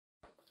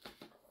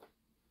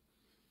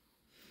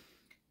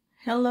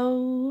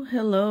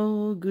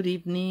Hello, good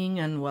evening,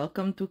 and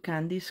welcome to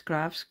Candy's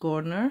Crafts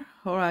Corner.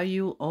 How are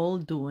you all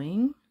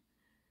doing?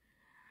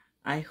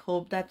 I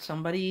hope that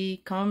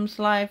somebody comes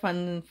live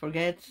and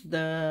forgets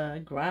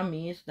the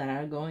Grammys that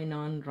are going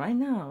on right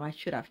now. I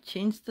should have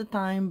changed the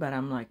time, but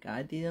I'm like,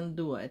 I didn't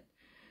do it.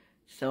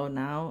 So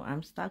now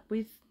I'm stuck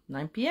with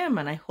 9 p.m.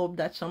 and I hope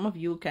that some of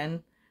you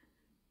can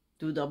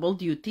do double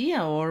duty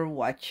or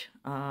watch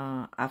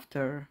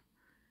after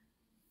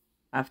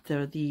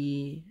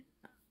the,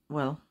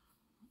 well,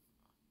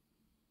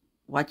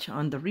 watch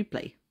on the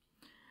replay.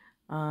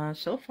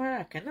 So far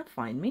I cannot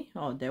find me.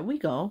 Oh, there we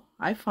go.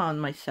 I found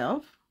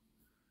myself.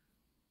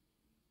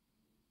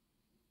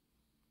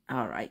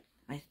 All right.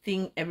 I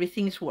think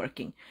everything's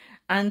working.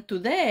 And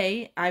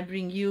today I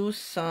bring you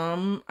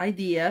some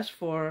ideas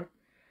for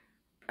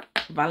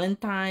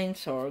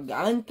Valentine's or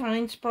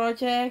Galentine's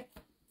project.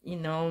 You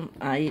know,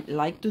 I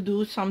like to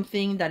do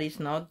something that is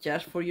not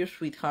just for your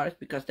sweetheart,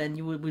 because then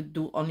you will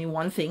do only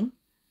one thing.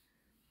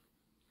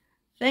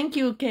 Thank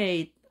you,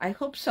 Kate. I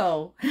hope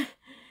so.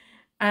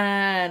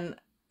 And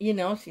you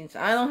know, since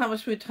I don't have a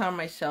sweetheart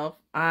myself,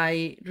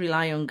 I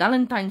rely on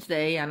Galentine's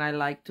Day, and I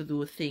like to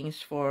do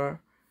things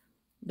for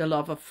the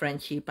love of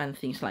friendship and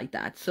things like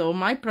that. So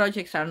my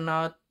projects are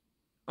not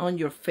on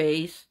your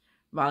face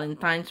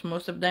Valentine's,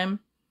 most of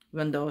them,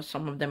 even though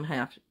some of them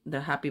have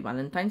the Happy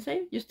Valentine's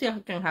Day. You still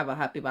can have a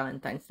Happy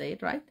Valentine's Day,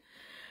 right?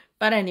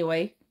 But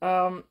anyway,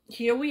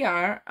 here we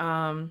are.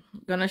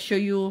 Gonna show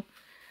you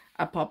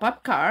a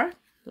pop-up card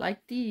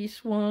like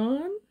this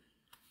one.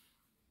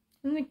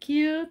 Isn't it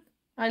cute?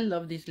 I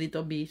love these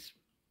little bees.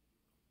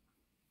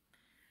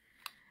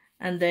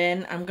 And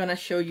then I'm gonna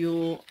show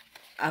you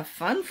a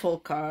fun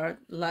fold card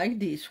like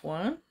this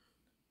one.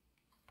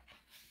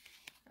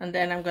 And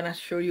then I'm gonna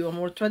show you a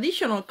more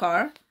traditional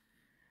card,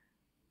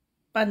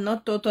 but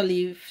not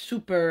totally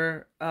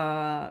super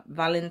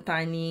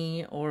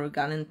Valentine or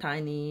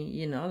Galentine,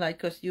 you know,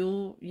 like, because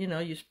you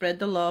spread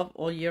the love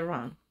all year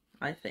round,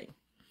 I think.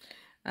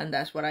 And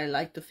that's what I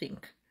like to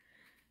think.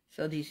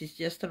 So this is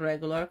just a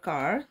regular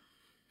card,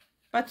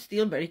 but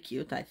still very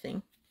cute, I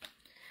think.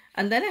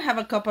 And then I have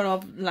a couple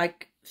of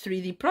like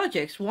 3D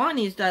projects. One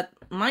is that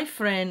my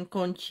friend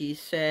Conchi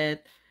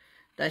said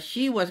that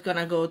she was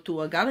gonna go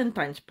to a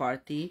Galentine's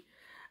party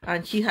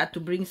and she had to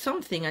bring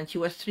something, and she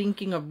was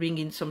thinking of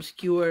bringing some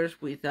skewers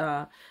with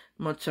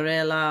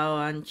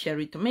mozzarella and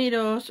cherry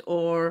tomatoes,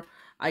 or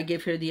I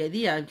gave her the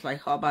idea. It's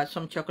like, how about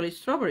some chocolate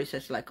strawberries?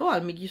 It's like, oh,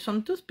 I'll make you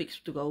some toothpicks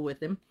to go with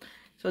them.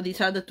 So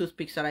these are the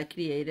toothpicks that I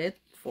created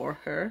for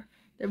her.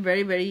 They're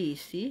very, very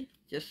easy.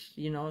 Just,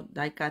 you know,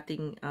 die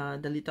cutting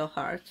the little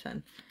hearts,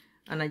 and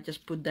I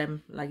just put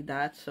them like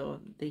that so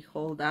they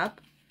hold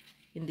up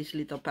in this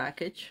little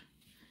package.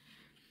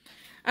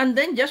 And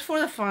then, just for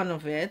the fun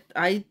of it,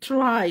 I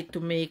tried to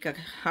make a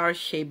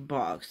heart-shaped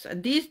box.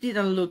 This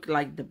didn't look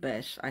like the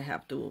best, I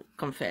have to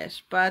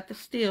confess, but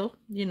still,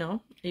 you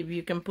know, if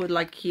you can put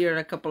like here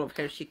a couple of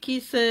Hershey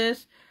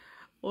Kisses,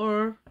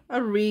 or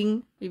a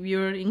ring if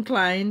you're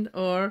inclined,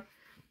 or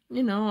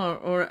you know,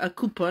 or a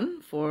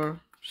coupon for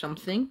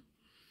something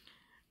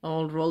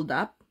all rolled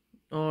up,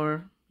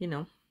 or you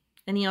know,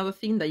 any other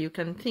thing that you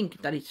can think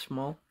that is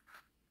small,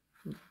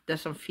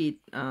 doesn't fit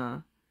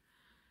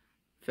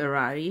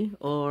Ferrari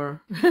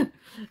or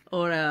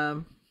or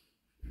a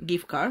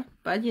gift card,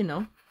 but you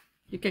know,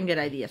 you can get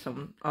ideas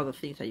on other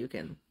things that you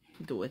can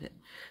do with it.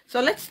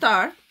 So let's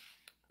start.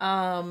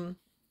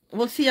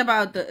 We'll see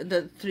about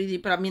the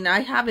 3D, but I mean, I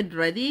have it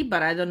ready,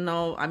 but I don't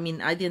know. I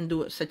mean, I didn't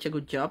do such a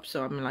good job,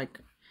 so I'm like,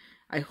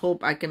 I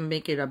hope I can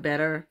make it a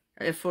better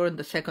effort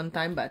the second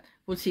time, but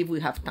we'll see if we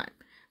have time.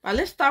 But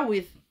let's start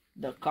with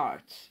the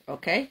cards,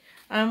 okay?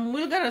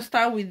 We're gonna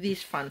start with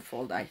this fun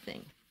fold, I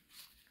think.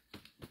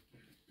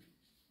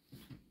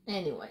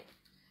 Anyway,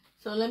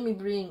 so let me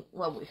bring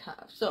what we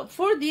have. So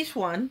for this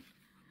one,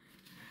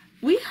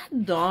 we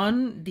had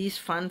done this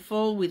fun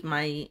fold with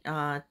my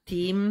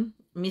team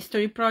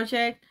mystery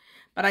project,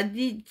 but I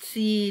did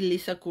see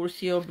Lisa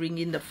Curcio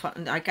bringing the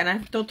fun. I kind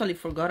of totally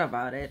forgot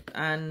about it,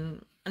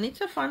 and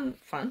it's a fun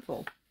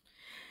fold.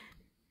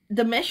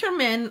 The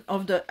measurement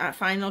of the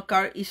final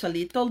card is a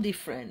little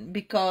different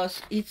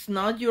because it's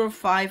not your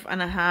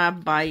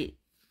 5.5 by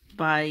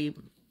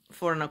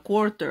 4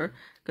 1/4,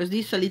 because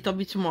this is a little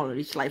bit smaller.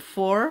 It's like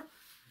 4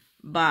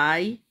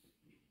 by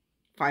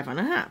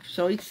 5.5,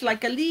 so it's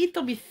like a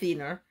little bit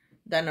thinner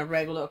than a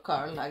regular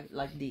card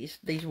like this.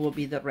 This will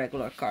be the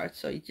regular card,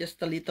 so it's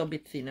just a little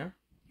bit thinner,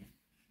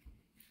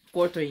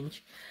 1/4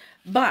 inch,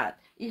 but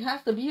it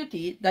has the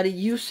beauty that it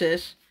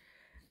uses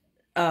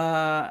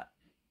 12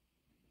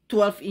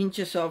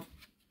 inches of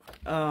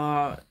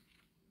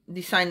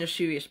designer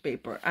series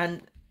paper,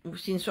 and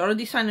since our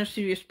designer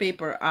series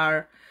paper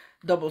are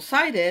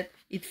double-sided,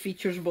 it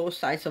features both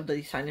sides of the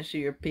designer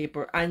series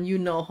paper, and you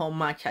know how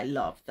much I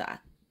love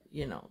that,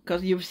 you know,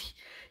 because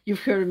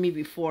you've heard me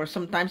before.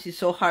 Sometimes it's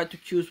so hard to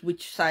choose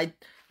which side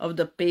of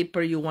the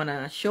paper you want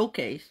to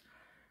showcase.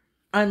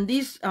 And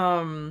this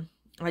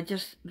I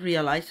just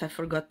realized I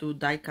forgot to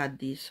die cut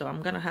this, so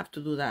I'm gonna have to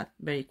do that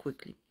very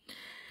quickly.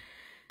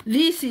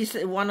 This is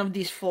one of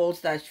these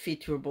folds that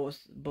feature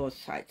both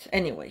sides.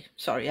 Anyway,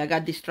 sorry, I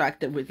got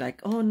distracted with like,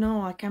 oh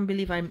no, I can't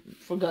believe I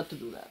forgot to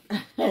do that.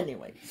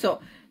 Anyway,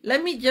 so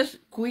let me just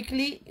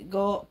quickly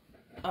go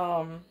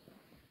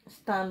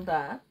stamp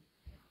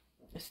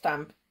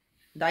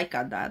die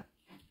cut that,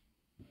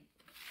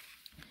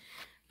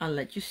 and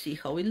let you see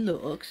how it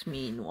looks.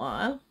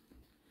 Meanwhile,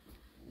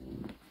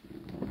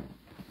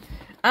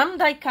 I'm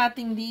die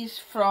cutting these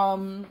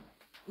from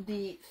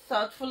the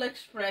Thoughtful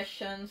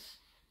Expressions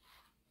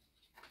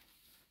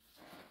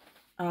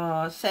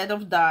set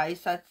of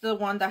dies. That's the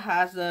one that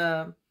has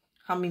a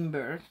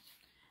hummingbird,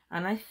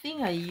 and I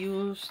think I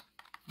used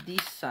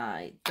this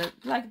side,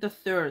 like the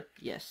third.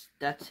 Yes,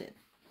 that's it.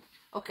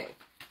 Okay,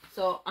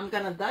 so I'm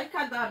gonna die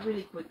cut that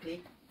really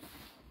quickly,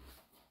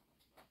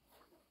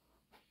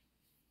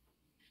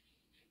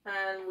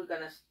 and we're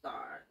gonna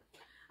start.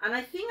 And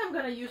I think I'm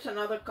gonna use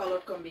another color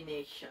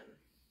combination.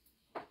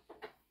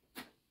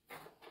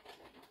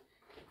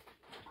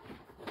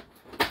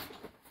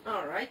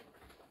 All right.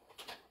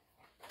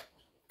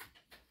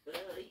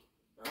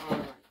 All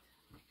right.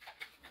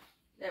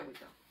 There we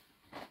go.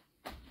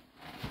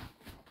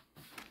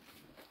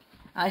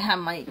 I have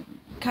my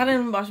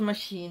current wash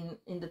machine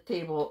on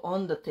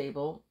the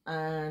table,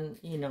 and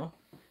you know,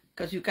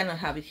 because you cannot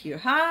have it here.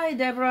 Hi,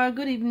 Deborah.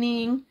 Good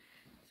evening.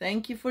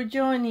 Thank you for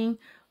joining.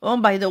 Oh,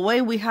 by the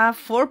way, we have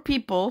 4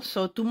 people,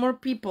 so 2 more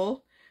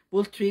people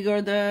will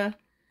trigger the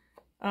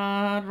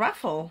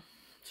raffle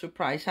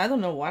surprise. I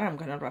don't know what I'm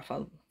gonna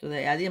raffle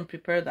today. I didn't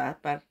prepare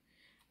that, but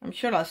I'm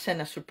sure I'll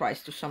send a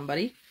surprise to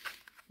somebody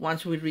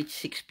once we reach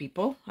 6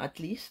 people at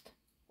least,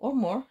 or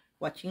more,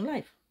 watching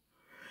live.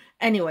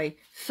 Anyway,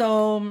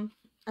 so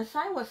as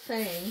I was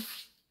saying,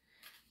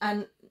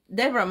 and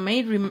Deborah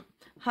made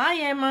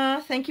hi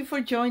Emma, thank you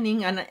for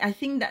joining. And I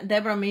think that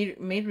Deborah made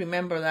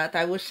remember that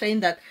I was saying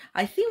that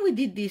I think we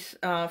did this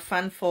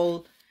fan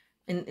fold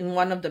in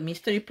one of the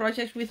mystery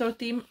projects with our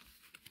team.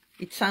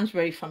 It sounds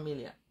very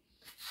familiar.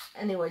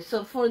 Anyway,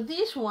 so for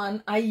this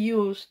one I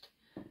used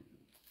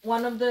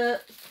one of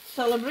the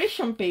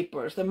celebration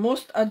papers, the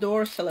Most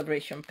Adored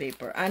celebration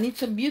paper, and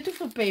it's a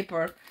beautiful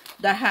paper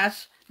that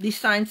has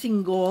designs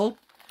in gold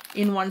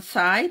in one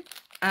side,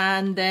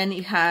 and then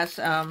it has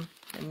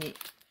let me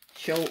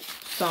show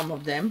some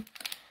of them,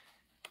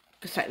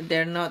 because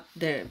they're not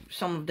there,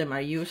 some of them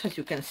are used, as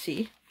you can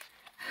see,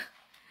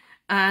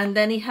 and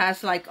then it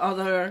has like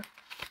other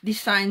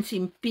designs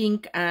in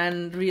pink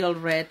and real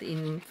red,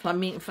 in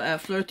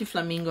flirty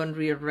flamingo and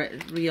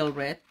real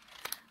red,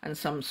 and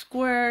some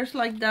squares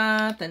like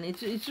that, and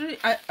it's really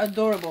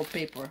adorable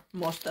paper,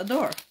 Most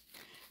Adored.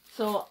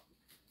 So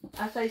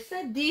as I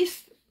said,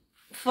 this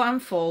fan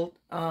fold,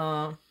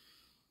 hi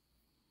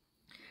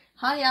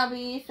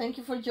Abby, thank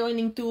you for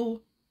joining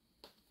too.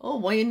 Oh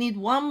boy, you need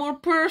one more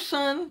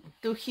person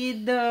to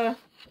hit the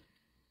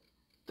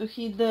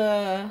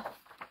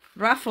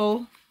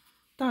raffle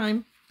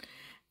time.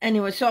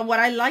 Anyway, so what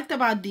I liked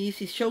about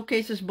this is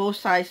showcases both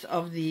sides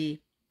of the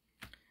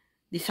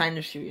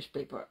designer series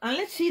paper. And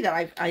let's see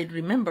that I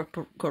remember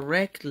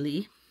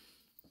correctly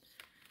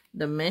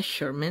the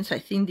measurements. I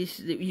think this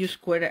you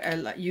square it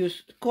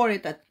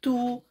at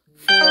 2,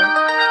 4,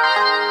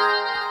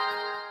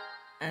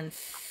 and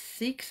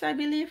 6, I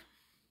believe.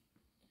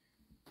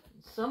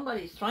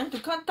 Somebody's trying to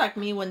contact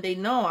me when they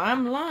know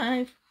I'm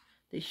live.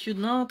 They should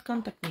not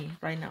contact me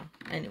right now.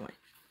 Anyway.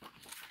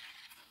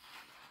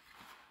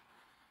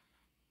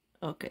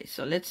 Okay,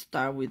 so let's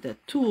start with the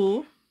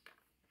 2.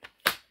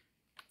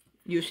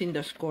 Using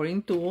the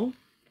scoring tool.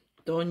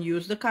 Don't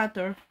use the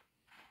cutter.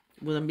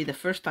 It wouldn't be the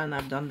first time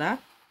I've done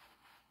that.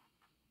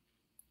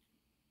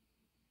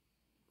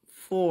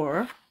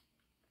 4.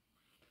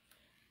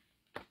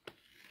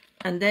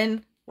 And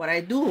then what I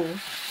do,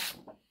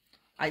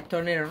 I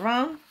turn it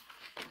around.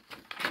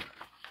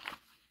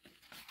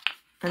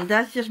 And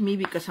that's just me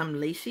because I'm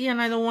lazy and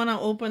I don't want to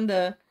open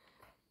the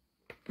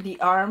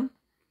arm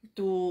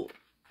to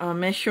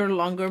measure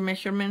longer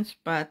measurements.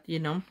 But, you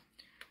know,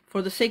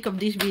 for the sake of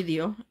this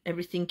video,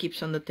 everything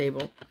keeps on the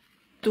table.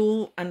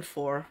 2 and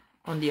 4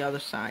 on the other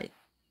side.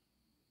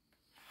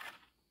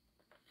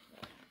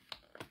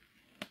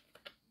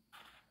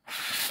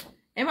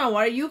 Emma,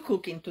 what are you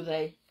cooking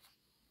today?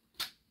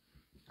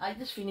 I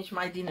just finished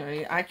my dinner.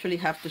 I actually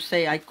have to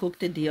say I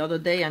cooked it the other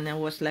day and it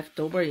was left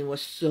over. It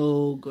was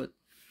so good.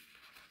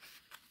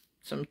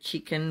 Some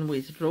chicken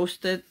with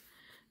roasted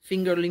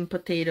fingerling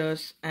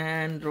potatoes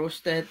and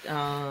roasted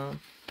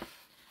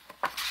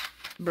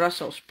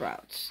Brussels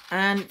sprouts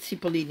and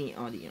cipollini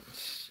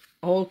onions.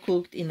 All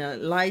cooked in a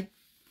light,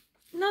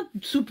 not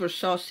super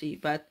saucy,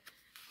 but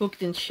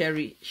cooked in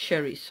sherry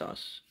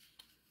sauce.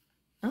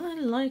 I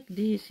like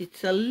this.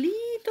 It's a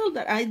little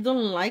that I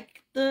don't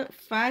like the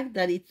fact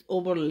that it's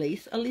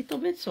overlays a little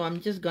bit, so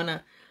I'm just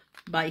gonna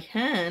by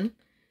hand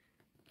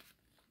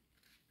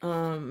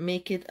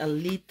make it a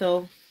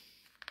little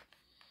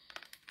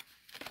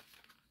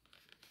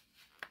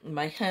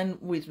by hand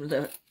with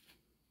the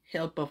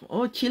help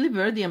of chili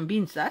verde and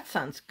beans. That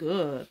sounds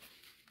good.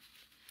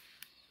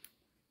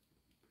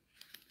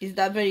 Is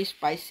that very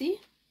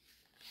spicy?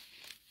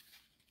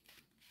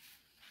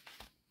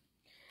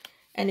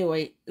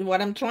 Anyway,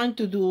 what I'm trying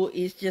to do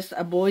is just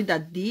avoid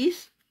that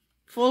these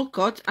fold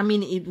cuts, I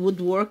mean, it would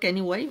work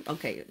anyway.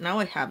 Okay, now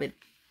I have it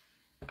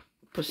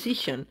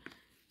positioned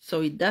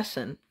so it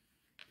doesn't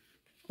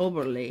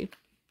overlay,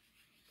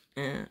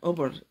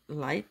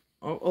 overlay,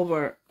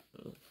 or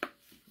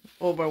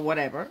over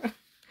whatever.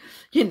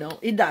 You know,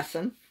 it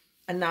doesn't,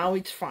 and now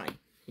it's fine.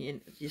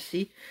 You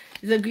see,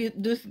 it's a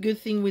good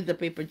thing with the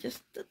paper,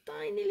 just a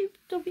tiny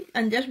little bit.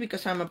 And just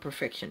because I'm a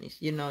perfectionist,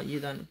 you know,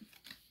 you don't,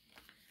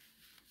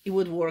 it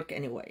would work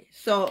anyway.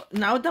 So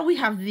now that we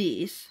have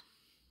this,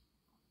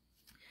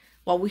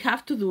 what we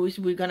have to do is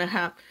we're gonna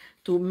have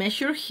to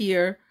measure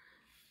here.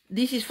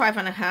 This is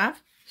 5.5,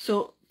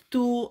 so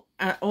 2,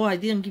 oh, I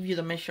didn't give you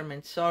the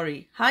measurement,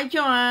 sorry. Hi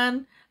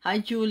Joanne, hi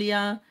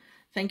Julia,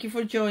 thank you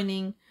for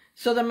joining.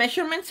 So the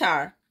measurements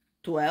are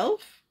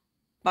 12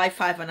 by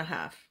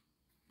 5.5,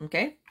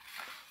 okay?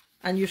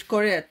 And you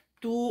score it at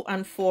 2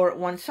 and 4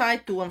 one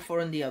side, 2 and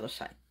 4 on the other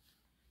side.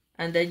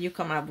 And then you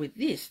come up with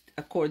this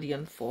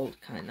accordion fold,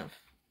 kind of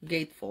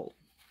gate fold.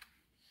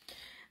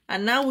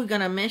 And now we're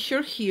gonna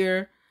measure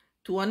here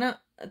 2 and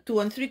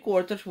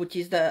 3/4, which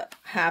is the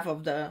half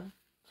of the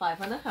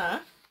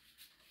 5.5,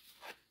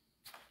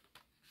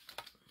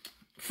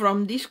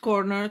 from this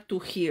corner to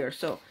here.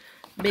 So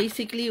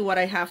basically what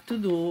I have to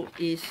do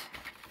is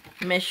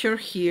measure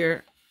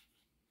here.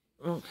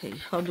 Okay,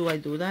 how do I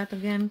do that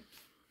again?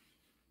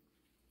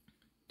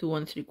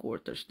 2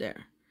 3/4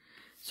 there.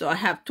 So I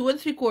have 2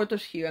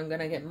 3/4 here. I'm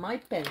gonna get my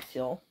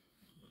pencil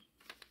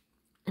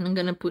and I'm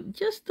gonna put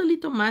just a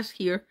little mask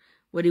here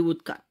where it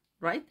would cut,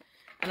 right?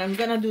 And I'm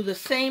gonna do the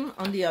same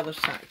on the other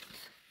side.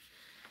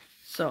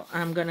 So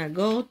I'm gonna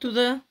go to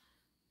the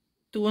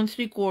 2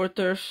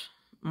 3/4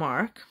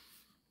 mark,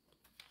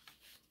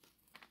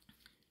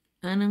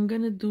 and I'm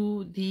gonna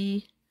do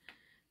the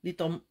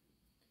little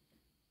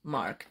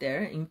mark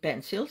there in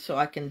pencil so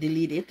I can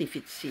delete it if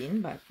it's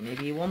seen, but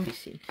maybe it won't be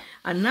seen.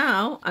 And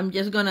now I'm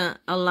just gonna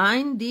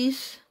align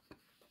this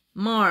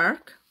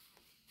mark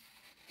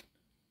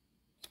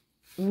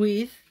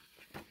with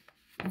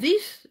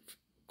this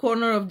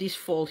corner of this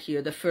fold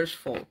here, the first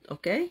fold,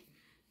 okay?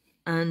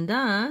 And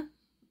that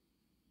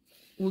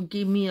will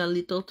give me a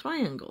little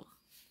triangle.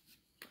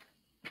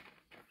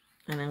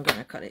 And I'm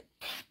gonna cut it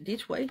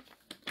this way.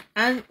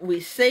 And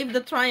we save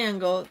the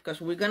triangle because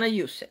we're gonna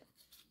use it.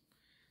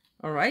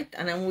 All right,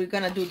 and then we're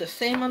gonna do the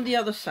same on the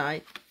other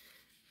side.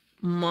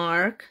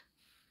 Mark,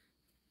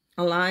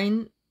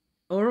 align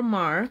or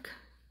mark,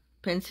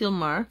 pencil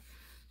mark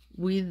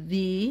with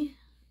the,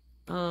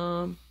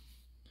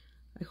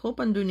 I hope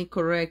I'm doing it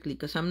correctly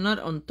because I'm not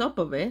on top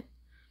of it.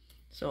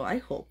 So I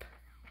hope.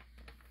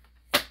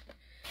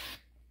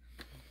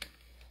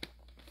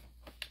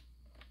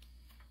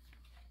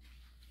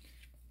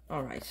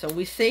 All right, so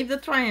we save the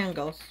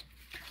triangles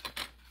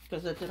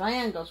because the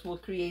triangles will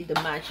create the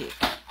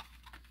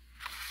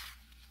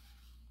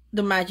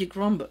magic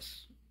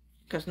rhombus,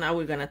 because now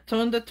we're gonna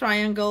turn the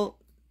triangle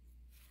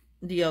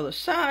the other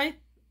side,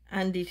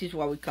 and this is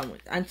what we come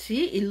with. And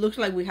see, it looks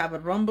like we have a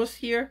rhombus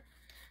here,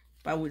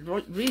 but we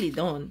really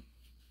don't.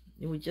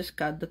 We just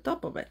cut the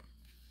top of it.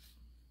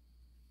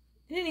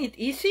 Isn't it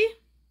easy?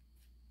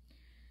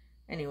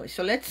 Anyway,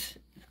 so let's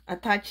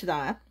attach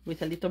that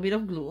with a little bit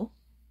of glue.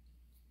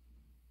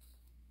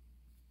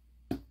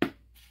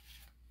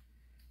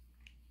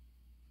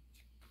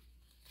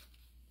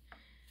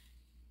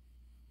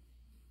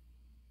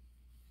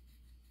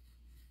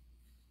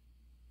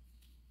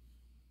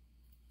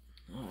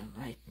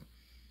 Right.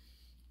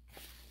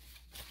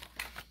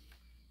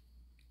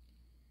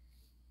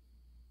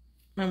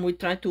 And we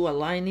try to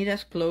align it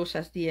as close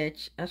as the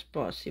edge as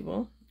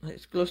possible,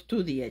 as close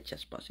to the edge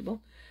as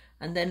possible.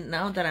 And then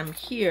now that I'm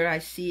here, I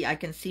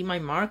can see my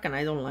mark and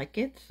I don't like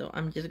it, so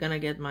I'm just gonna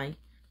get my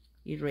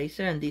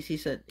eraser, and this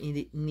is a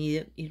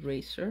kneaded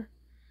eraser,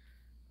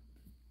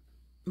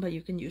 but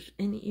you can use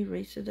any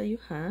eraser that you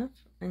have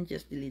and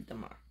just delete the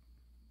mark.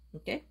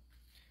 Okay,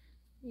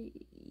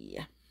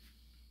 yeah.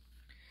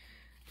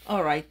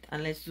 All right,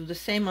 and let's do the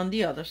same on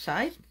the other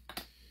side.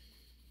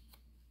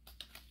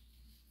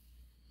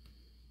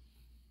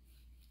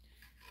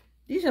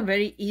 These are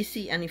very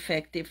easy and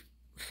effective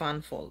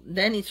fun fold.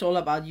 Then it's all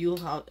about you,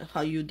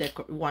 how you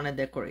want to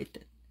decorate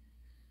it.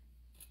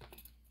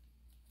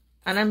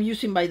 And I'm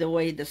using, by the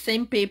way, the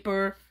same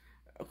paper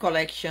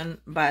collection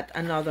but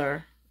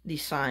another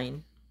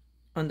design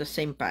on the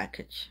same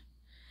package,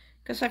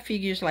 because I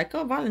figure it's like,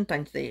 oh,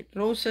 Valentine's Day,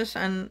 roses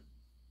and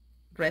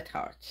red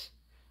hearts.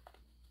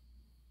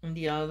 And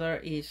the other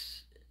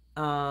is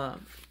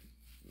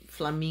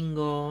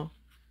flamingo,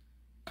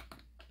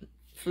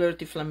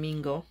 flirty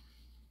flamingo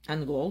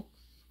and gold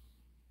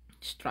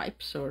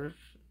stripes, or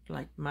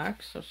like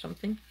marks or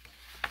something.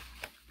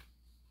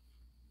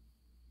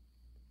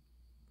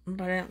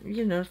 But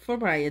you know, for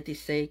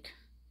variety's sake.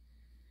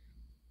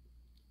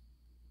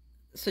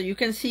 So you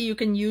can see, you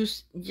can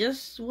use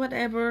just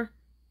whatever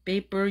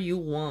paper you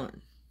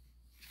want,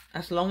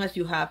 as long as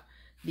you have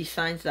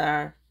designs that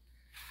are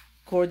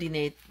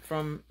coordinate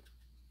from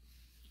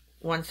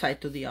one side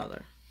to the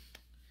other.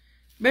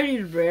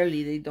 Very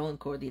rarely they don't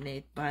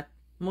coordinate, but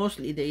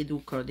Mostly they do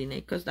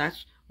coordinate because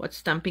that's what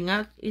Stampin'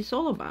 Up is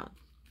all about,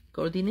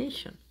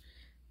 coordination.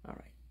 All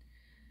right.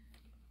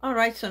 All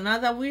right, so now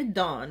that we're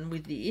done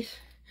with this,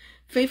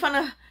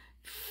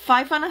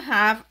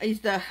 5.5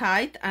 is the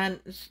height, and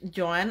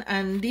Joanne,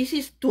 and this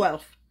is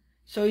 12.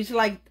 So it's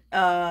like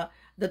the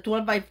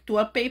 12 by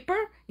 12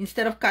 paper.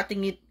 Instead of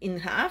cutting it in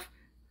half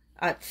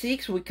at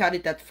 6, we cut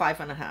it at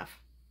 5.5.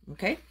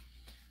 Okay,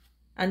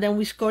 and then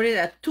we score it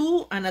at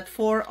 2 and at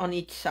 4 on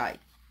each side,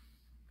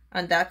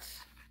 and that's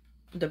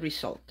the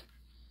result.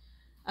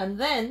 And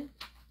then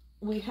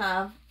we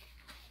have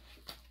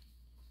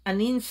an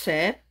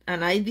inset,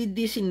 and I did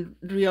this in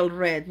real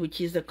red,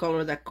 which is the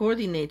color that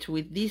coordinates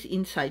with this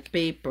inside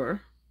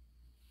paper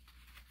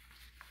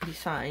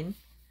design,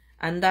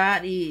 and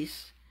that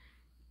is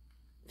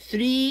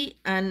 3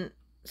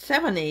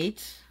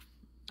 7/8,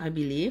 I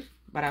believe,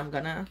 but I'm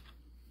gonna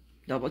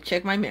double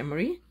check my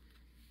memory.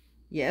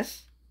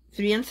 Yes,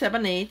 3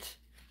 7/8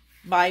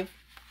 by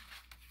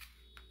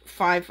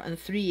 5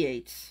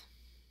 3/8.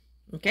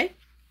 Okay,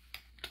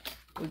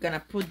 we're gonna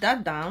put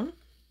that down.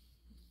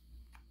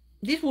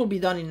 This will be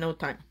done in no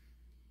time.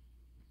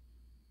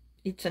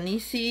 It's an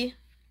easy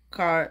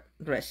card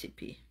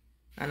recipe,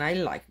 and I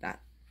like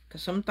that,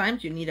 because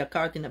sometimes you need a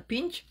card in a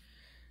pinch,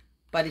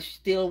 but you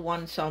still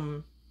want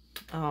some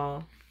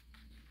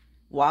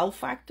wow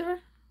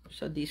factor,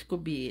 so this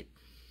could be it.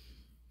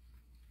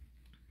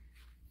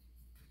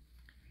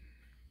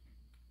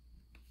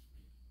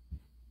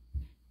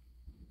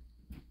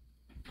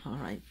 All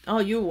right. Oh,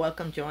 you're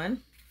welcome,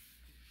 Joanne.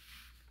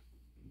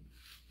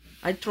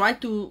 I try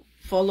to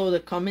follow the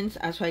comments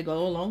as I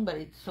go along,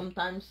 but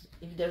sometimes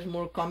if there's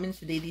more comments,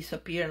 they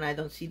disappear and I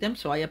don't see them,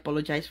 so I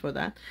apologize for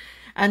that.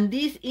 And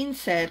this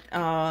inset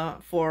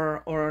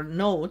or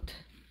note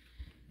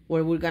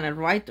where we're gonna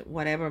write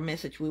whatever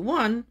message we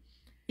want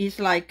is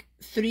like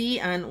 3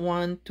 and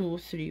 1 2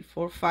 3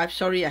 4 5.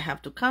 Sorry, I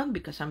have to count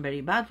because I'm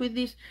very bad with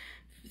this.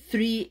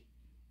 3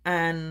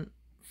 and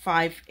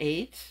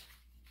 5/8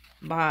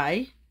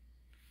 by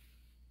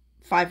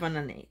 5 and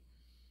an 8.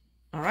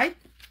 All right,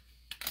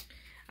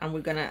 and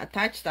we're gonna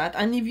attach that.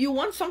 And if you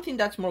want something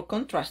that's more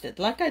contrasted,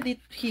 like I did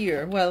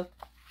here, well,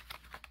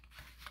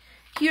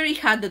 here it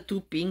had the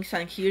 2 pinks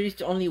and here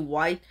it's only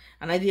white,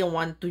 and I didn't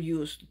want to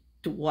use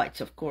 2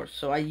 whites, of course,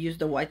 so I used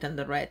the white and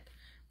the red.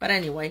 But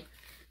anyway,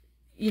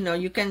 you know,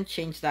 you can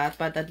change that,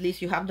 but at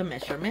least you have the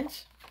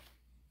measurements.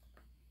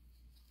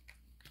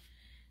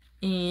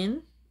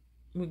 And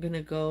we're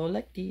gonna go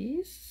like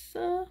this,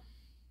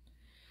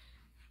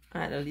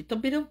 add a little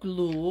bit of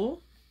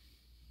glue.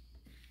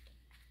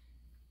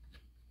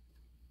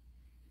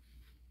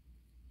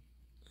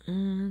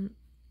 And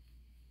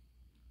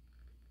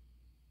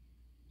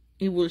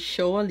it will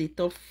show a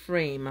little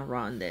frame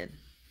around it.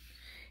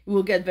 It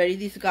will get very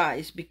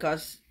disguised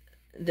because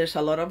there's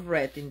a lot of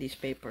red in this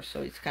paper,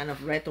 so it's kind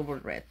of red over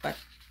red, but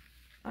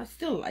I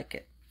still like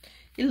it.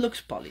 It looks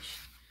polished.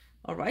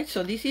 All right,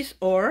 so this is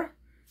our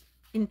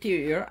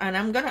interior, and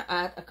I'm gonna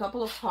add a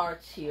couple of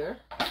hearts here,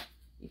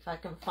 if I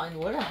can find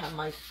where I have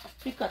my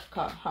pre-cut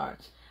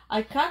hearts.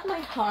 I cut my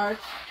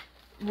hearts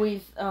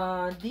with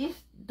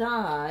this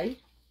die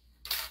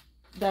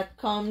that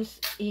comes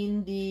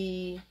in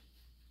the,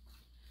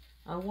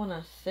 I want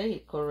to say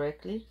it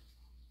correctly,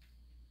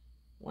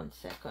 1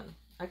 second,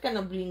 I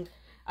cannot bring,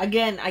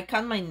 again, I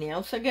cut my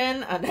nails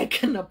again and I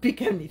cannot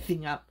pick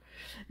anything up.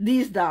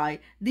 This die,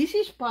 this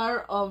is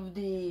part of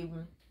the,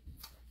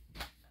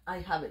 I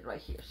have it right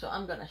here, so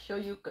I'm gonna show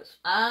you because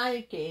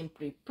I came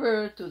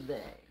prepared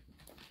today.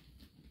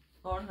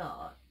 Or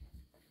not.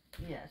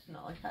 Yes,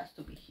 no, it has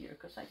to be here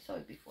because I saw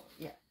it before.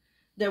 Yeah,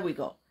 there we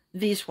go.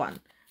 This one.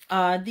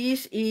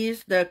 This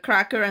is the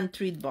cracker and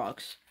treat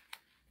box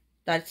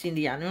that's in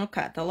the annual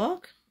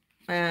catalog,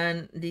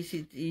 and this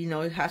is, you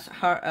know, it has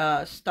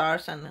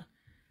stars and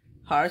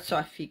hearts, so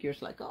I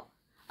figures like, oh,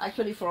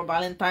 actually for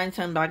Valentine's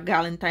and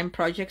Galentine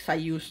projects I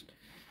used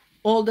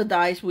all the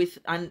dies with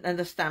and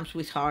the stamps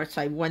with hearts.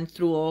 I went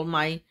through all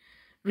my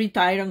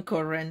retired and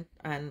current,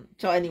 and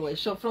so anyway,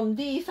 so from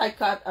this I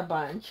cut a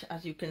bunch,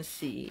 as you can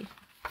see,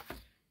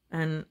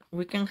 and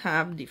we can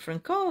have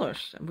different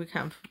colors. We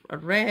have a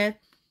red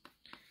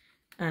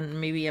and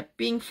maybe a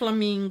pink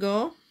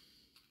flamingo,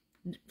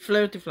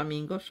 flirty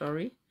flamingo,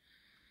 sorry,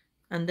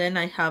 and then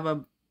I have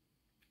a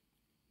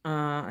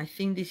I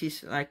think this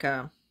is like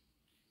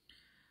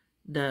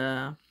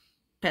the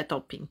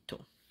petal pink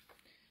too.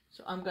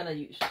 So I'm gonna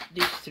use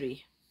these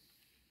 3,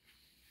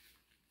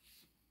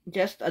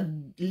 just a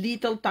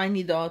little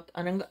tiny dot,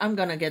 and I'm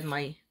gonna get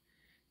my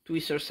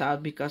tweezers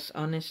out because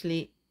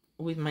honestly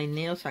with my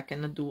nails I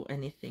cannot do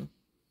anything.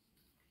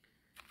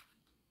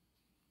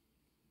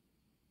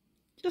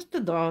 Just a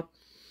dot.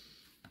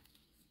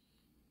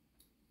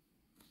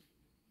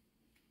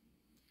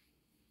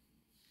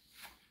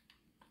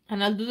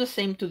 And I'll do the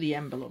same to the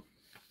envelope.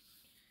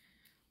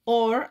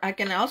 Or I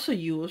can also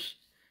use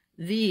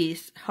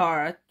this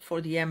heart for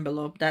the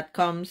envelope that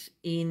comes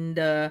in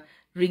the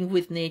Ring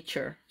with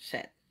Nature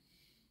set,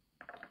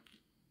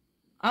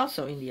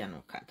 also in the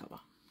annual catalog.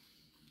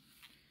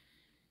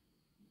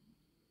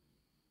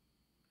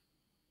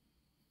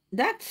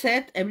 that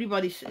set,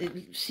 everybody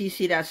sees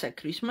it as a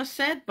Christmas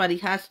set, but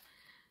it has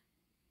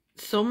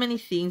so many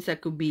things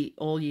that could be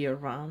all year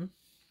round.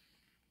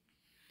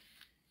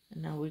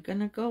 And now we're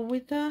gonna go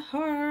with the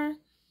heart,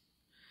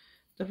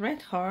 the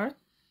red heart,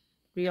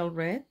 real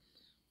red.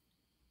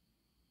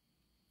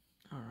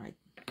 All right.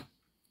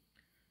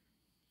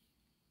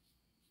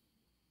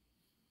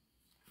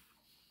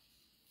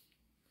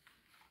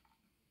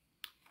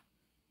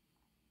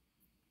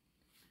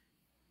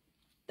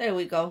 There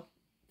we go.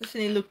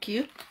 Doesn't it look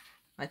cute?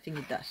 I think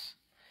it does.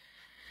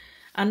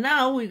 And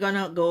now we're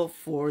gonna go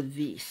for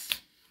this.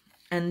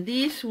 And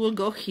this will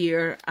go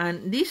here.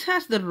 And this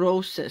has the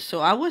roses.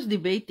 So I was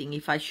debating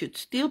if I should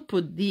still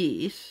put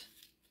this.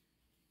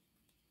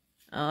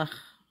 Ugh,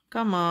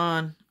 come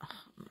on. Ugh,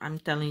 I'm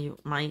telling you,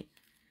 my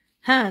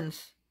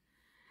hands.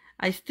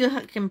 I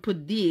still can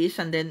put this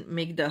and then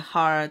make the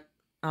heart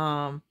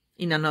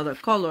in another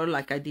color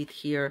like I did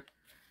here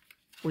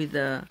with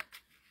the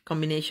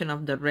combination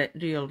of the red,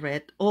 real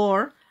red.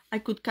 Or I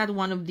could cut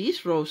one of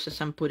these roses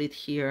and put it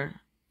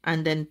here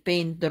and then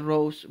paint the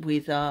rose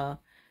with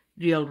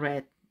real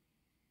red.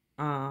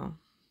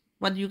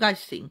 What do you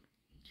guys think?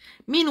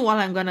 Meanwhile,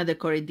 I'm gonna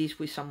decorate this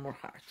with some more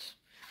hearts.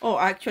 Oh,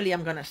 actually,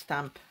 I'm gonna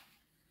stamp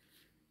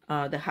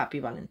the Happy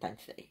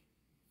Valentine's Day.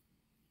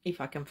 If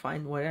I can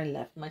find where I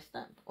left my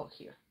stamp. Oh,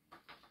 here.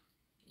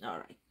 All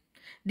right.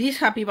 This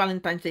Happy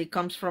Valentine's Day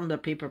comes from the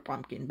paper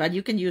pumpkin, but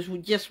you can use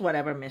just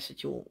whatever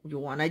message you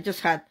want. I just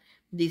had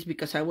this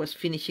because I was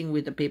finishing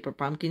with the paper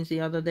pumpkins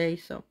the other day.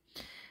 So,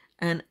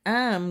 and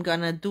I'm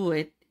gonna do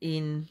it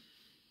in...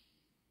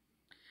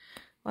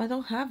 I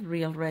don't have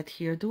real red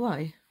here, do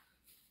I?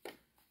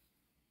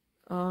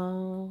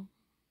 Oh,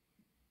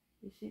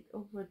 is it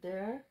over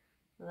there?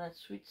 That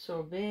sweet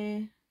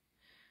sorbet.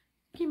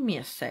 Give me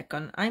a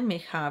second. I may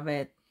have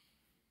it.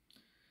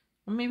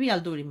 Or maybe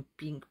I'll do it in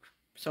pink,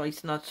 so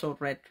it's not so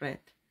red.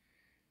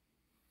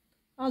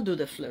 I'll do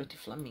the Flirty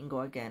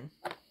Flamingo again.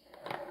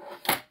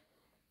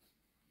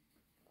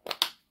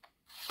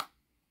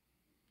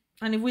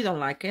 And if we don't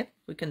like it,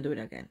 we can do it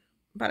again.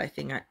 But I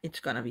think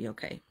it's gonna be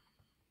okay.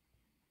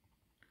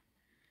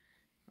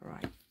 All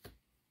right.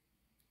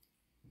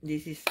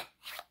 This is...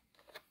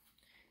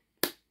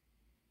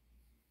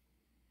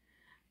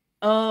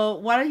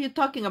 what are you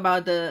talking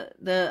about?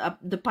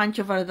 The punch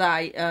of a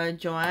die,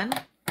 Joanne?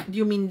 Do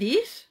you mean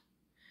this?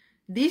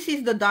 This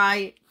is the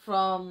die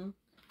from...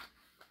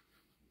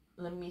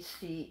 Let me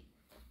see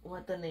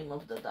what the name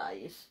of the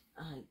die is.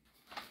 I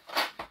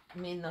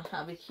may not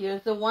have it here.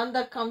 It's the one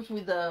that comes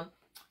with the...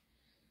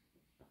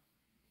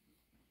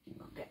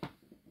 Okay.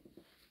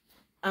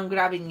 I'm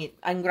grabbing it.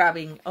 I'm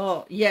grabbing...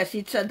 Oh, yes,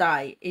 it's a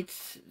die.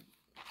 It's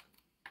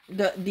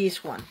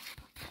this one.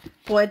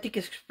 Poetic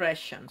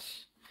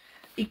Expressions.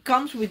 It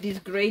comes with these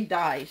great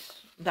dies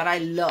that I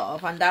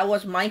love, and that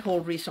was my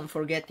whole reason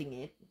for getting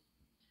it.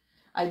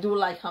 I do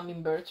like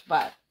hummingbirds,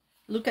 but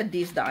look at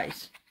these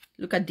dies.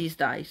 Look at these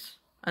dies.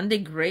 Aren't they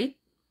great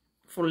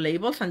for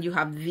labels? And you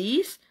have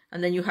these,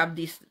 and then you have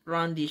these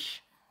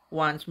roundish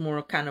ones,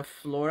 more kind of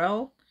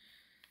floral,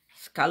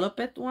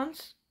 scalloped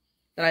ones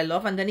that I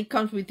love. And then it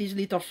comes with these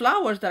little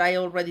flowers that I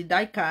already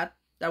die cut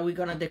that we're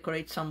gonna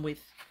decorate some with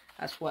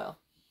as well.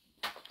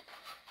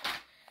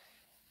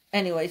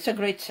 Anyway, it's a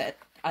great set.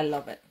 I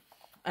love it.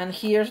 And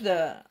here's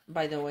the,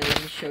 by the way,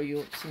 let me show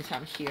you since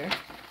I'm here.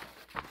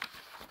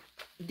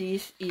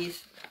 This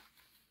is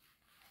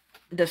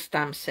the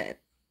stamp set.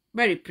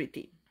 Very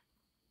pretty.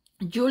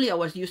 Julia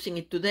was using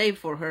it today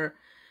for her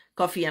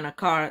coffee and a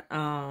card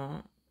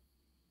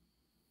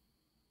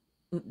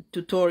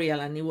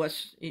tutorial, and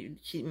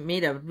she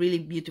made a really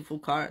beautiful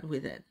card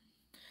with it.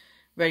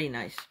 Very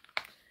nice.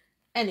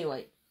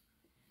 Anyway,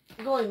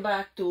 going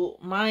back to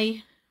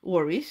my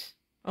worries.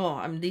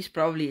 Oh, this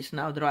probably is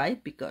now dry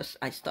because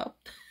I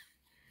stopped.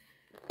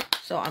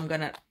 So I'm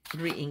gonna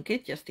re-ink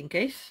it just in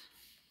case.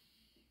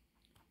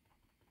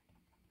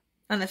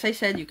 And as I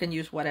said, you can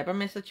use whatever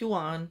message you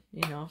want,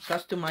 you know,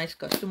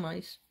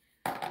 customize.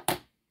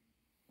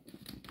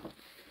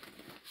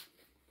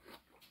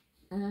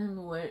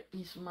 And where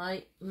is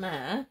my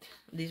mat?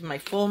 This is my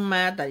foam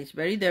mat that is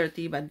very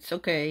dirty, but it's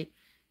okay.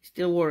 It's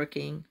still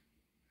working.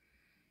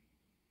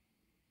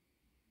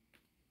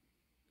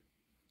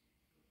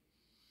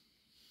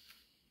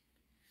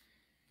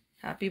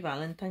 Happy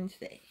Valentine's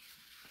Day.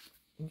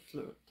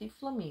 Flirty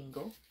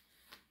Flamingo.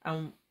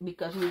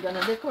 Because we're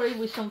gonna decorate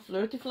with some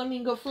Flirty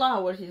Flamingo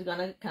flowers, it's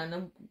gonna kind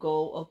of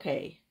go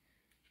okay.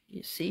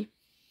 You see?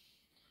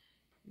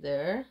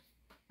 There.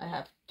 I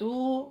have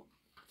 2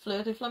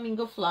 Flirty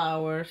Flamingo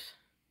flowers.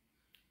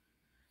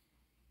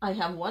 I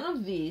have one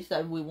of these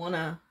that we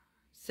wanna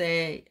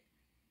say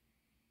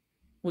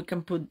we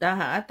can put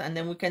that, and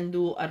then we can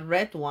do a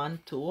red one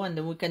too, and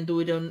then we can do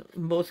it in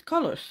both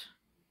colors.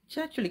 Which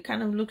actually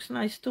kind of looks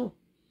nice too.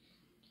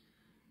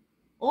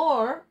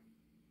 Or,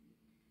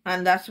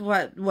 and that's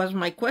what was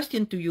my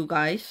question to you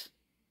guys,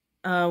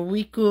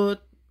 we could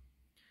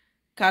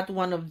cut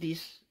one of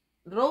these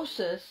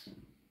roses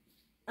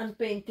and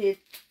paint it,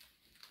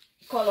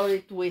 color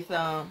it with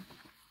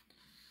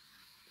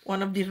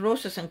one of these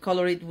roses and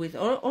color it with,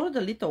 or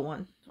the little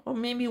one, or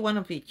maybe one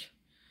of each,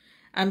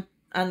 and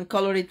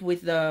color it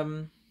with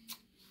the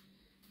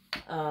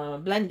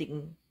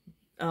blending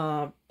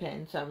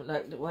pens.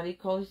 Like, what do you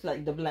call it?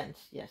 Like the blends.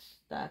 Yes,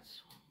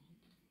 that's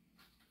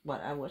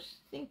what I was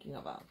thinking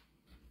about.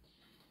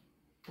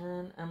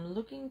 And I'm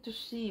looking to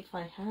see if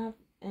I have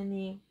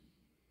any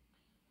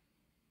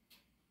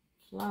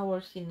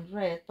flowers in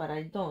red, but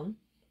I don't.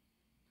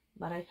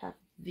 But I have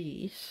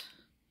these.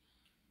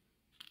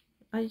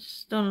 I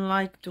just don't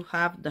like to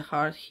have the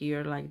heart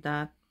here like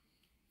that.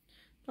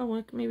 Oh,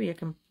 well, maybe I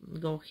can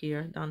go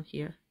here, down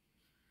here.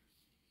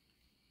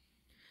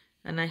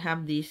 And I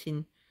have this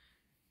in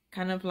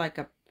kind of like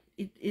a,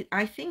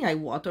 I think I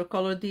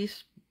watercolor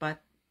this,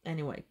 but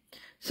anyway.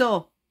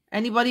 So,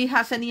 anybody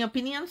has any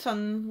opinions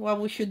on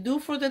what we should do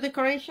for the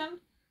decoration?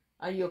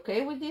 Are you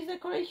okay with this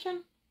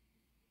decoration?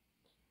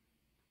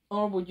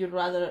 Or would you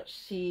rather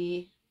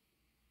see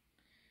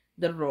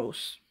the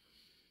rose?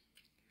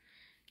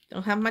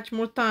 Don't have much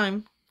more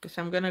time because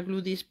I'm gonna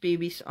glue these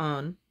babies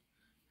on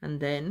and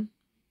then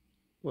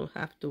we'll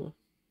have to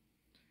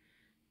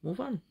move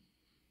on.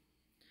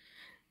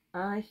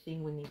 I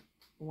think we need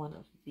one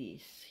of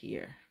these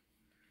here.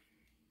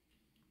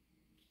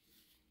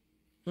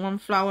 One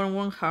flower and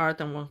one heart,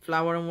 and one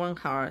flower and one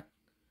heart.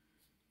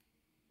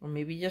 Or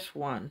maybe just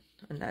one,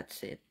 and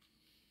that's it.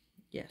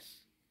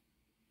 Yes.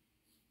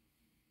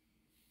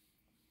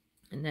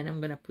 And then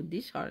I'm gonna put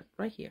this heart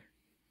right here.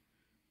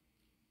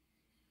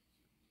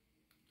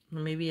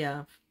 Maybe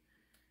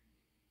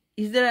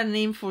is there a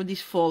name for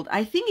this fold?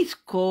 I think it's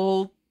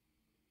called,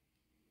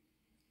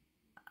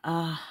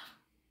 I'm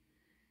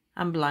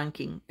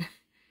blanking.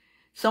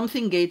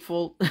 Something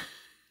gatefold.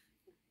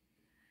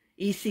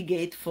 Easy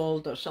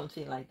gatefold or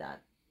something like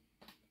that.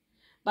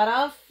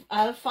 But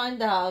I'll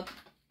find out.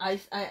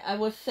 I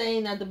was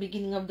saying at the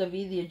beginning of the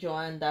video,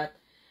 Joanne, that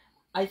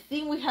I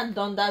think we had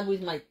done that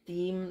with my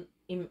team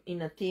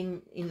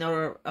in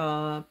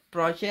our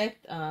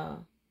project,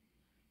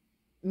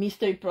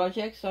 mystery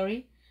project,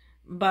 sorry.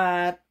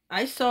 But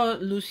I saw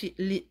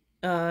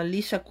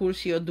Lisa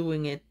Curcio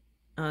doing it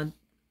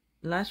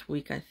last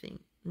week, I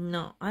think.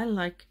 No, I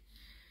like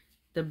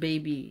the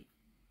baby,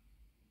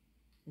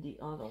 the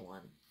other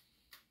one.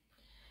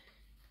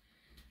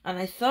 And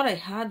I thought I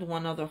had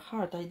one other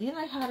heart. I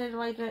had it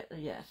right there.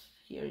 Yes,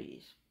 here it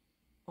is.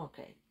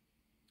 Okay.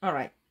 All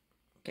right.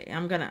 Okay,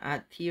 I'm gonna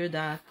add here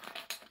that.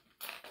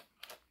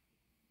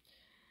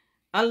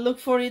 I'll look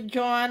for it,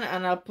 Joanne,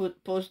 and I'll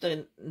post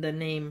the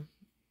name,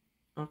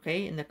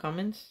 okay, in the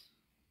comments,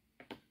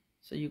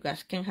 so you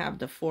guys can have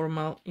the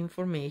formal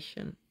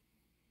information.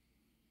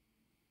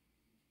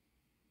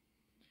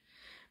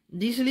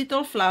 These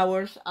little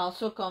flowers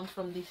also come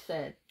from this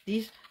set.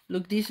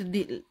 Look, this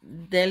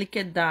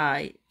delicate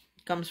die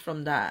comes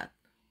from that.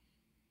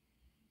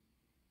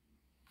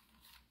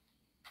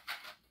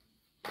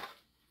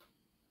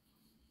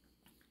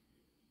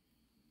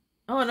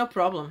 Oh, no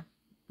problem,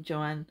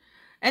 Joanne.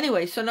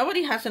 Anyway, so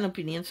nobody has an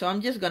opinion, so I'm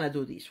just gonna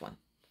do this one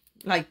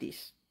like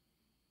this.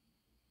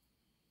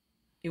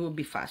 It will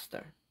be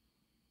faster.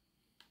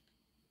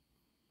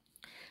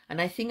 And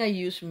I think I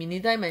use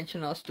mini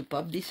dimensionals to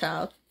pop this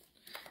out.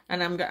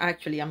 And I'm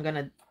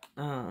gonna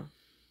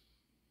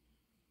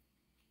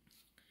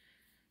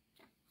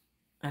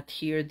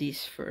adhere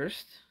this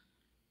first.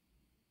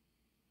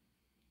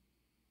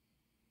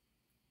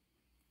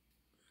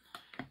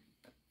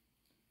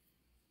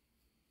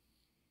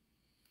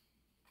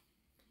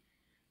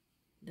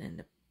 Then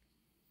the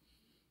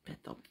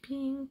petal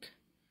pink,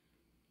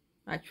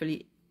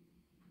 actually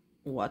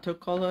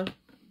watercolor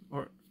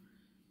or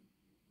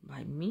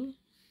by me.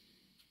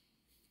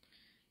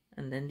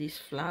 And then this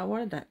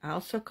flower that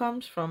also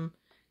comes from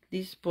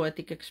these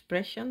Poetic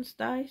Expressions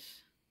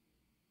dies.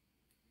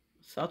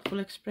 Thoughtful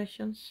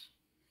Expressions.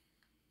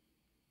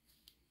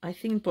 I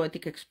think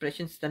Poetic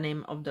Expressions is the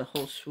name of the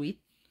whole suite.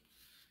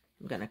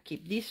 I'm gonna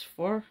keep this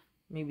for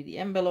maybe the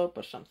envelope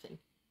or something.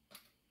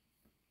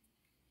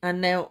 And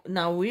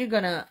now we're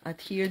gonna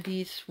adhere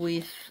this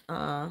with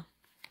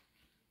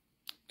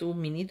 2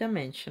 mini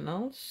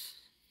dimensionals.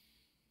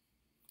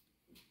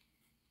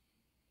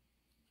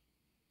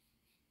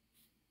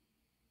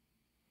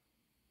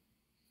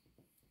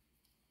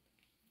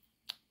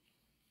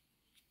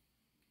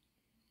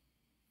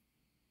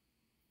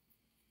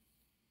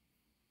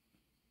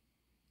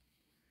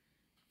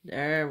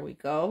 There we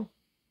go.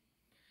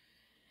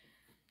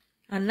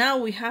 And now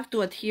we have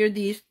to adhere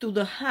this to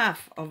the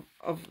half of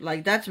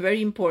like, that's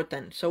very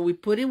important. So we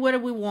put it where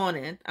we want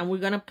it, and we're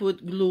gonna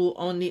put glue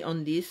only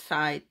on this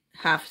side,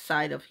 half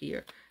side of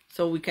here,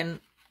 so we can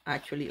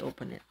actually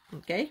open it.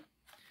 Okay,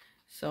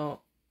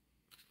 so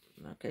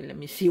okay, let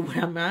me see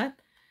where I'm at.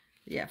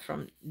 Yeah,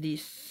 from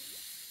this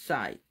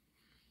side.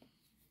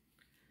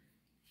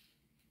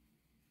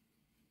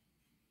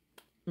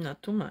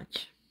 Not too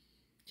much,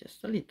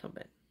 just a little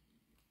bit.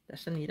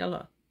 Doesn't need a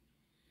lot.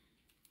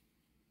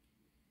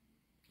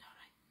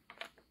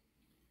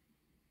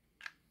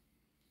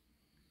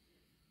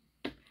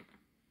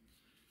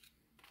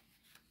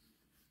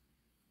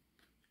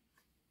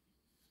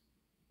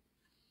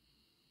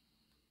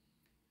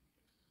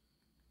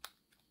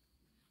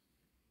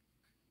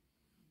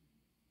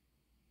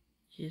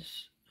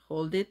 Just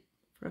hold it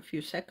for a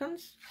few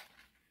seconds,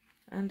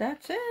 and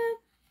that's it.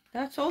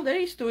 That's all there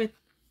is to it.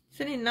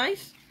 Isn't it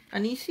nice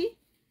and easy?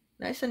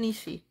 Nice and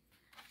easy.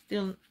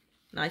 Still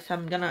nice.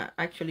 I'm gonna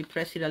actually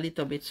press it a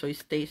little bit so it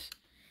stays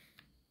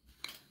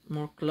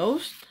more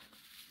closed.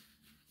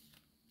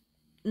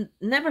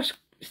 Never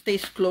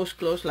stays close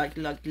like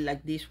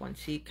this one.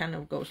 See, it kind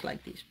of goes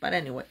like this. But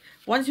anyway,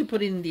 once you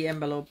put it in the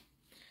envelope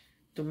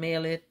to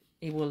mail it,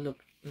 it will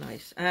look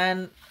nice.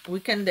 And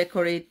we can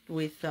decorate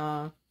with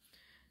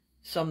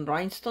some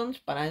rhinestones,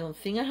 but I don't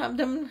think I have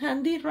them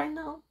handy right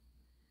now,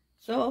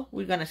 so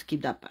we're gonna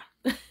skip that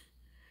part.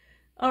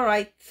 All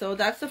right, so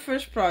that's the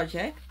first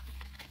project.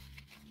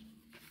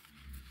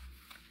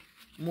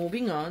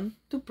 Moving on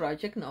to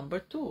project number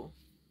 2.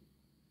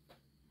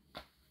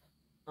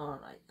 All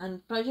right,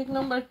 and project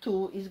number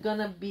 2 is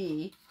gonna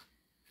be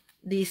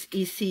this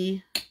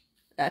easy,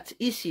 that's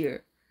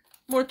easier,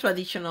 more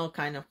traditional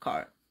kind of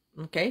card.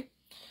 Okay,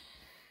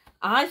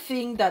 I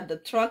think that the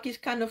truck is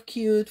kind of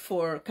cute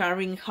for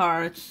carrying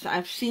hearts.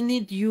 I've seen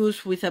it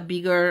used with a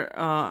bigger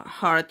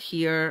heart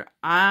here.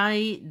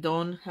 I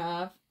don't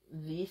have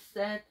this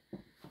set.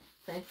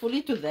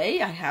 Thankfully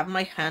today I have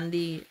my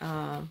handy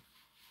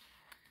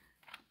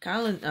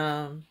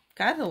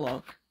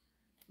catalog,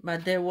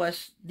 but there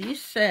was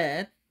this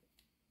set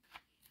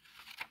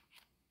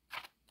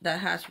that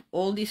has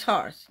all these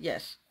hearts.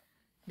 Yes,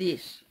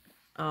 this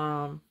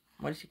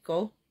what is it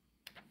called?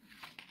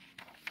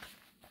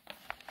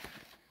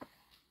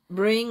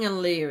 Bring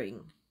and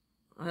layering.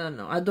 I don't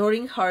know.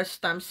 Adoring Hearts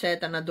stamp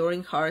set and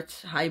Adoring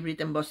Hearts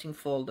hybrid embossing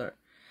folder.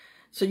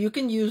 So you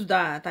can use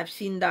that. I've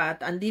seen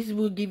that, and this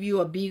will give you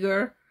a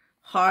bigger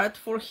heart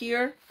for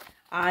here.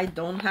 I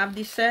don't have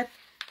this set,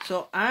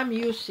 so I'm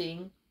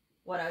using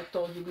what I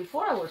told you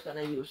before I was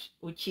gonna use,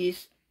 which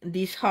is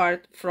this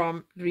heart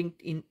from Drink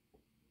in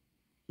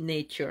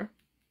Nature.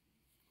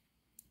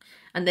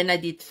 And then I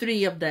did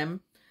 3 of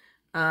them,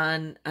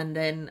 and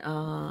then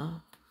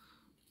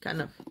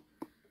kind of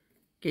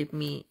gave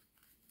me,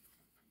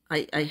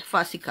 I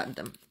fussy cut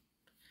them.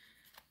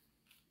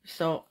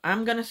 So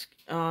I'm gonna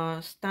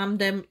stamp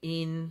them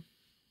in,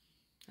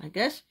 I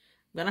guess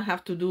I'm gonna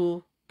have to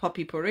do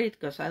Poppy Parade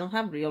because I don't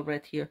have real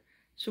red here.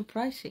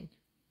 Surprising.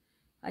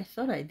 I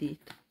thought I did,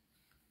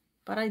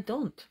 but I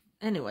don't.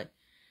 Anyway,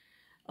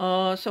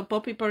 so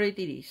Poppy Parade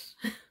it is.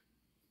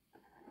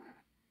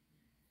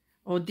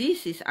 Oh,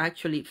 this is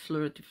actually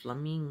Fleur de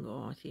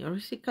Flamingo, I think, or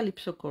is it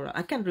Calypso Coral?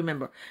 I can't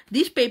remember.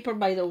 This paper,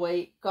 by the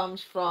way,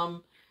 comes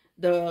from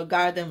the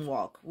Garden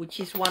Walk, which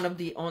is one of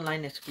the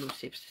online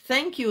exclusives.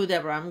 Thank you,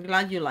 Deborah. I'm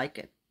glad you like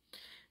it.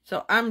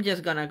 So I'm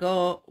just gonna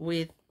go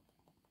with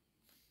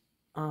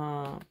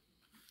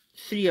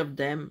 3 of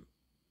them.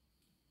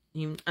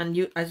 And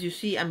you, as you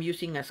see, I'm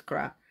using a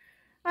scrap.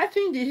 I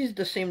think this is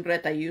the same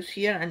red I use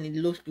here, and it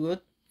looks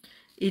good.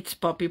 It's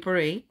Poppy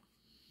Parade.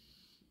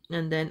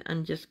 And then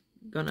I'm just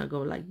gonna go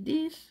like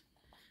this,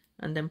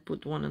 and then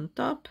put one on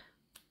top,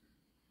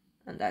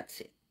 and that's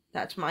it.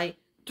 That's my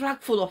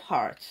truck full of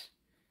hearts,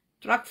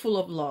 truck full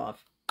of love.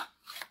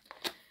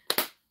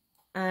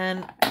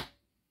 And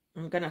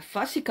I'm gonna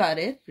fussy cut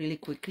it really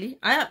quickly.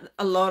 I have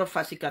a lot of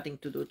fussy cutting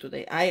to do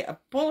today. I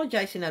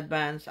apologize in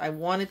advance. I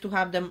wanted to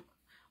have them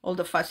all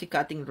the fussy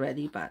cutting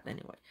ready, but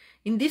anyway,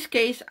 in this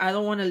case I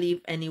don't want to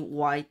leave any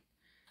white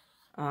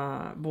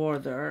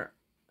border,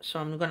 so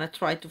I'm gonna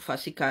try to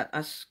fussy cut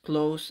as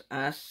close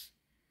as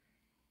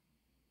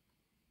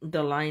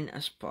the line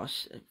as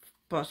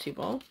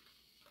possible.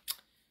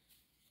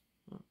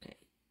 Okay.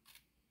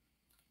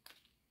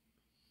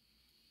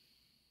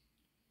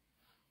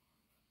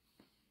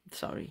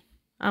 Sorry,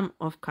 I'm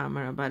off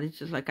camera, but it's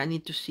just like I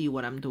need to see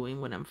what I'm doing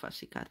when I'm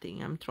fussy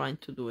cutting. I'm trying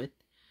to do it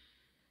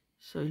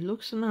so it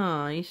looks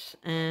nice,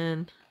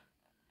 and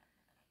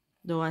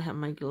though I have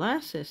my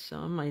glasses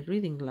on, my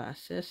reading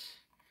glasses,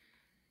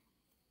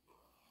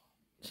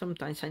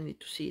 sometimes I need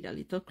to see it a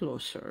little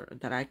closer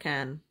than I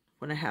can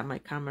when I have my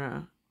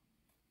camera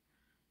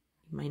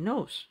in my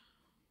nose.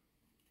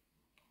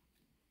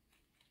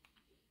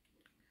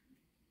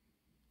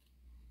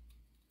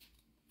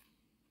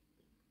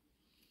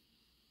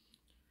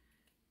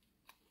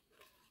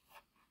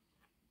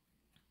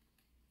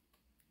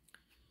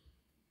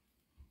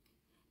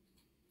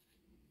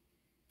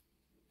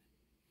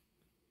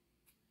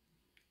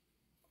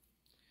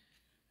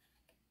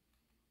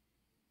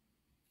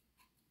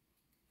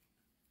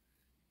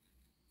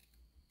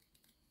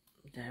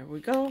 There we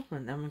go,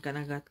 and then I'm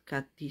gonna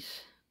cut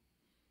this.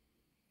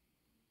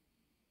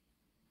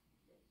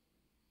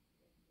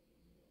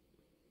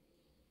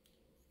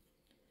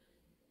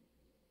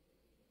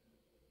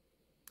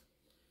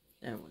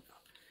 There we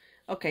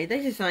go. Okay,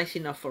 this is nice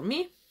enough for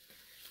me.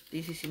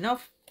 This is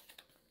enough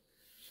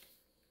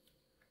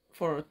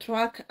for a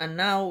track, and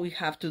now we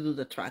have to do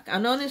the track.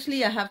 And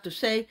honestly, I have to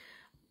say,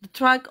 the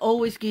track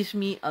always gives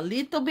me a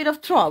little bit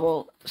of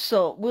trouble,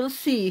 so we'll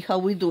see how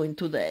we're doing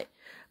today,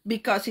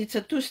 because it's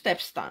a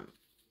 2-step stamp.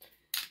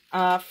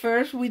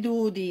 First we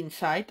do the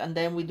inside, and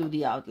then we do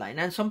the outline,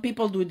 and some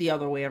people do the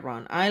other way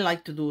around. I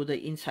like to do the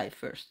inside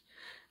first,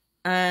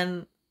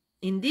 and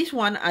in this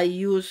one I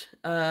use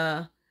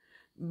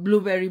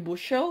blueberry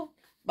bushel,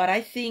 but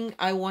I think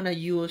I want to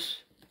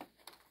use,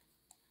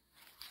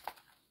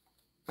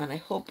 and I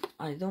hope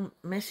I don't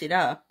mess it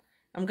up,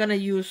 I'm gonna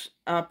use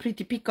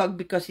Pretty Peacock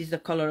because it's the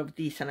color of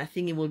this, and I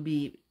think it will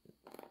be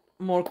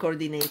more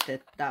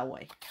coordinated that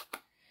way.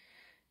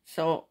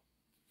 So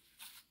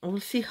we'll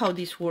see how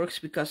this works,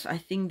 because I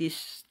think this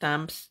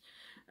stamps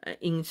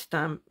ink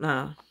stamp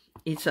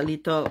it's a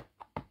little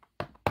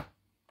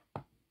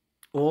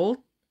old,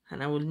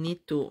 and I will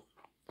need to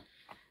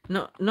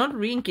not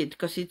re-ink it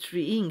because it's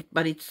re-inked,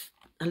 but it's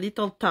a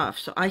little tough.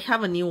 So I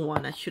have a new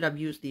one. I should have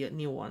used the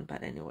new one,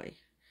 but anyway,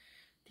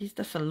 this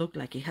doesn't look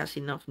like it has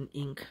enough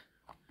ink.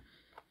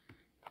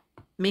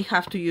 May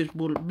have to use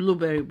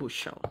blueberry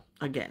bushel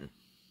again,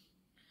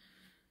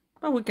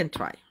 but we can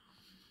try.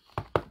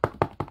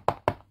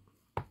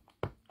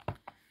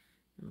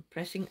 I'm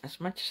pressing as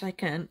much as I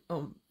can.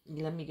 Oh,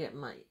 let me get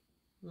my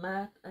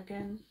mat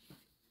again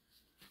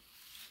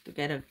to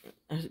get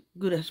as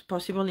good as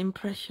possible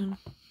impression.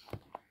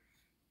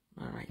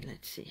 All right,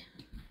 let's see.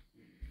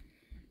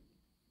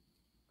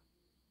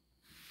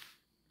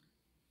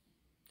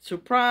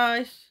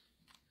 Surprise.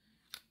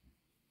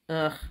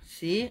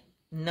 See?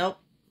 Nope.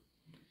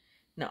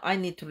 No, I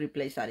need to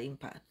replace that ink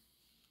pad.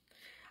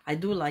 I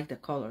do like the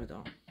color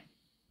though.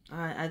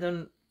 I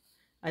don't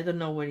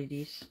know where it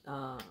is.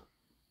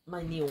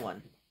 My new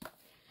one.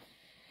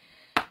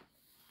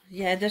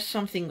 Yeah, there's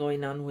something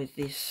going on with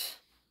this.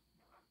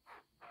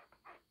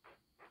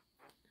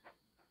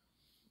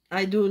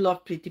 I do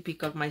love Pretty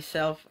Peacock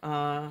myself.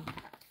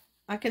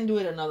 I can do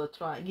it another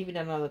try. Give it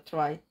another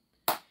try.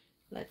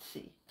 Let's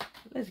see.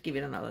 Let's give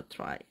it another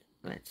try.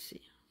 Let's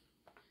see.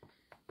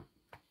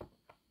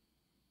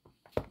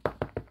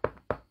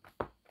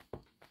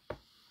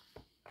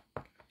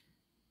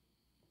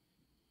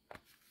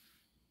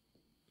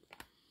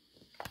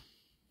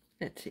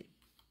 Let's see.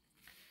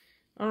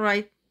 All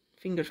right.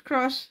 Fingers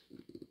crossed.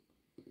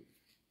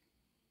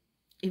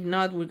 If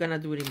not, we're gonna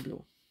do it in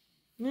blue.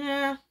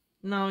 Yeah.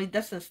 No, it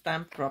doesn't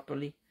stamp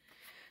properly.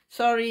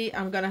 Sorry,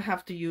 I'm gonna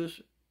have to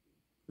use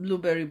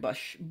blueberry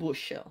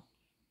bushel.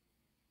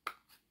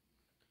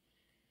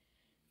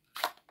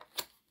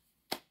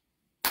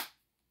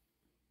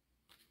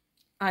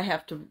 I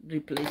have to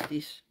replace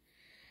this.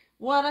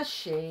 What a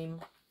shame.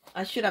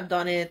 I should have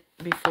done it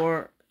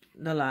before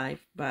the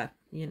live, but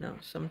you know,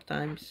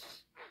 sometimes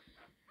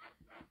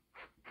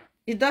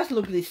it does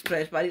look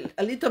distressed, but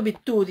a little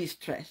bit too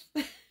distressed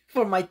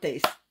for my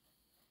taste.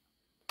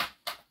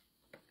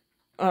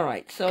 All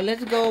right, so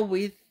let's go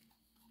with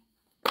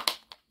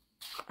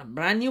a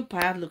brand new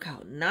pad. Look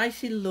how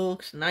nice it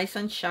looks, nice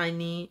and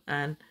shiny,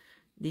 and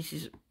this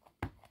is,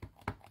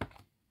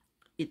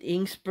 it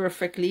inks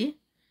perfectly.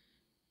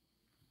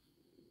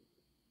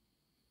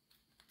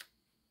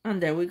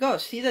 And there we go.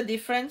 See the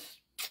difference?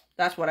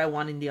 That's what I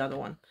want in the other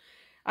one.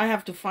 I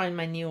have to find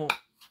my new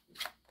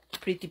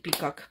Pretty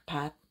Peacock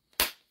pad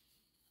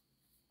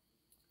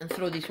and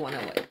throw this one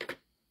away.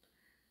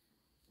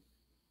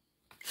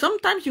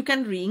 Sometimes you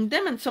can re-ink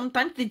them, and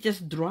sometimes they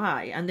just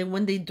dry. And then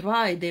when they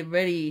dry, they're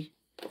very,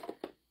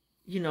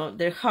 you know,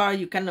 they're hard.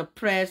 You cannot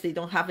press. They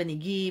don't have any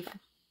give.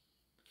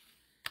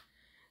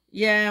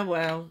 Yeah,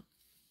 well,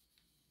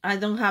 I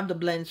don't have the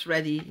blends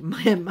ready,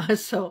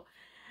 so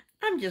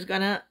I'm just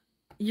gonna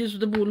use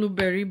the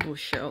blueberry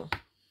bushel.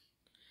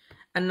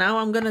 And now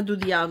I'm gonna do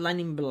the outline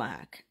in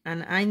black,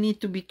 and I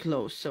need to be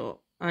close, so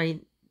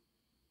I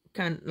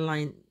can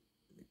line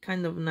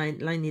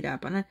it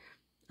up. And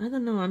I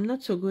don't know, I'm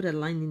not so good at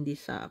lining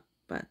this up,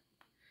 but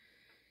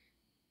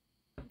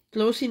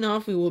close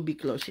enough, it will be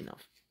close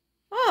enough.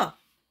 Oh,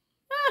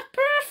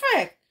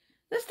 perfect.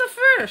 That's the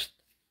first,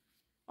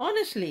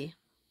 honestly.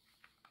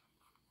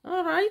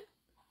 All right,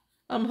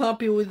 I'm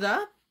happy with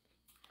that.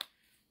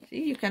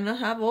 See, you cannot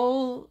have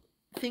all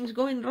things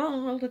going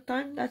wrong all the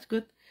time. That's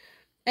good.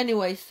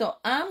 Anyway, so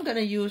I'm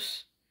gonna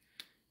use,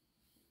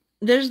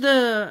 there's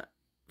the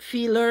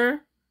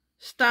filler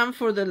stamp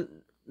for the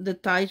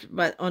tires,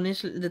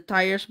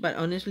 but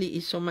honestly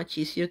it's so much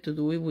easier to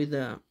do it with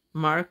the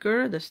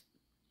marker,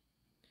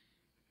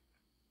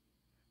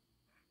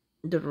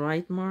 the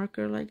right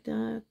marker, like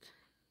that.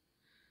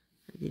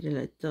 I did a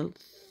little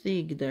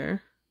thick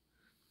there.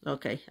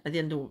 Okay, I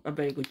didn't do a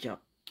very good job.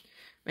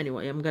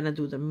 Anyway, I'm gonna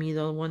do the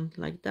middle one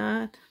like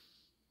that.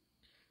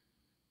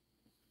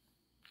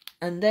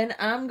 And then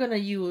I'm gonna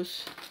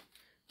use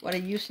what I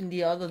used in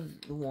the other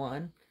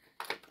one.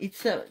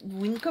 It's a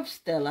Wink of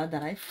Stella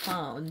that I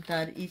found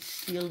that is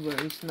silver,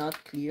 it's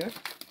not clear.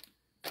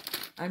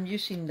 I'm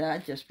using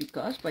that just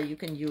because, but you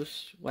can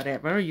use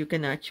whatever. You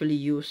can actually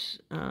use,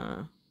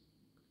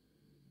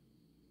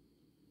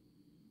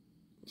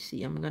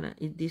 see,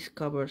 this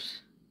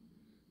covers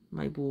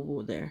my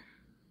boo-boo there.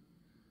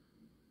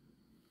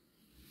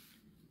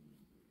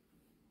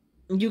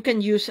 You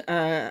can use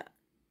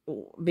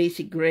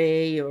basic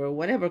gray or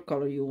whatever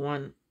color you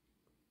want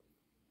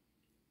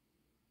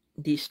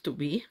this to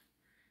be.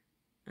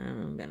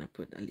 I'm gonna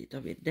put a little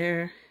bit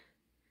there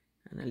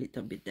and a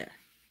little bit there.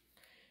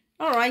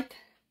 All right,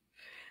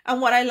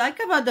 And what I like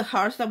about the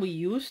hearts that we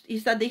used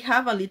is that they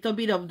have a little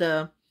bit of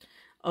the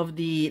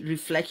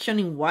reflection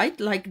in white,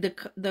 like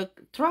the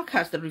truck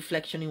has the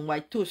reflection in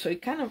white too. So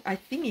it kind of, I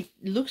think it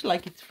looks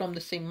like it's from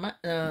the same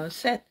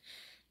set,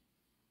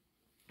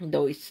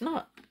 though it's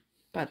not.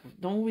 But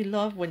don't we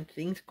love when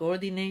things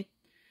coordinate?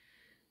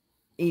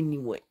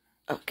 Anyway,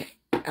 okay,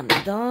 I'm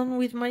done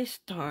with my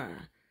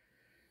star.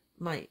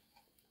 My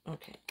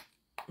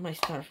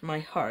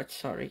heart,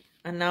 sorry.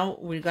 And now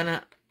we're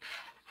gonna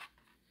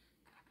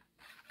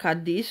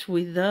cut this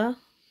with the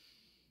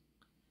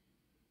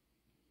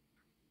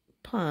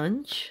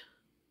punch.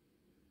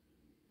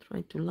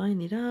 Try to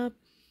line it up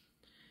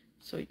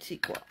so it's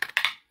equal.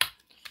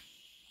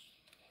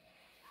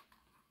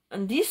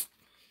 And this,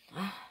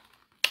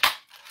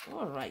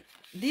 all right,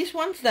 these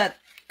ones that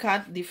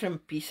cut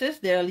different pieces,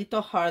 they're a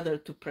little harder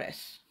to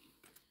press.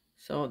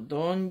 So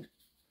don't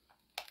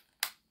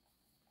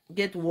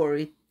get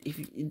worried if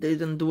it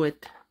doesn't do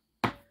it.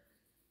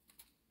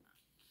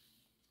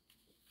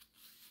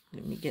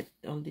 Let me get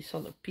all these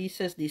other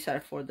pieces. These are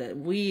for the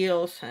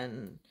wheels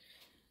and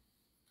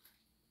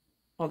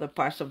other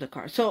parts of the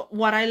car. So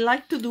what I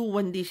like to do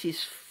when this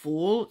is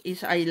full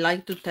is I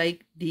like to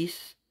take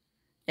this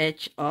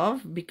edge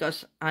off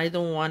because I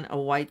don't want a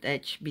white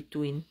edge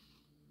between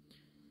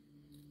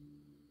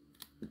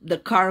the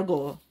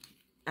cargo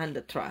and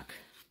the truck.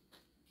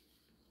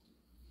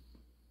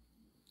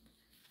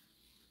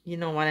 You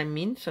know what I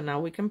mean? So now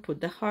we can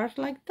put the heart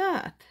like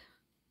that.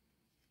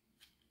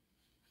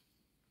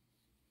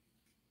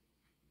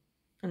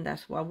 And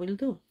that's what we'll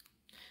do.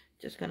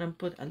 Just gonna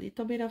put a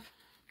little bit of,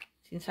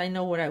 since I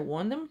know where I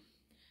want them,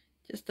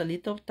 just a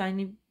little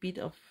tiny bit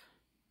of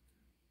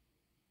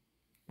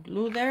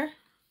glue there.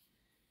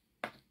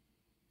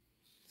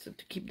 So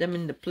to keep them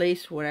in the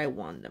place where I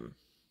want them.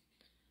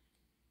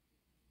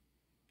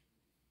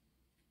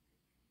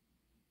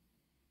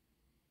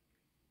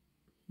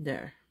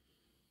 There.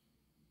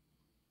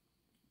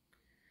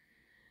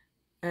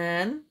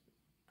 And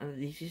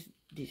this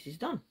is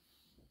done.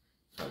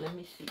 So let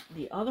me see.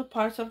 The other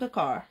parts of the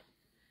car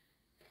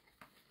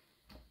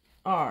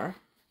are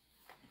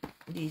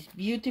this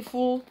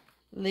beautiful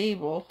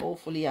label.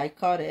 Hopefully I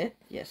cut it.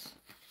 Yes.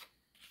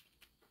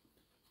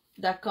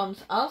 That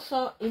comes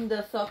also in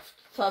the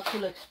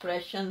Thoughtful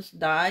Expressions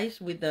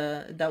dies with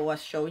the that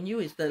was showing you,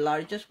 is the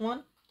largest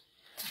one.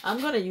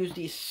 I'm gonna use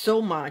this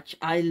so much.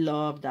 I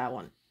love that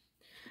one.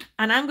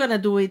 And I'm gonna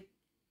do it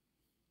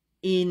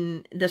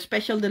in the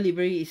special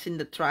delivery is in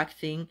the track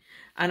thing,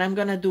 and I'm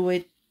gonna do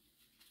it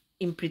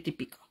in Pretty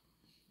Peacock,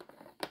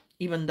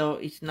 even though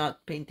it's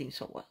not painting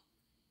so well.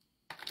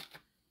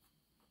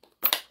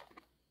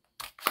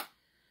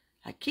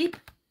 I keep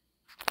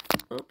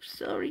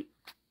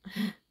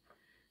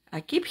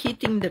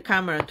hitting the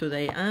camera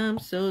today. I'm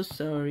so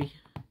sorry.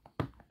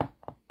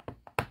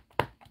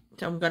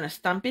 So I'm gonna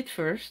stamp it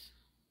first,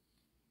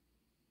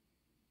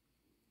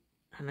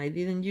 and I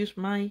didn't use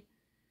my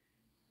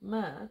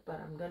mat,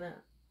 but I'm gonna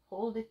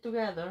hold it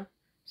together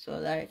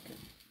so that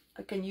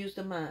I can use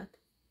the mat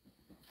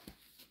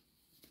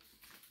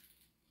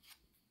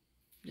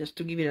just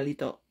to give it a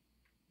little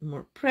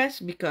more press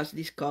because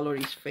this color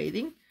is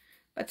fading.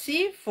 But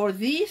see, for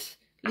this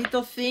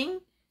little thing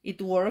it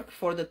worked.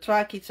 For the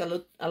track it's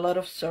a lot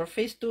of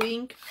surface to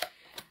ink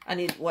and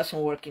it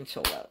wasn't working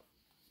so well.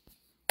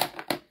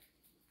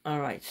 All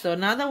right, so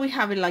now that we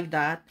have it like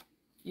that,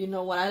 you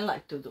know what I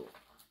like to do?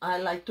 I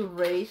like to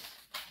raise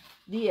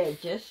the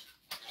edges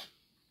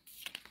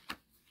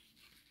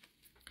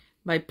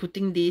by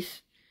putting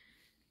this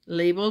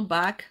label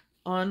back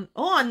on.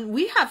 Oh, and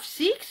we have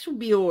 6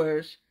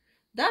 viewers.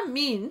 That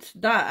means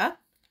that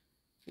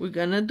we're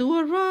gonna do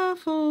a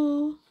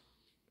raffle.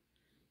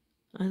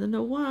 I don't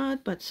know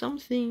what, but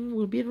something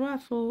will be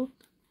raffled.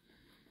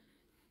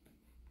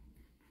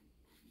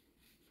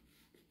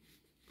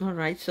 All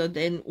right, so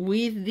then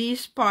with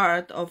this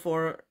part of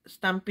our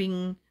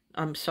stamping,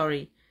 I'm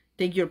sorry,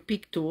 take your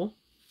pick tool.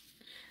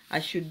 I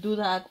should do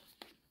that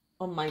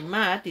on my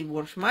mat. It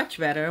works much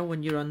better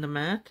when you're on the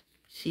mat.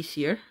 It's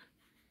easier.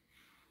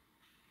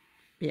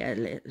 Yeah,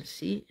 let's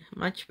see,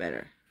 much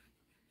better.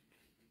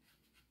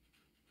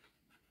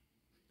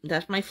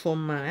 That's my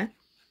foam mat.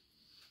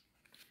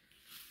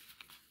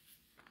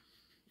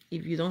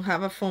 If you don't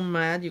have a foam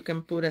mat, you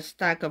can put a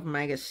stack of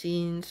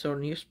magazines or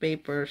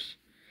newspapers.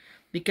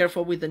 Be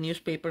careful with the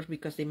newspapers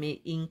because they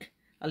may ink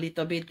a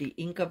little bit. The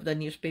ink of the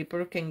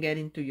newspaper can get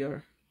into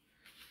your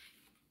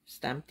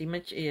stamped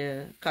image,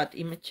 cut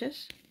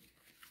images.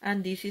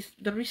 And this is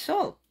the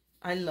result.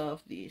 I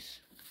love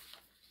this.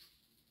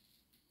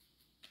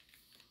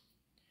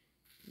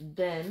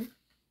 Then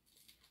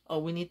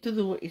all we need to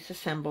do is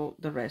assemble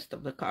the rest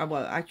of the car.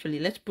 Well, actually,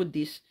 let's put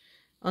this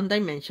on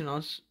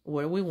dimensionals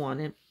where we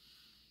want it.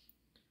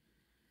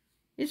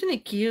 Isn't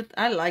it cute?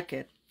 I like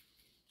it.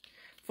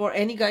 For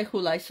any guy who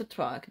likes a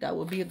truck, that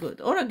would be a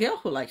good. Or a girl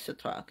who likes a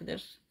truck.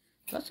 There's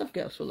lots of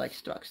girls who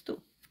like trucks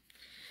too.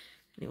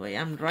 Anyway,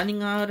 I'm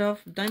running out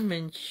of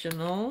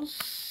dimensionals.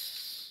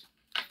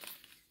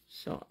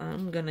 So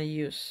I'm gonna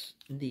use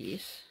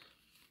these.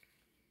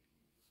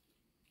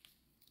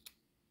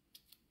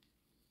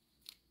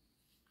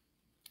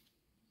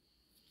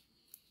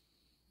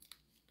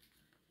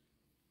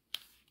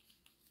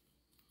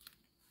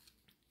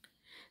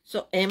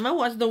 So Emma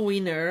was the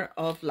winner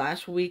of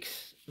last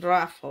week's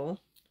raffle.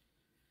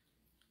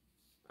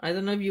 I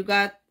don't know if you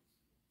got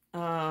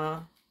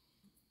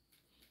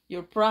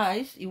your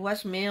prize. It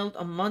was mailed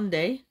on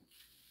Monday.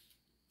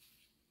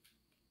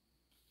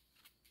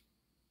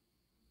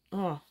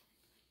 Oh,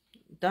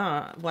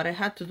 duh. What I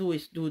had to do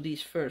is do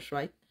this first,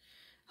 right?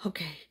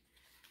 Okay.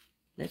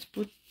 Let's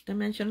put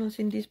dimensionals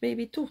in this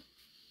baby too.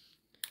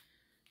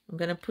 I'm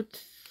gonna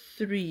put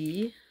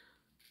 3.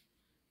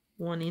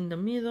 One in the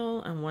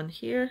middle and one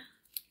here.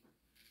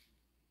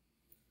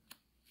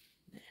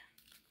 There.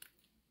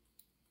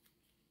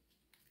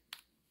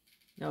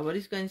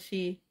 Nobody's going to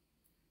see.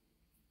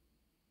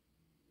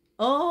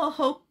 Oh,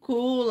 how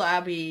cool,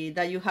 Abby,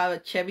 that you have a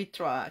Chevy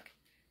truck.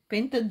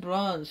 Painted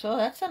bronze. Oh,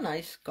 that's a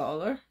nice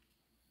color.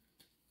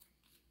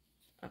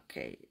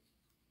 Okay.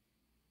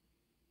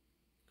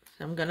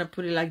 So I'm going to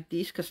put it like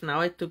this because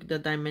now I took the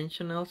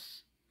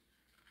dimensionals.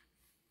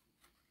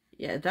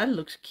 Yeah, that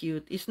looks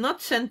cute. It's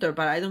not center,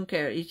 but I don't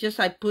care. It's just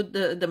I put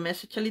the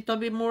message a little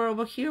bit more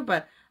over here,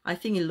 but I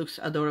think it looks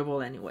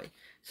adorable anyway.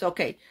 So,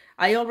 okay,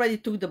 I already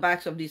took the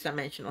backs of these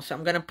dimensionals. So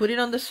I'm going to put it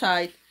on the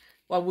side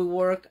while we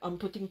work on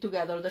putting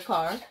together the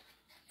card.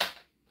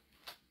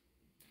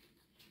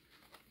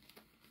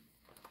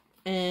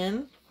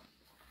 And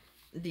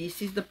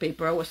this is the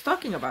paper I was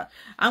talking about.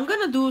 I'm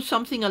going to do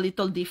something a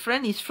little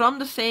different. It's from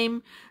the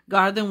same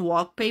garden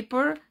walk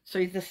paper. So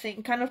it's the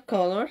same kind of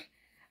color.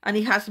 And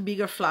it has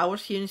bigger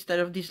flowers here instead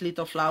of these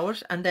little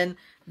flowers. And then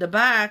the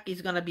back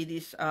is going to be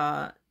these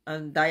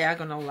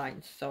diagonal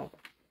lines. So,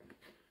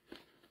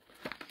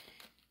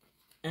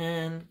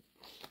 and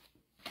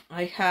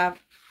I have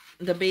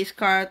the base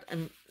card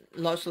and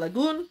Lost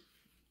Lagoon,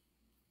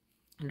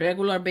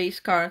 regular base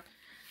card,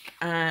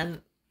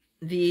 and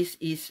this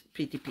is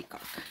Pretty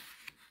Peacock,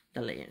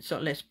 the layer. So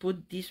let's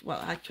put this,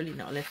 well, actually,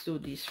 no, let's do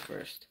this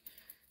first.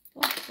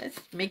 Oh, let's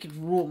make it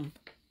room.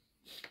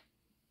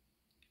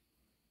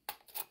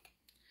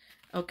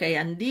 Okay,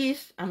 and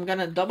this, I'm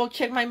gonna double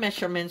check my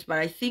measurements, but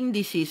I think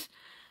this is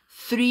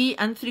 3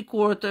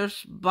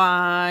 3/4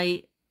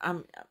 by,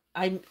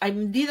 I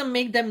didn't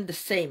make them the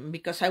same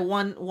because I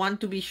want one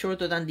to be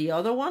shorter than the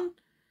other one,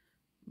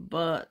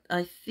 but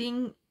I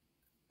think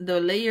the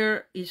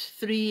layer is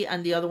 3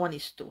 and the other one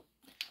is 2.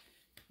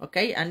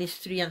 Okay, and it's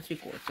 3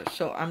 3/4.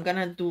 So I'm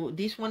gonna do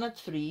this one at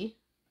 3.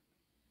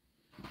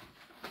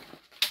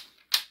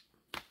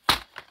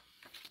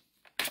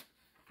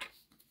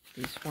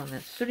 This one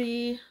at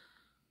 3.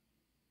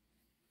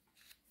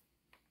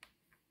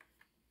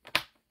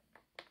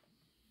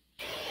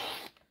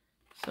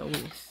 So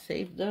we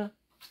save the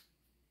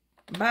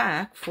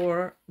back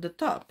for the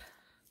top.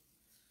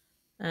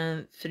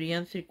 And 3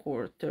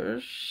 3/4.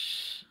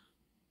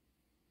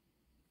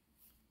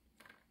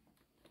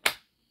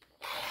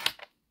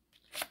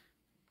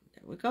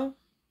 There we go.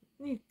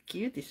 It's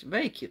cute. It's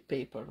very cute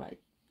paper, right?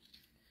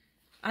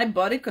 I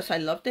bought it because I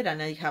loved it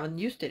and I haven't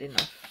used it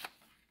enough.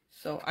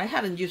 So I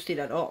hadn't used it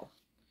at all.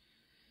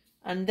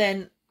 And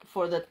then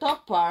for the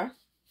top part,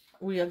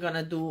 we are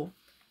gonna do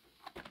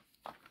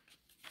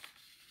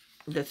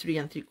the 3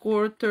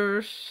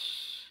 3/4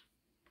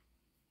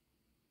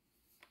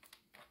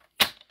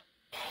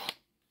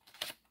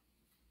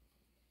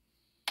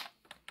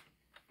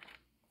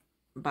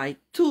 by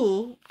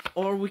 2,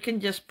 or we can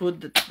just put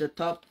the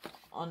top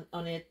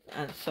on it,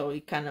 and so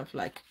it kind of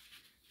like,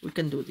 we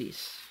can do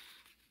this.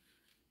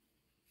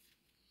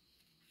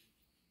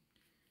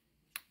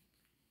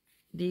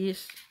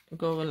 This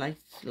go like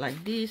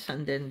this,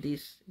 and then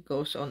this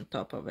goes on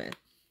top of it.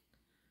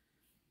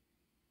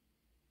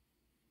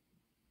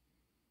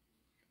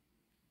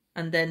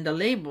 And then the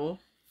label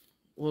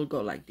will go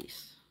like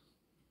this.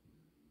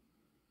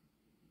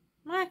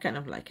 I kind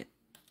of like it.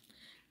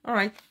 All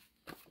right.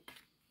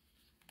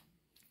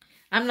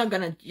 I'm not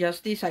going to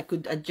adjust this. I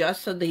could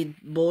adjust so they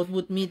both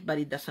would meet, but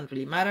it doesn't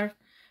really matter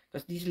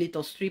because this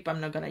little strip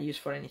I'm not going to use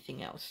for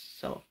anything else.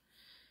 So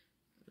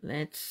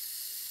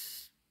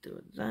let's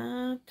do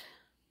that.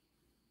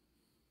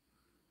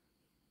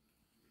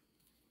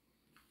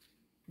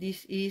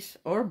 This is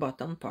our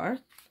bottom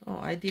part. Oh,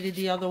 I did it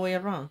the other way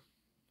around.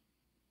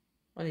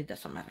 Well, it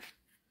doesn't matter.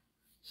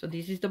 So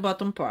this is the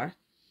bottom part.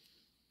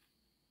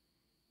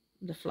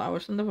 The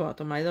flowers on the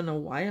bottom. I don't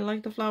know why I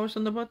like the flowers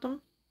on the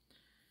bottom,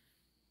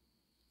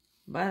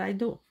 but I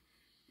do.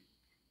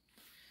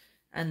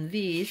 And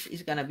this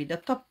is gonna be the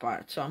top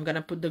part. So I'm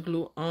gonna put the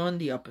glue on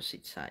the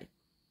opposite side.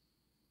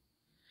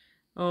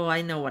 Oh,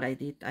 I know what I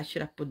did. I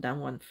should have put that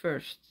one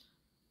first.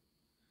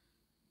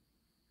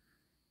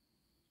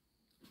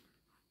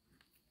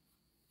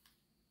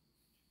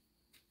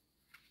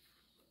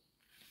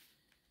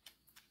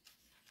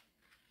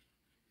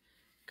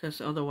 Because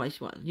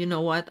otherwise, well, you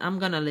know what? I'm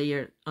gonna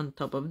layer on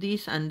top of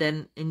this, and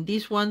then in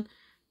this one,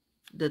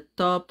 the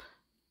top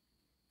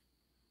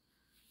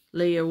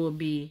layer will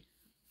be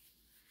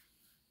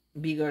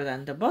bigger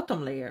than the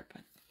bottom layer.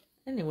 But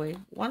anyway,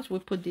 once we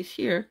put this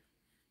here,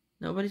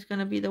 nobody's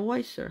gonna be the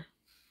wiser.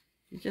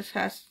 It just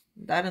has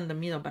that in the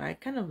middle, but I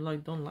kind of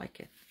don't like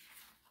it.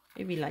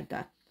 Maybe like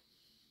that.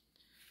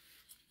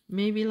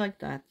 Maybe like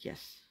that,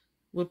 yes.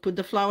 We'll put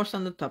the flowers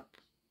on the top,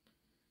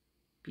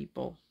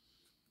 people.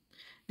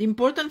 The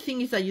important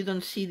thing is that you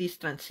don't see this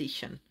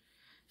transition.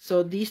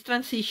 So this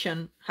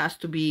transition has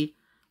to be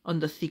on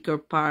the thicker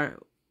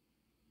part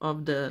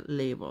of the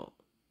label,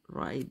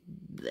 right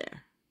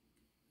there.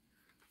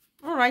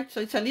 All right, so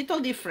it's a little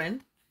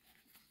different,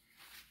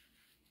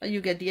 but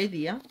you get the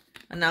idea.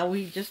 And now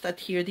we just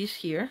adhere this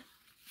here.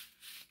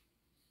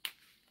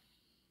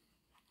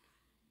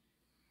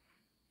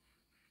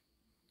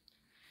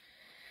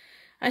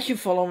 I should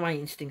follow my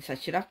instincts. I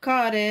should have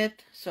cut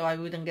it so I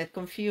wouldn't get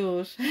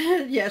confused.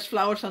 Yes,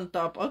 flowers on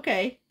top.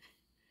 Okay.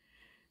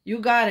 You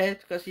got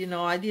it, because, you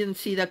know, I didn't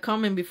see that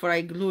coming before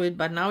I glue it,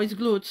 but now it's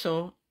glued,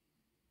 so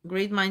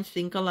great minds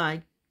think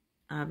alike.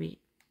 Abby.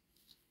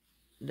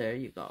 There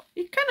you go.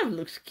 It kind of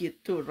looks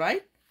cute too,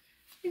 right?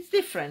 It's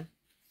different.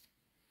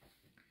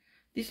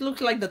 This looks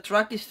like the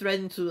truck is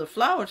threading through the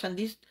flowers, and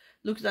this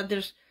looks like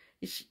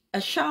it's a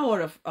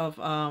shower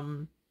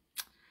of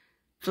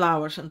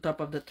flowers on top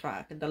of the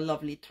track, the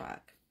lovely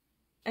track.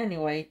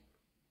 Anyway,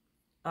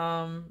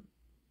 I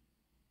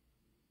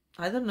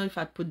don't know if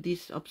I put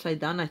this upside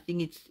down. I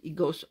think it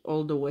goes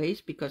all the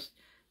ways, because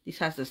this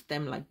has a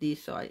stem like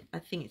this, so I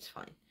think it's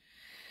fine.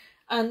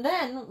 And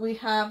then we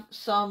have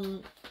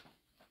some,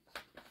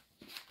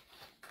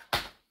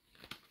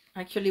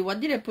 actually,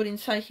 what did I put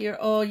inside here?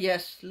 Oh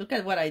yes, look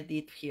at what I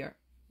did here.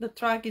 The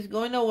track is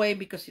going away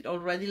because it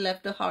already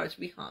left the hearts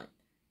behind.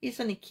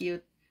 Isn't it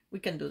cute? We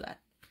can do that.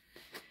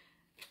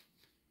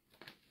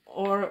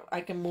 Or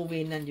I can move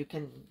in and you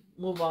can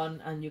move on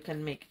and you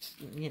can make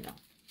it, you know,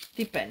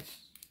 depends.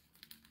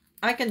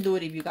 I can do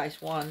it if you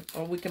guys want,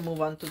 or we can move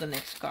on to the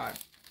next card.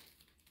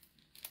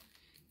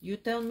 You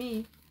tell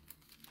me.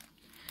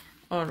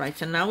 All right,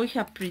 so now we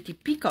have Pretty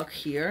Peacock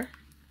here,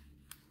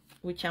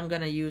 which I'm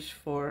gonna use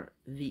for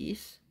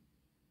these.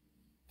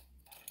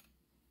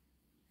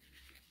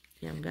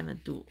 Yeah, I'm gonna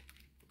do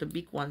the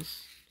big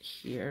ones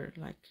here,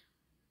 like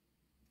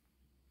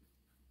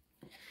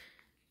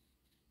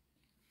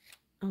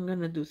I'm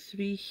gonna do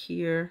 3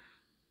 here.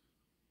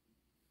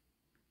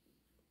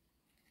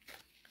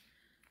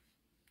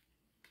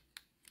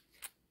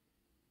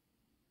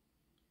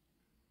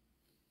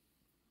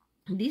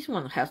 This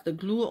one has the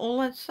glue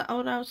all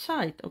out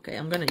outside. Okay,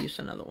 I'm gonna use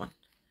another one.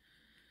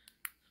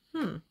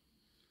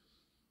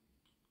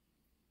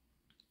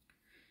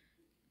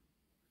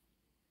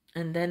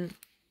 And then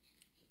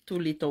 2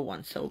 little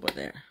ones over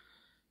there.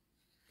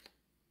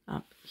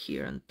 Up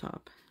here on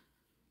top.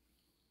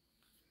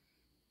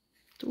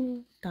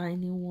 2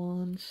 tiny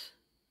ones.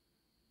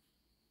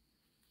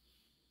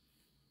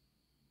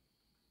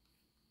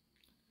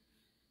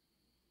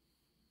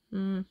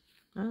 I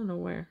don't know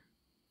where.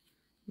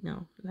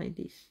 No, like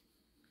this.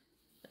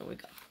 There we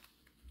go.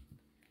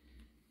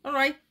 All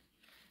right.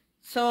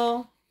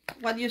 So,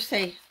 what do you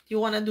say? Do you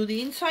want to do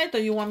the inside, or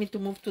you want me to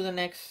move to the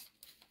next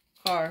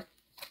card?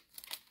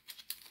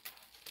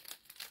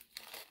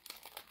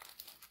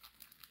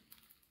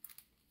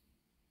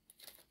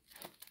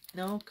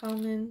 No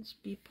comments,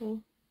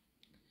 people?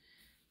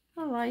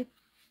 All right.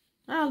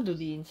 I'll do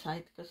the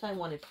inside because I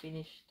want it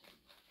finished.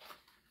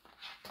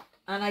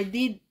 And I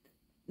did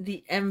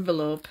the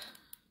envelope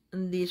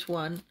and this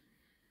one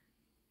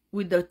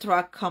with the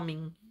track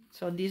coming.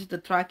 So this, the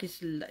track is,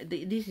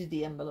 this is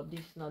the envelope, this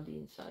is not the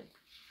inside.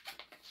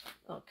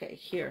 Okay,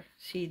 here,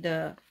 see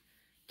the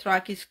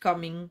track is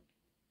coming,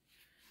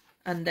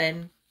 and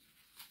then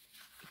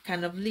it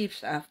kind of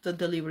leaves after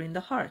delivering the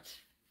hearts.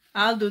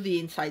 I'll do the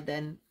inside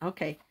then.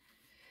 Okay.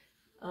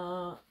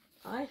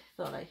 I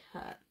thought I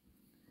had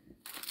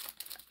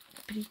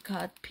a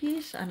pre-cut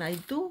piece, and I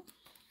do.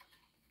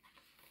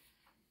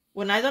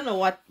 When I don't know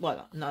what,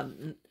 well, no,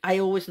 I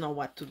always know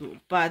what to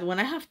do, but when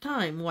I have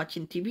time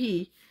watching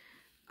TV,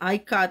 I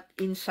cut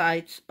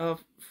insides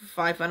of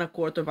 5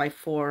 1/4 by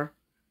 4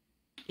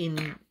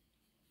 in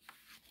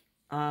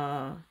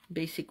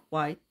basic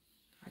white.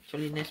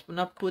 Actually, let's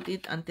not put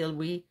it until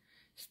we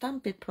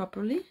stamp it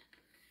properly.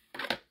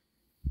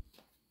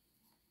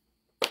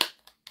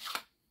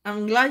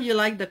 I'm glad you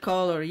like the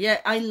color. Yeah,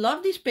 I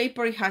love this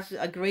paper. It has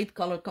a great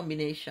color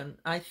combination.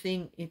 I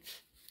think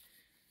it's,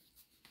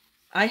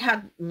 I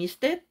had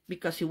missed it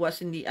because it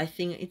was in the, I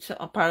think it's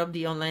a part of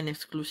the online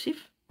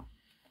exclusive.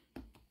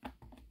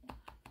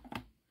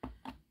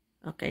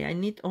 Okay, I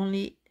need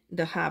only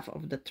the half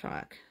of the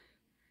track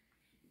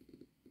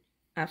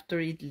after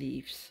it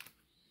leaves.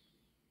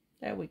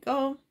 There we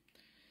go.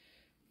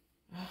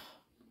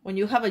 When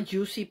you have a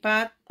juicy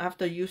pad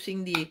after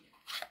using the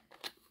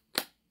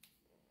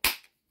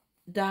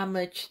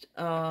damaged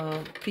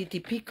Pretty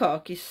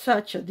Peacock, is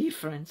such a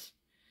difference.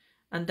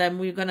 And then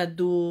we're gonna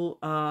do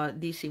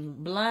this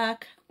in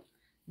black,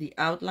 the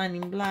outline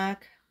in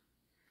black,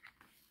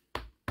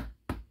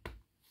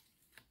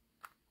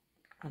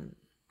 and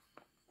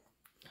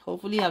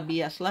hopefully I'll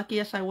be as lucky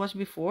as I was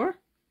before,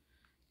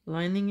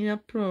 lining it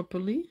up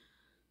properly.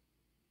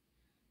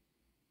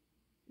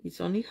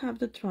 It's only half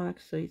the track,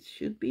 so it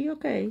should be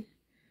okay.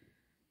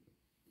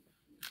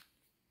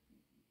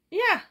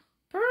 Yeah,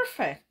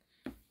 perfect.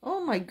 Oh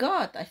my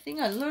god, I think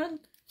I learned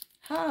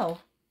How?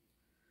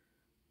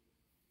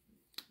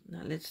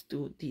 Now let's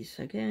do this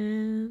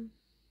again.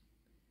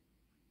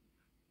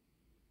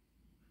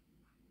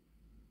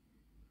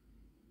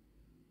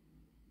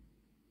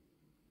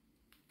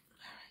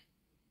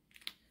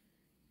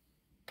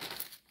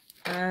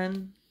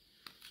 And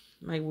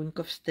my Wink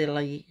of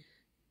Stella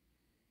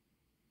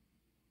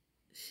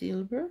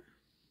silver.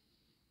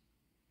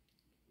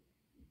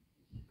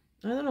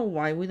 I don't know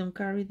why we don't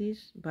carry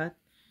this, but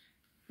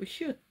we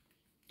should.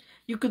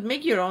 You could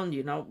make your own,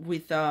 you know,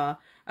 with a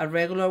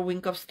regular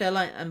Wink of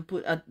Stella and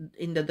put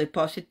in the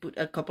deposit, put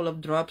a couple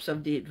of drops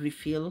of the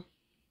refill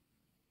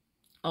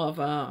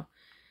of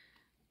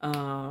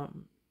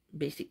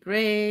basic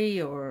gray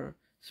or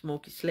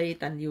smoky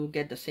slate, and you'll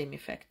get the same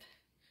effect.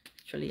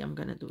 Actually, I'm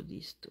gonna do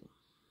this too.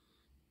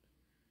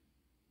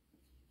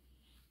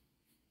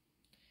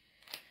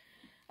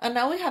 And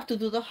now we have to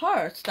do the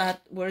hearts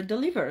that were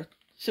delivered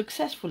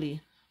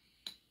successfully.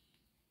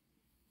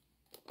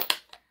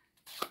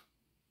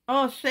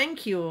 Oh,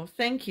 thank you,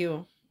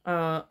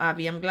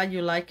 Abby. I'm glad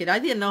you like it. I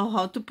didn't know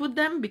how to put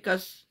them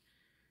because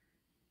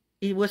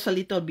it was a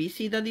little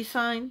busy, the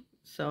design.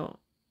 So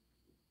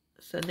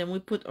then we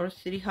put our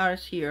 3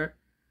 hearts here,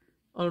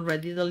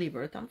 already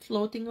delivered. I'm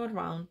floating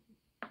around.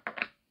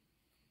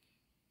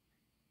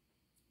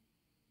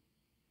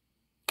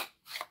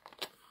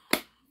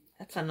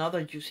 That's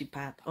another juicy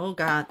pad. Oh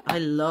God, I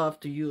love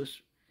to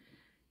use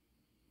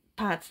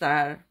pads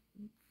that are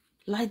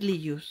lightly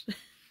used.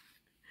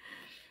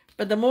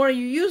 But the more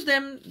you use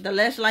them, the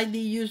less lightly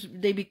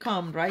used they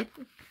become, right?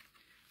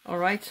 All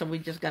right, so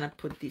we're just gonna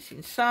put this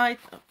inside.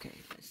 Okay,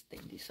 let's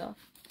take this off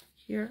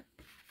here.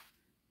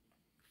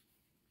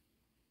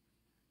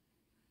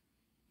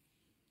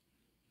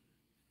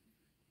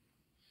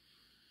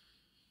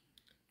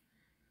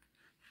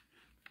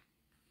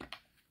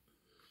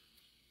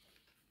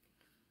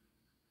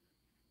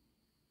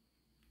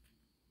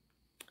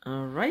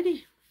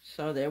 Alrighty,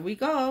 so there we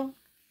go.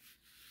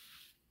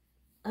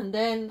 And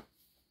then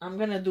I'm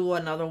gonna do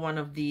another one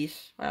of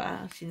these.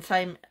 Since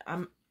I'm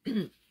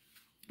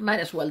might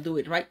as well do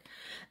it, right?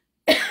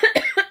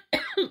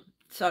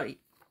 Sorry,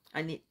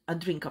 I need a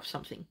drink of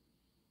something.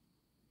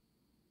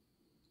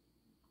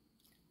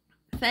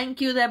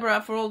 Thank you,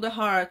 Deborah, for all the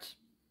hearts.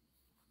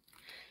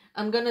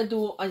 I'm gonna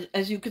do,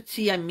 as you could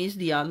see, I missed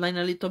the outline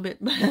a little bit,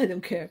 but I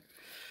don't care.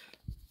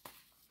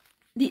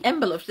 The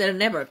envelopes, they're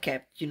never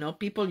kept, you know.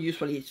 People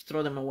usually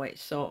throw them away.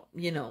 So,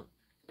 you know,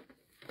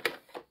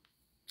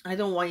 I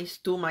don't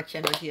waste too much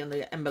energy on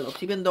the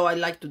envelopes, even though I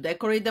like to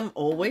decorate them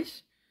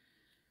always.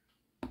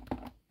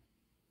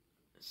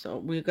 So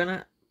we're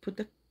gonna put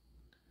the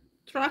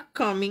truck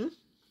coming.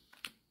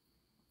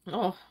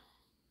 Oh,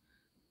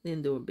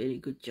 didn't do a very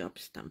good job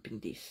stamping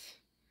this.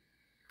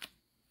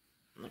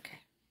 Okay,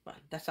 but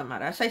doesn't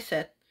matter. As I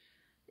said,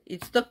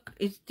 it's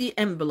the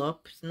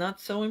envelope. It's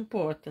not so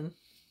important.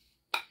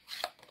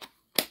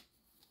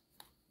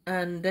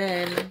 And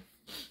then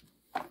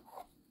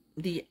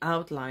the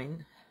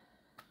outline.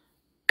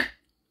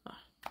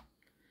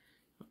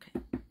 Okay.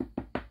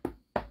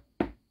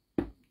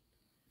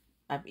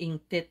 I've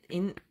inked it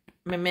in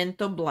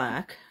Memento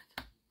Black,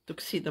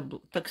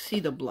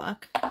 tuxedo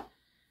black.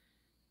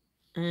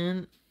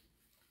 And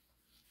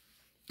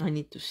I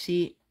need to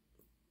see.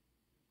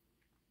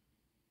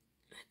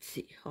 Let's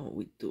see how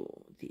we do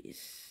this.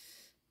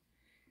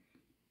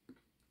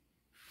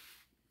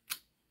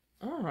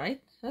 All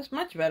right, that's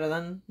much better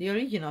than the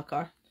original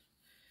card.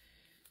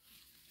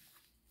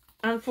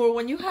 And for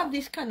when you have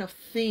this kind of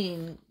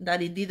thing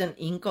that it didn't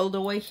ink all the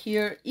way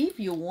here, if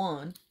you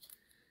want,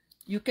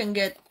 you can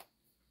get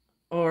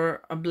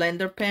or a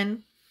blender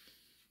pen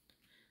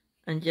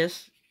and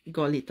just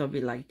go a little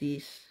bit like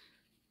this.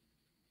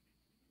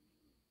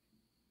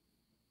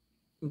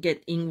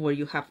 Get ink where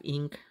you have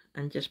ink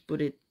and just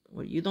put it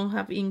where you don't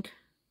have ink.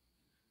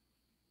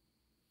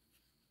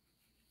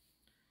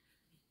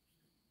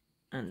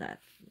 And that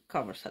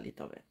covers a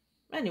little bit.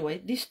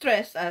 Anyway,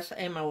 distress, as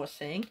Emma was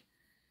saying.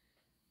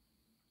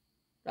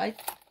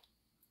 Right?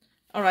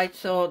 Alright,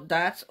 so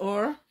that's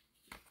our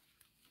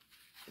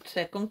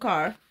second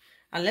card.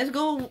 And let's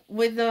go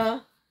with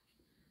the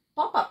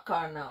pop-up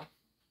card now.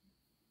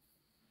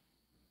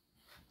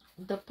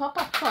 The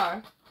pop-up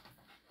card,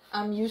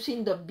 I'm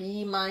using the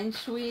Bee Mind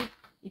Suite,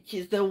 which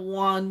is the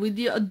one with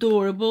the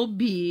adorable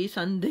bees,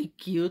 and they're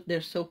cute.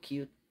 They're so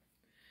cute.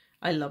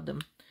 I love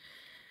them.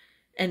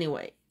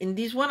 Anyway, in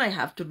this one I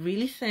have to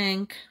really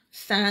thank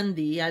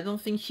Sandy. I don't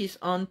think she's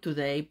on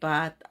today,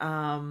 but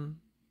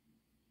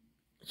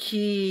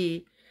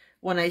she,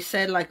 when I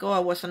said like, oh, I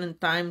wasn't in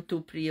time to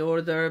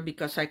pre-order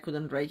because I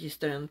couldn't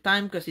register in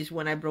time because it's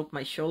when I broke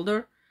my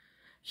shoulder,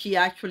 she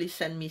actually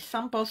sent me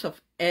samples of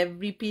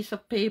every piece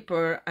of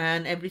paper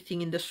and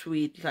everything in the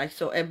suite. Like,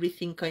 so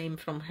everything came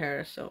from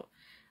her. So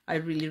I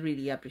really,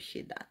 really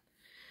appreciate that.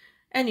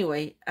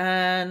 Anyway,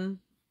 and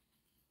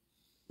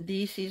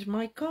this is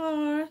my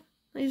card.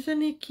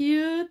 Isn't it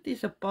cute?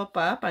 It's a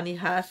pop-up and it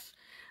has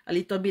a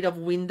little bit of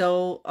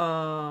window,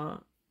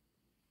 how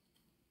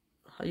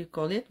you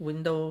call it?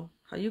 Window,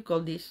 how you call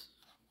this?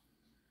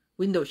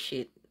 Window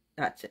sheet.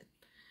 That's it.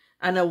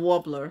 and a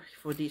wobbler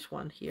for this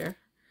one here.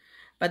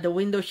 But the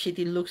window sheet,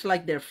 it looks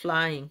like they're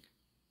flying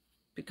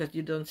because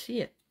you don't see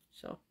it.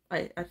 So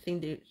I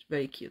think it's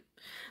very cute.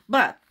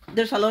 But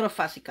there's a lot of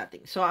fussy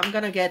cutting. So I'm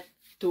going to get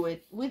to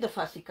it with the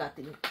fussy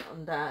cutting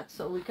on that.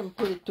 So we can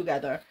put it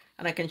together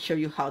and I can show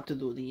you how to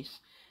do this.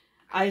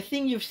 I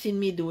think you've seen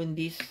me doing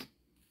these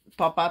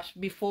pop-ups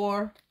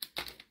before.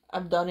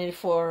 I've done it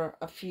for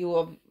a few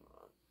of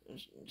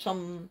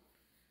some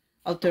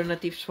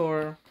alternatives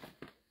for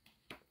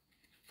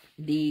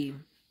the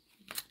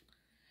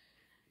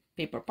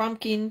paper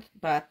pumpkin,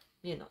 but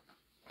you know,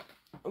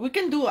 we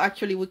can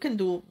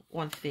do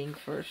one thing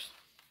first,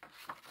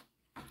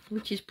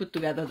 which is put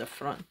together the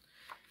front.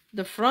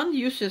 The front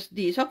uses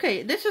this.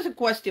 Okay, this is a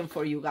question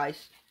for you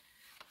guys.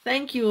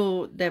 Thank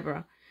you,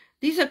 Deborah.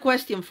 This is a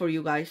question for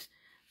you guys.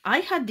 I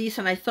had this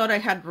and I thought I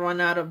had run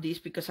out of this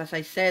because, as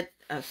I said,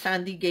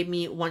 Sandy gave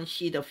me one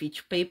sheet of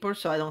each paper,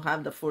 so I don't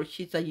have the 4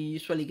 sheets that you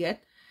usually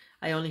get.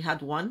 I only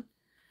had one.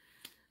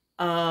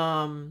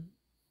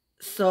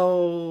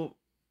 So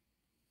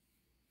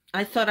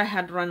I thought I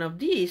had run of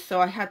these,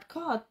 so I had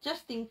cut,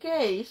 just in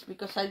case,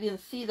 because I didn't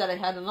see that I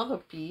had another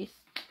piece,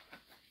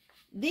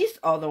 this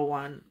other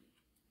one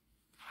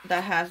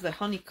that has the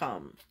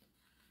honeycomb.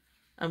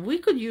 And we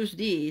could use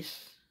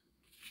this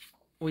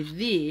with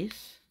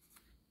this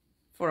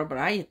for a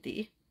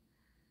variety,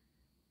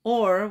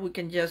 or we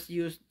can just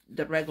use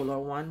the regular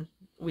one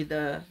with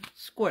the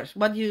squares.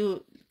 What do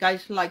you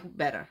guys like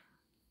better?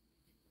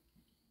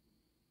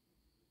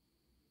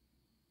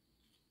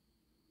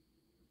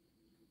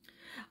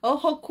 Oh,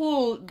 how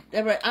cool.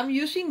 I'm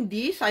using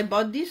this. I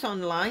bought this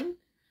online.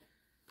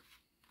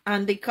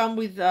 And they come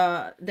with,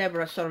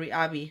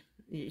 Abby.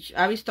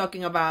 Abby's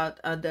talking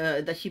about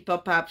that she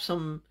pop up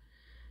some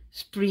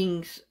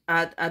springs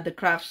at the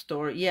craft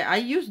store. Yeah, I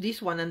use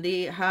this one and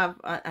they have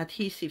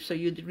adhesive. So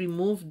you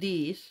remove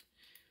these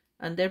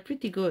and they're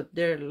pretty good.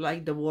 They're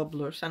like the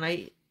wobblers. And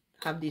I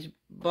have this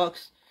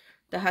box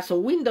that has a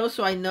window,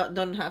 so I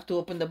don't have to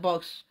open the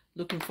box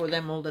looking for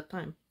them all the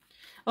time.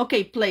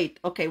 Okay, plate.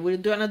 Okay, we're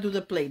gonna do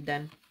the plate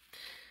then.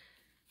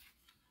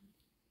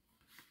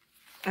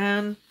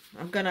 And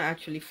I'm gonna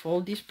actually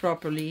fold this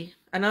properly.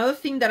 Another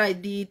thing that I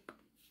did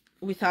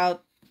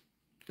without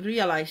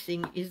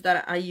realizing is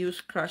that I use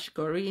crushed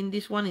curry in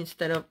this one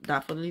instead of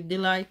Daffodil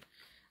Delight.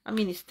 I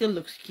mean, it still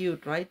looks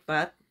cute, right?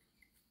 But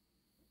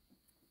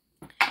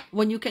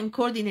when you can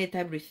coordinate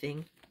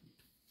everything,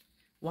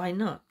 why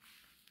not?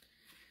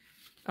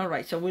 All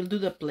right, so we'll do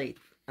the plate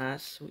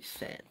as we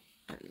said.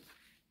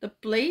 The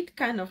plate,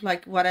 kind of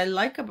like what I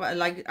like about,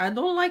 I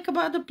don't like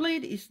about the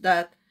plate is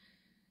that,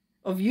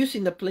 of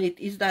using the plate,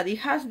 is that it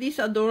has these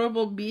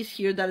adorable bees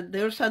here that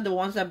those are the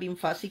ones that I've been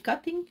fussy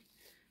cutting,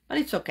 but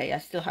it's okay, I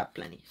still have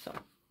plenty. So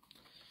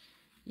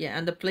yeah,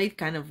 and the plate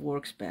kind of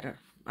works better.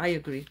 I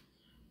agree.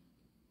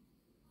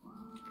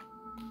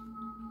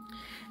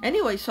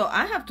 Anyway, so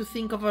I have to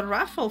think of a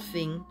raffle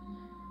thing,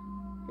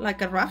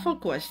 like a raffle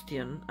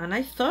question, and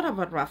I thought of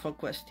a raffle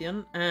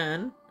question,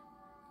 and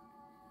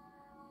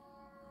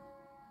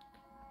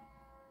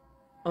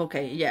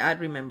okay, yeah, I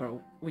remember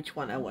which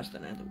one I was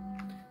gonna do.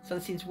 So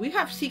since we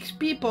have 6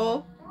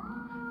 people,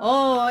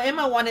 oh,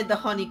 Emma wanted the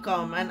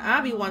honeycomb and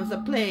Abby wants the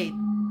plate.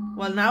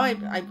 Well, now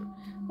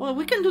well,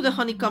 we can do the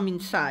honeycomb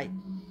inside,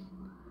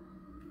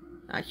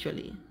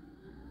 actually,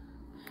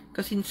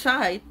 because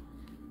inside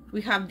we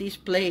have this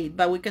plate,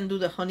 but we can do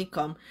the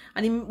honeycomb,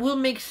 and it will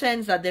make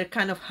sense that they're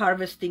kind of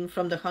harvesting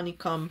from the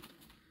honeycomb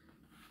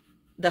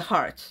the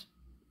hearts.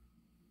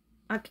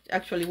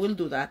 Actually, we'll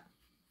do that.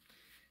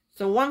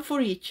 So 1 for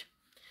each.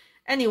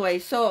 Anyway,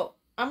 so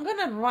I'm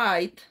gonna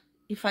write,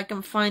 if I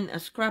can find a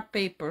scrap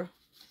paper,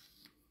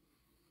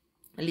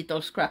 a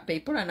little scrap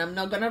paper, and I'm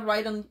not gonna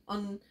write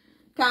on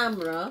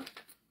camera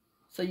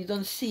so you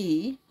don't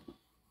see.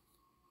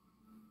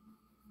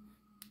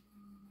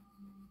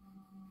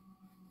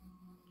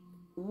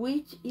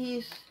 Which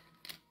is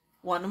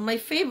one of my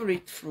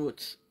favorite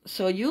fruits,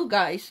 so you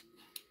guys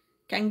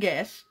can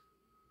guess,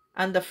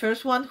 and the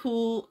first one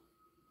who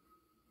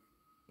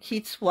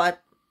hits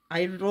what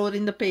I wrote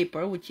in the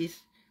paper, which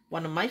is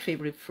one of my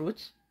favorite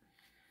fruits,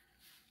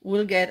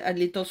 will get a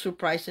little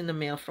surprise in the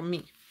mail from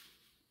me.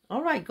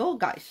 All right, go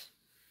guys.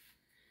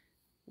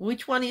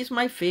 Which one is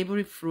my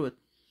favorite fruit?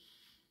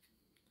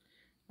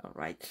 All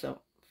right, so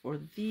for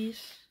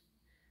this,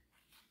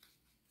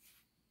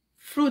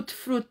 fruit,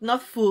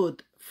 not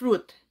food,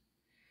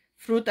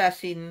 fruit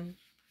as in,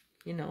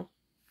 you know,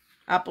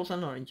 apples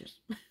and oranges.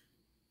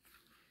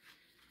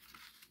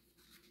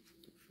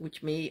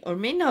 Which may or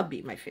may not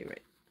be my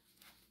favorite.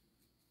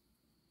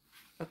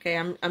 Okay,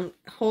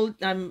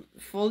 I'm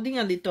folding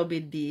a little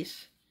bit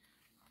this.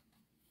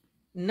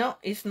 No,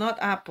 it's not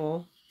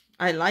apple.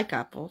 I like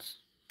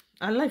apples.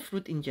 I like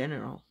fruit in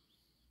general.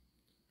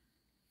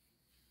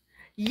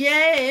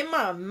 Yay,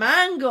 Emma,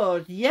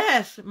 mangoes.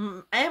 Yes,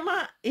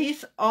 Emma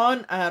is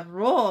on a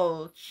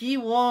roll. She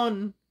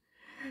won.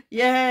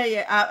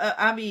 Yeah.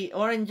 Abby,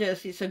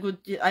 oranges is a good.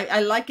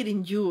 I like it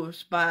in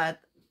juice,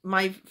 but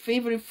my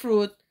favorite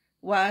fruit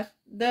was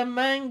the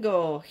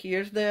mango.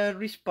 Here's the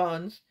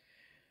response.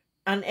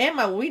 And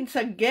Emma wins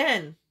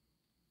again.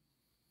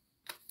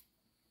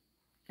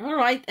 All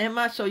right,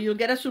 Emma, so you'll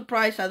get a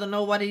surprise. I don't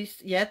know what it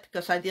is yet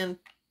because I didn't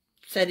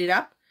set it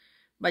up,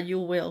 but you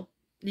will.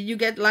 Did you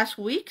get last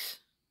week's?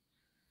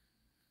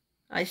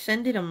 I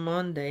sent it on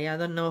Monday. I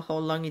don't know how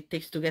long it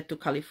takes to get to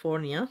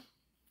California.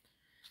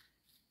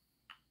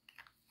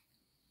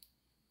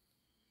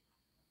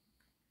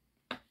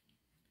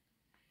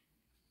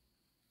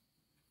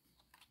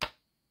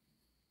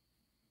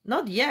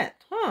 Not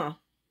yet, huh?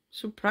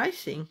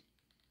 Surprising.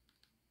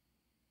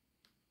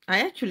 I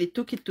actually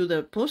took it to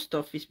the post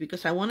office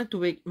because I wanted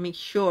to make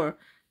sure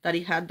that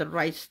it had the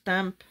right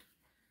stamp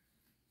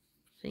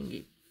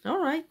thingy. All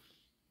right.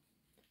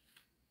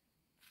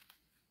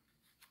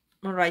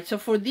 All right, so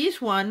for this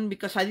one,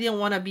 because I didn't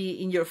want to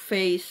be in your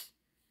face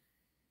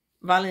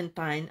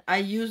Valentine, I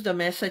used the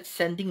message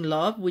Sending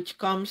Love, which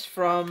comes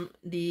from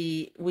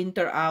the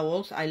Winter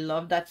Owls. I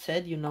love that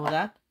set, you know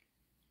that.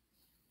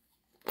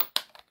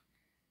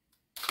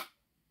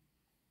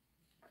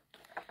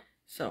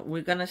 So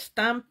we're gonna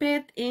stamp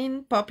it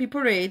in Poppy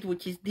Parade,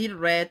 which is the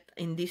red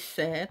in this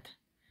set.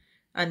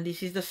 And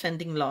this is the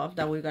Sending Love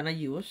that we're gonna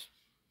use.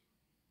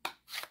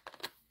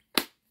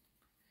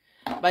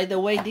 By the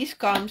way, this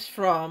comes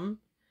from,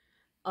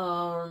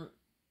 I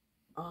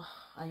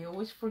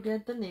always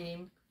forget the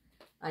name.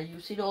 I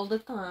use it all the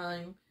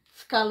time.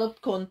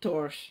 Scallop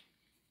Contours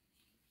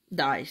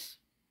dies,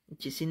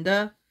 which is in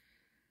the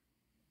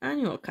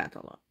annual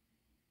catalog.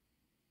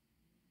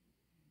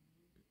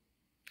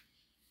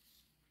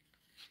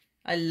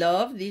 I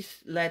love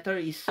this letter.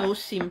 It's so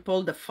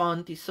simple. The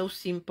font is so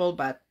simple,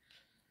 but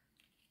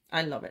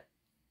I love it.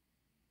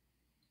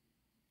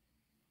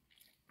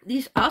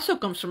 This also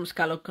comes from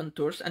Scallop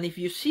Contours, and if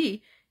you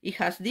see, it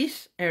has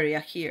this area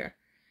here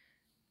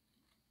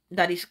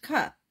that is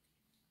cut.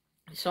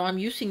 So I'm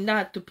using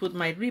that to put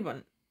my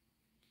ribbon.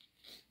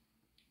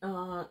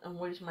 And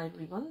where is my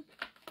ribbon?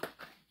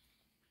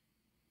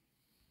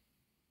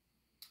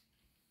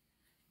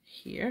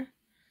 Here.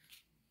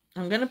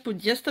 I'm gonna put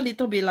just a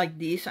little bit like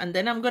this, and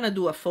then I'm gonna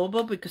do a faux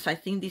bow because I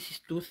think this is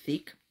too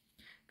thick.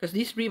 Because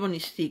this ribbon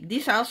is thick.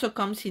 This also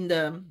comes in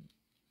the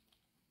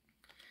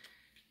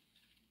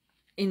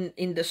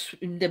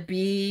in the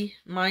bee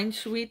mine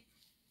suite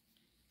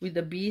with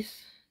the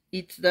bees.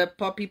 It's the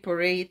Poppy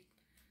Parade.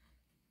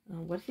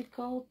 What's it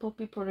called?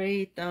 Poppy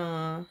Parade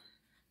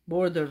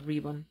border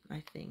ribbon,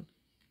 I think.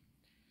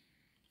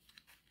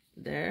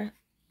 There,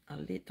 a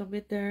little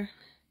bit there,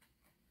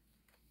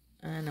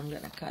 and I'm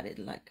gonna cut it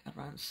like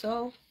around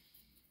so.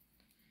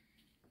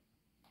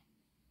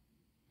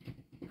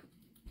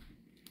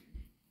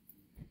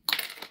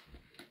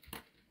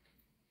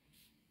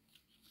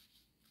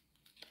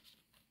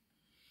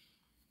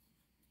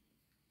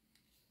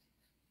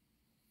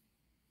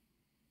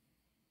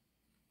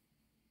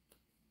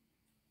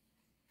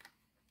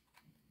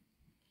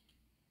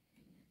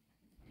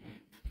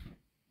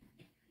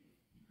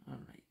 All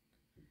right,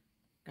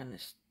 gonna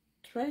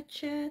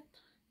stretch it.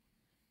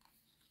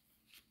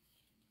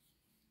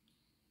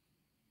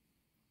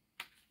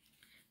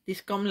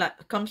 This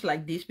comes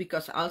like this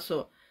because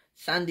also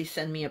Sandy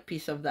sent me a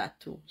piece of that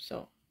too.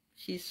 So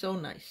she's so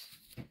nice.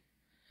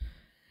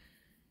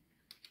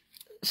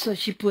 So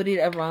she put it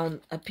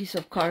around a piece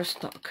of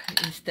cardstock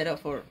instead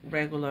of a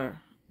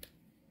regular.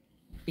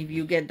 If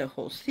you get the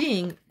whole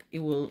thing, it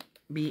will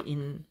be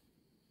in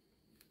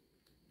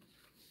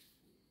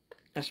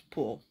a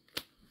spool.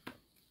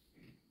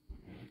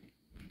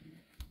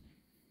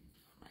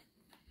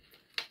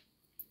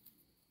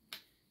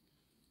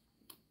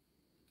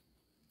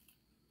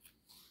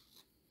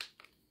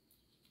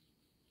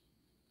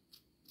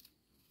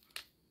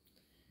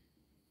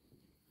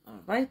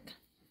 All right.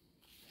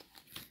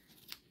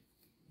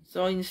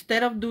 So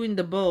instead of doing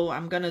the bow,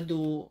 I'm gonna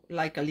do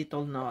like a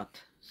little knot.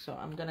 So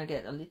I'm gonna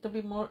get a little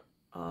bit more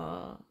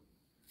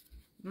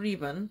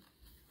ribbon.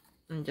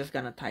 I'm just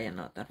gonna tie a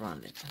knot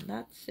around it, and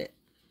that's it.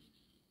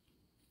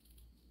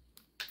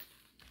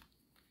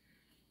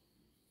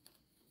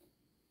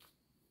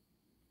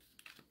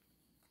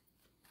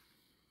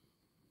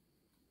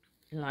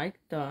 Like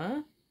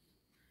that.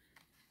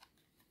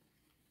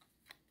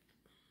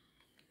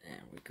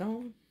 There we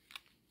go.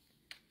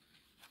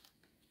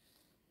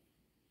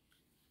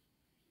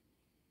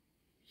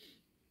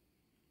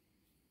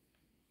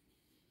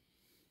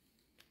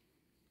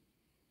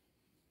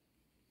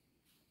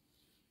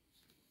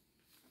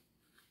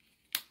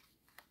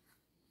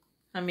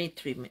 I may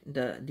trim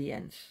the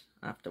ends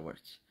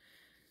afterwards.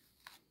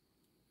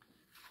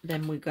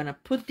 Then we're gonna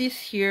put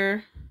this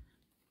here,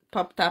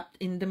 popped up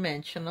in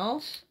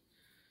dimensionals.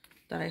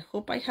 That I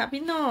hope I have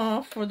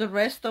enough for the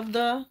rest of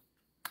the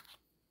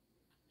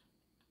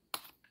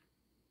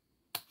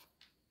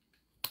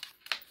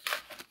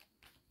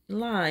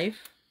live.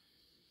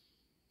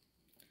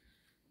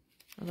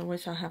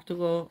 Otherwise I'll have to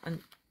go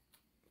and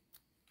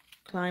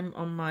climb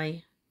on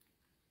my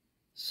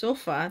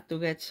sofa to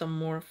get some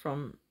more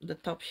from the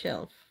top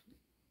shelf.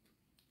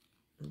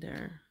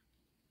 There.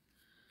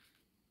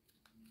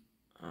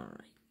 All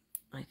right,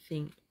 I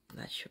think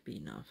that should be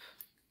enough.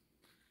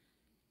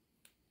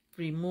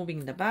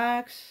 removing the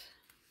bags.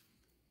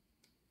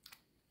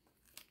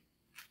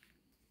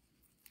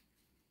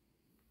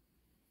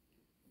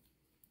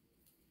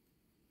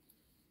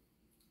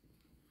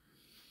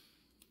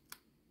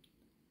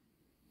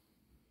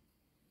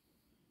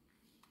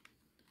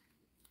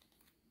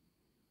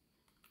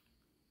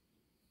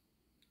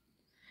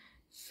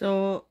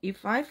 So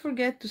if I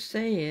forget to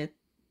say it,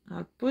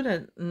 I'll put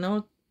a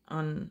note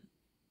on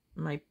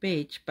my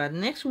page, but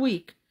next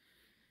week,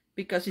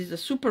 because it's the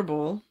Super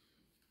Bowl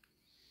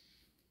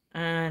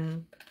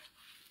and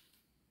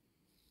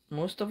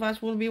most of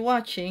us will be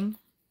watching,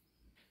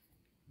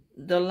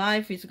 the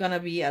live is gonna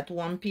be at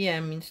 1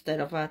 p.m.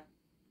 instead of at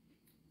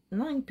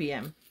 9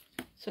 p.m.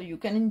 so you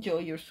can enjoy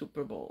your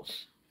Super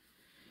Bowls.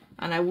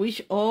 And I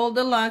wish all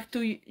the luck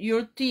to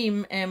your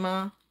team,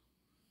 Emma.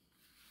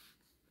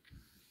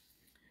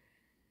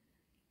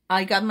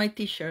 I got my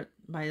t-shirt,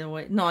 by the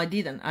way. No, I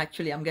didn't.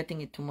 Actually, I'm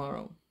getting it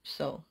tomorrow.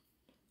 So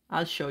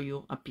I'll show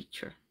you a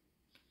picture.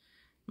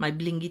 My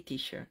blingy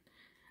t-shirt.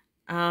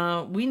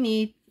 We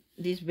need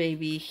this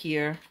baby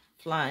here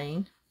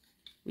flying.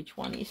 Which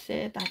one is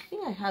it? I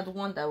think I had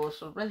one that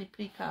was already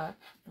pre-cut.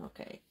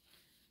 Okay.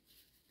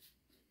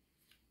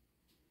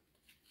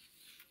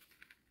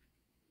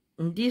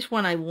 In this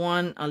one, I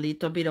want a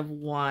little bit of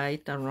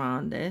white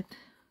around it.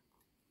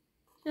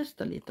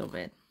 Just a little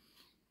bit.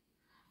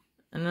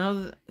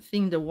 Another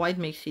thing, the white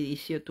makes it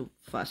easier to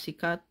fussy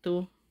cut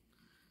too,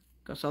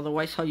 because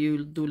otherwise how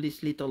you do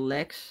these little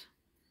legs,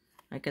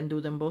 I can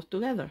do them both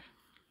together.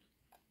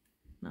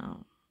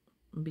 Now,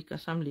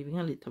 because I'm leaving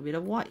a little bit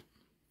of white.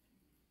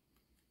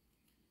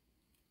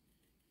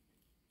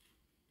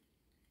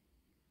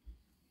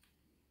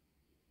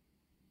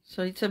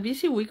 So it's a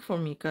busy week for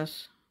me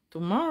because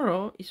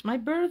tomorrow is my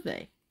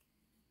birthday.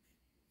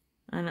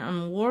 And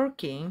I'm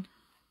working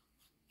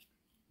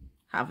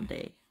half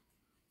day.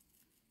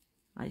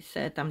 I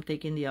said I'm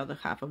taking the other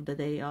half of the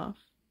day off.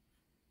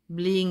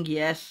 Bling,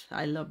 yes,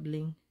 I love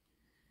bling.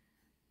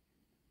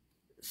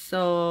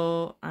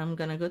 So I'm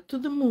gonna go to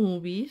the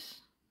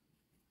movies.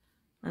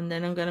 And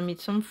then I'm gonna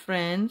meet some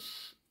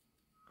friends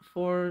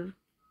for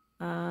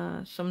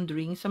some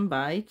drinks and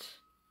bites.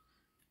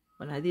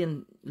 But I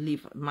didn't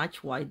leave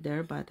much white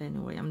there, but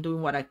anyway, I'm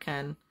doing what I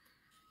can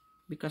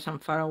because I'm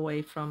far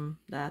away from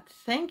that.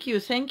 Thank you,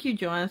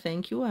 Joanne.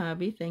 Thank you,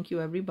 Abby. Thank you,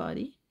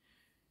 everybody.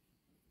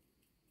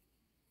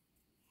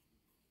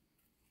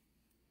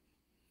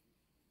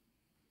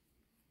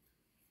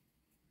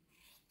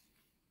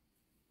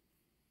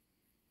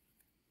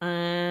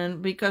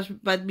 And because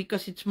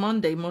it's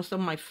Monday, most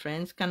of my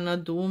friends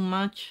cannot do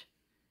much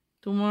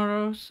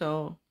tomorrow,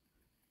 so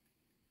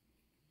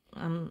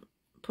I'm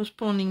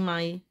postponing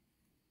my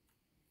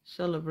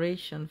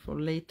celebration for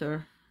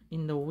later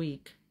in the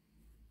week.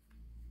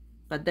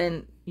 But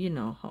then you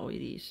know how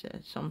it is.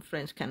 Some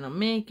friends cannot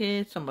make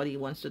it. Somebody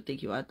wants to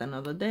take you out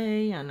another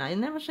day, and I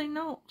never say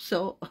no.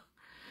 So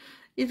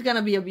it's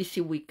gonna be a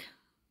busy week.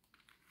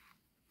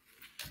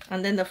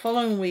 And then the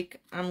following week,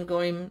 I'm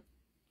going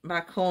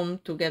back home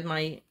to get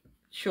my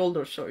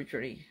shoulder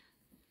surgery.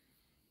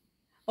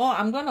 Oh,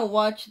 I'm gonna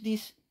watch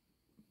this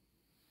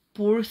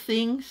Poor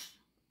Things,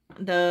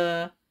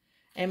 the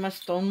Emma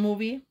Stone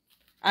movie.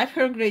 I've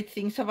heard great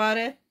things about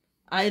it.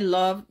 I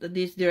loved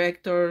this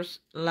director's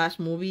last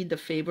movie, The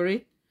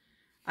Favorite.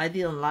 I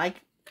didn't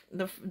like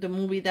the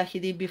movie that he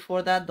did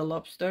before that, The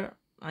Lobster.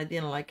 I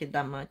didn't like it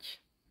that much.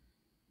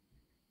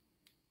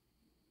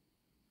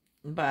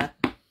 But,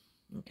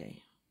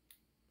 okay.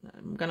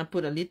 I'm gonna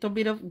put a little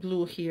bit of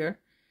glue here,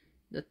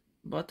 the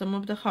bottom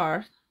of the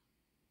heart.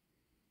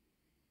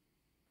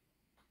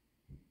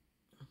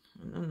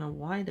 I don't know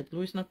why the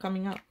glue is not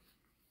coming out.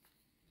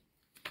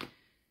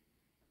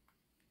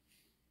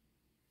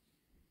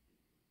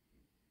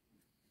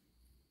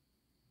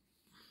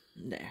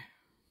 There.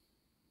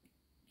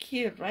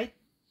 Cute, right?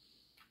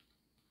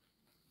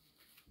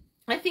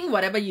 I think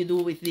whatever you do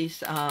with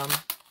these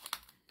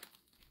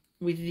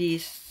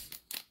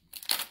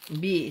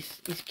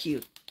bees is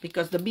cute,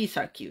 because the bees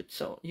are cute.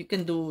 So you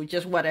can do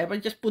just whatever,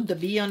 just put the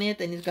bee on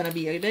it and it's gonna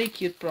be a very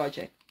cute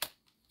project.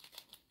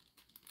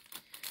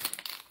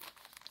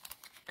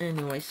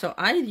 Anyway, so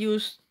I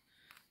use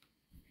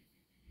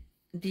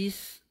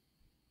these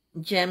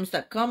gems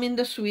that come in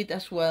the suite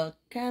as well.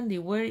 Candy,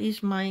 where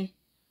is my,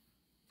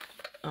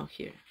 oh,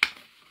 here,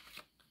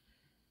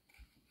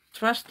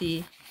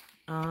 trusty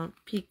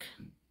pick,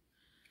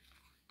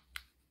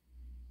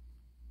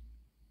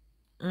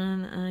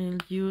 and I'll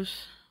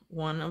use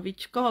one of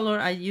each color.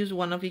 I use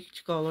one of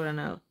each color, and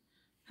I'll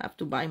have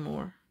to buy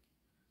more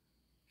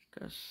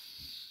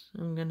because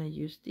I'm gonna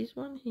use this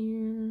one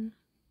here.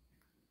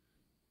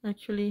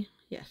 Actually,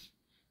 yes,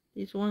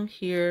 this one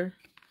here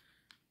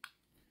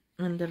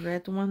and the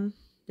red one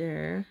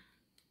there,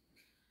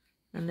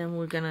 and then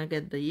we're gonna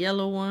get the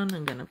yellow one.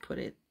 I'm gonna put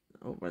it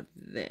over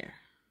there,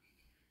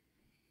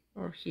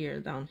 or here,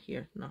 down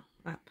here, no,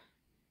 up.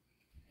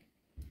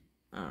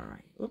 All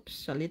right,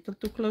 oops, a little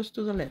too close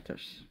to the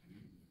letters.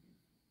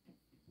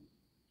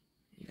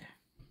 There.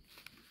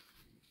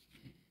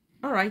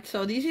 All right,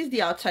 so this is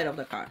the outside of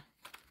the card.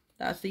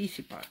 That's the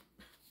easy part.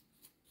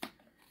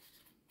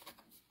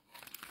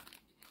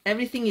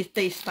 Everything is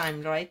taste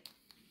time, right?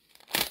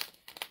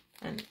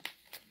 And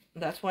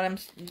that's what I'm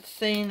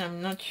saying.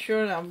 I'm not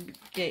sure I'll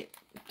get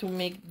to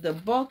make the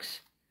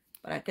box,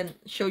 but I can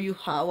show you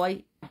how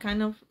I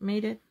kind of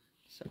made it.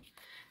 So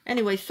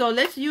anyway, so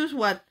let's use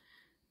what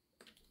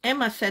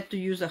Emma said to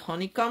use a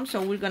honeycomb.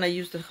 So we're gonna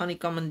use the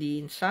honeycomb on the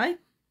inside,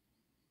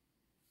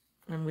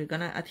 and we're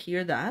gonna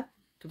adhere that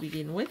to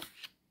begin with.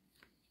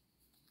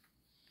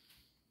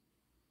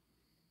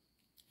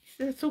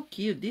 It's so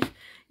cute. This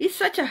is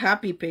such a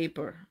happy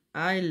paper.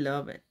 I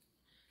love it.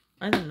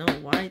 I don't know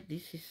why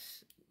this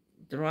is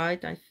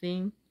dried, I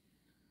think.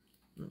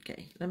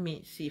 Okay, let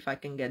me see if I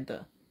can get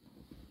the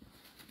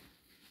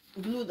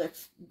glue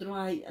that's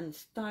dry and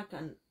stuck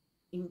and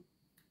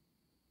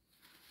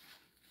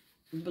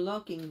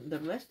blocking the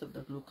rest of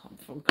the glue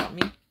from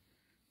coming.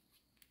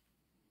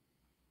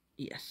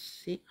 Yes,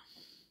 see?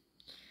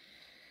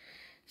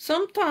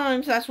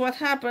 Sometimes that's what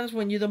happens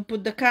when you don't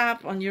put the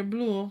cap on your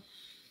glue,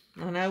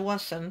 and I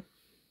wasn't.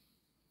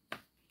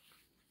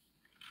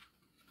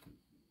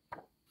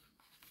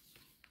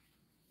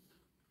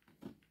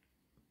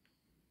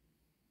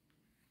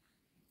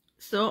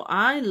 So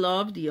I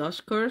love the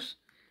Oscars,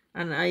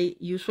 and I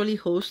usually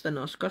host an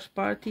Oscars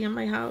party in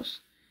my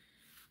house,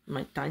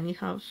 my tiny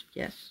house,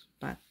 yes,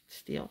 but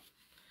still.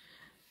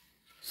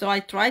 So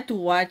I try to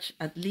watch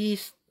at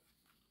least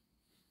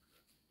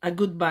a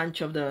good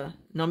bunch of the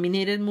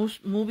nominated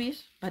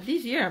movies, but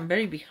this year I'm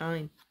very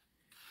behind.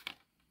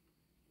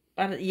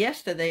 But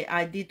yesterday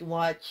I did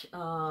watch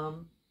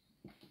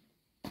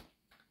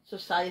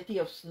Society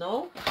of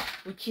Snow,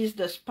 which is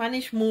the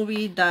Spanish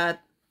movie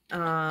that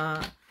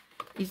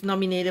is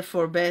nominated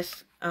for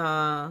Best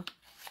Foreign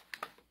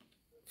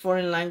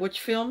Language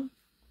Film.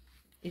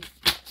 It's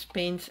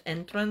Spain's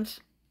entrance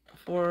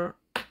for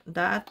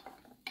that.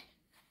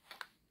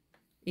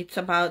 It's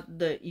about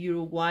the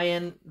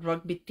Uruguayan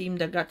rugby team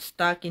that got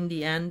stuck in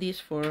the Andes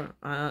for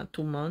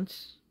 2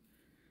 months.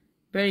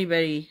 Very,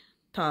 very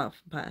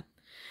tough, but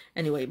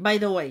anyway, by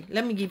the way,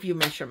 let me give you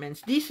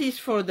measurements. This is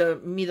for the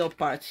middle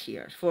parts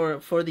here, to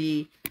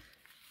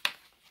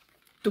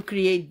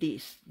create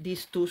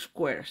these 2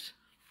 squares,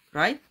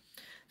 right?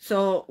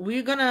 So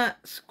we're gonna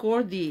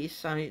score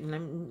these. I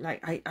mean,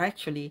 like I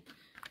actually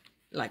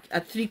like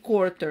at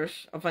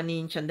 3/4 of an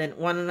inch, and then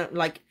one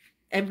like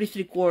every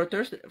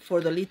 3/4 for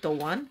the little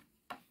one,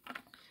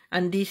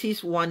 and this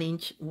is 1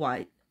 inch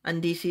wide,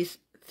 and this is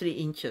 3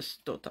 inches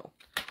total.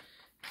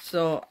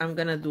 So I'm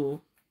gonna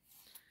do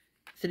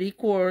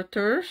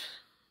 3/4.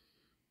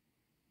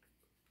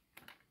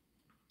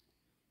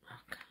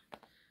 Okay.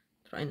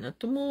 Try not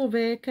to move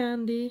it,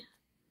 Candy.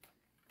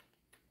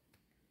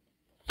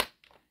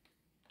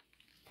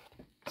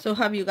 So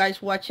have you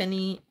guys watched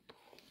any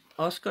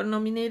Oscar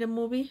nominated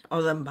movie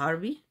other than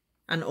Barbie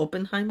and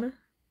Oppenheimer?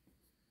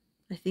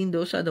 I think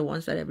those are the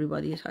ones that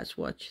everybody has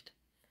watched.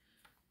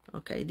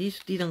 Okay, this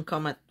didn't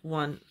come at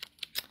 1.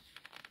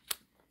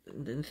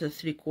 The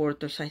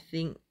 3/4, I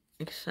think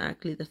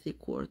exactly the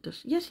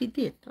 3/4. Yes, it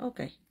did.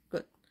 Okay,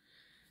 good.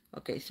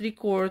 Okay,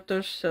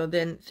 3/4. So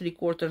then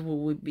 3/4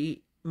 would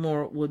be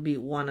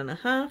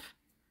 1.5.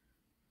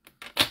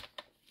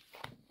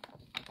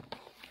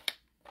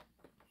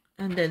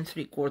 And then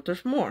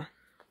 3/4 more.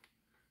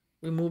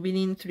 We're moving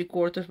in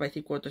 3/4 by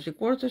 3/4,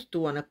 3/4,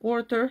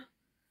 2.25.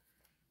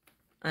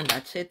 And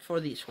that's it for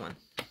this one.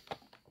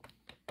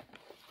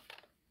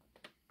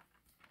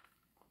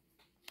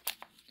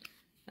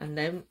 And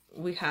then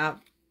we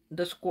have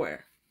the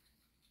square.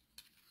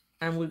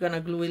 And we're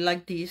gonna glue it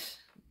like this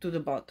to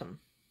the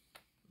bottom.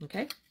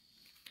 Okay?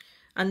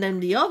 And then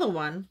the other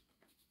one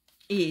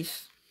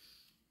is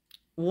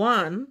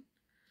 1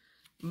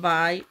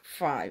 by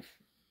 5.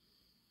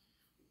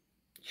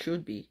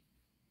 Should be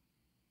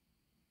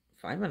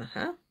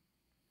 5.5.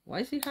 Why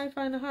is it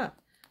 5.5?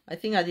 I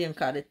think I didn't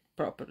cut it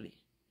properly.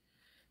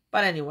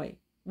 But anyway,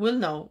 we'll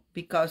know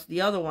because the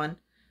other one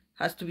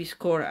has to be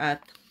scored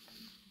at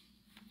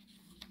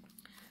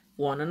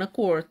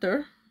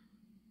 1.25.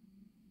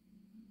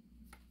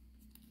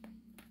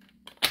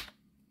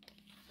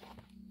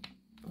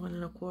 One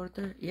and a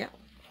quarter. Yeah,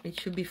 it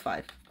should be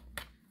 5.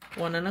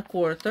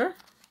 1.25,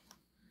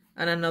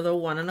 and another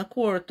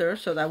 1.25.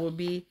 So that would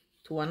be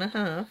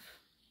 2.5.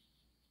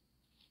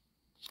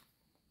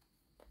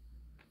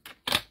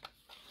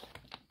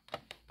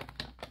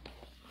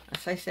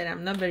 As I said,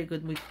 I'm not very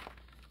good with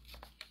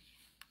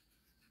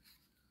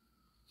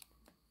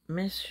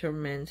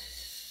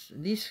measurements.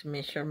 These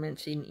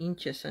measurements in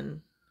inches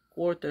and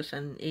quarters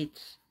and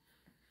eighths.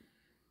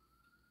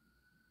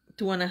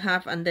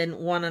 2.5 and then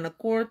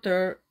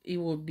 1.25. It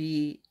would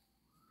be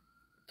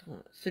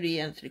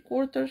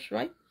 3.75,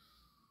 right?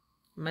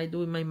 Am I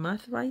doing my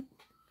math right?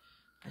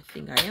 I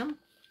think I am.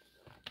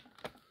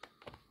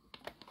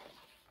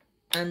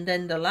 And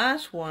then the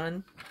last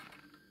one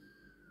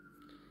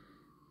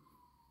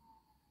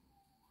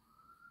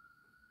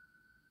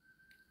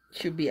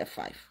should be a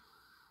 5.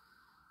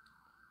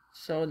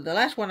 So the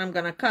last one I'm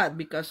gonna cut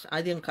because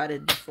I didn't cut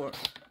it before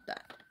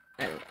that.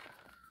 Anyway,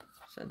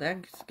 So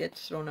that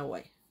gets thrown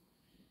away.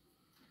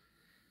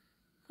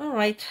 All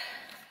right.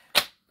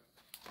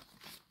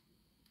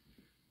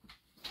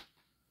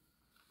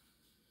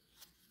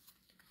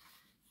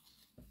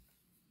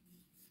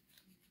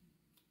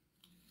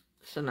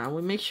 So now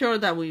we make sure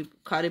that we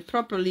cut it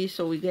properly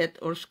so we get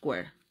our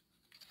square.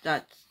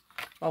 That's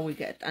what we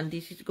get. And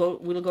this is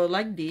will go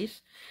like this.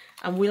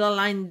 And we'll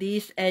align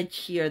this edge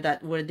here,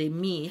 that where they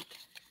meet,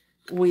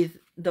 with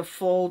the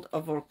fold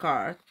of our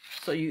card,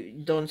 so you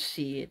don't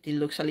see it. It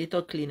looks a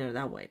little cleaner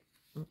that way.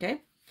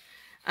 Okay?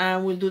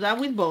 And we'll do that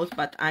with both,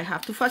 but I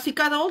have to fussy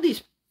cut all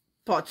these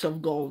pots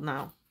of gold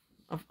now.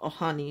 Of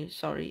honey,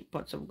 sorry,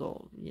 pots of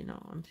gold. You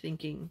know, I'm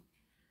thinking,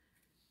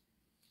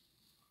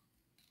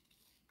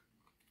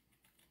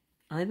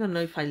 I don't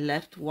know if I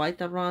left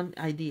white around.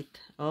 I did.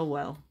 Oh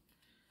well.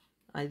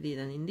 I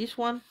didn't in this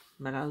one,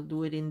 but I'll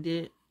do it in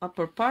the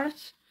upper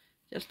parts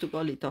just to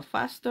go a little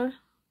faster.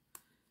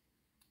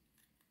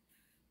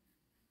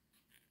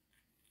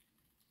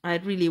 I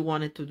really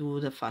wanted to do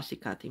the fussy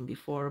cutting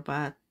before,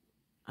 but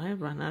I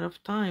ran out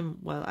of time.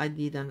 Well, I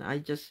didn't. I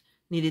just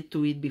needed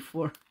to eat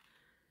before,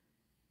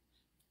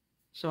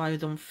 so I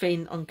don't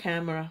faint on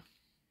camera.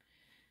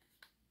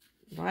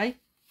 Right?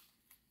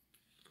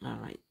 All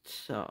right.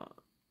 So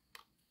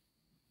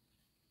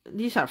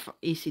these are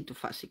easy to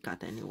fussy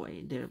cut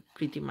anyway. They're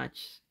pretty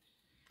much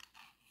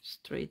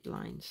straight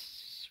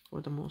lines for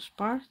the most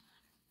part,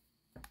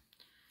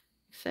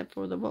 except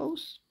for the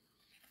bows.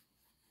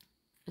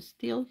 It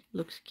still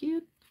looks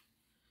cute.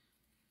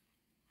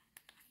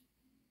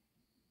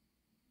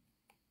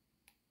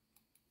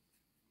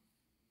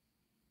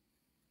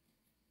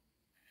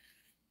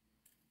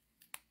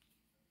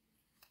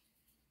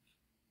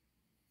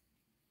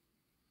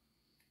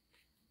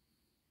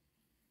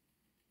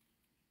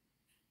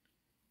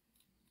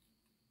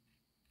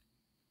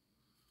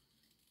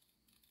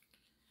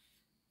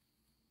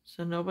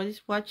 So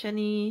nobody's watched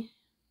any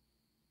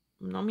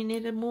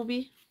nominated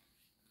movie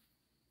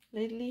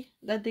lately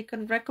that they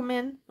can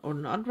recommend or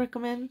not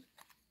recommend?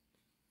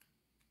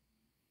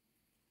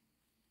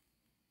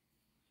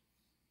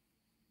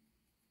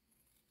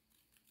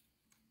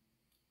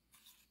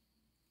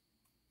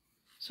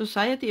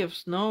 Society of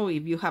Snow,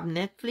 if you have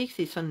Netflix,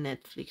 it's on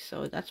Netflix,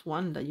 so that's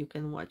one that you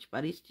can watch,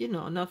 but it's, you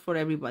know, not for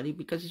everybody,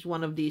 because it's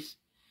one of these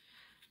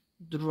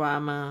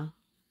drama,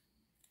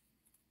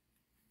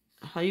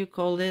 how you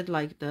call it,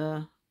 like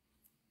the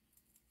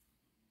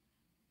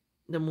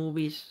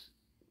movies,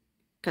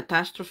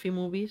 catastrophe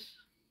movies,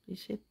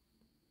 is it?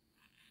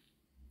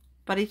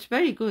 But it's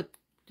very good.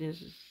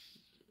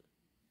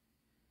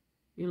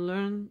 You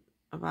learn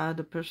about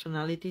the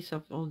personalities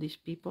of all these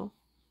people.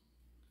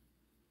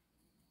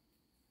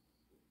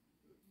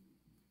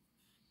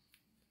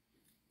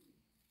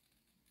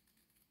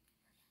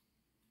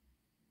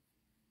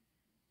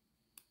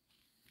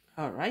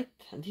 All right,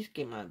 and this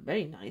came out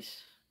very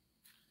nice.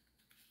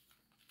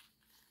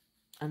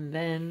 And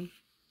then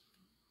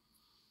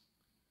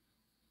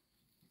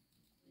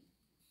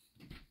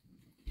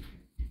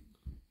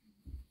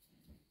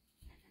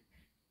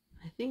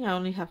I think I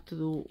only have to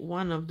do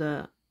one of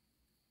the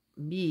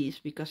bees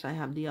because I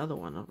have the other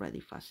one already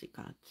fussy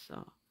cut.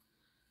 So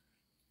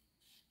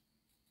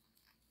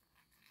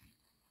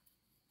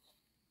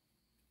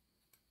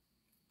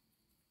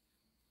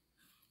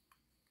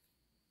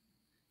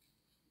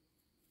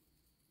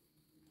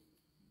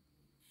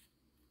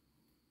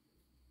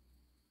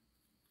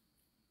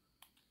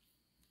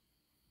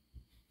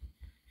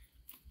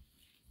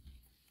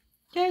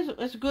yeah,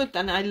 it's good,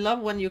 and I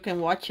love when you can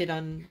watch it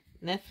on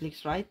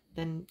Netflix, right?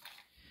 Then,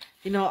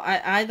 you know,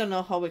 I don't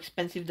know how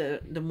expensive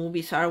the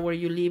movies are where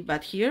you live,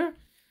 but here,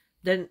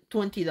 then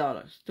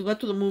 $20 to go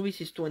to the movies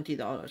is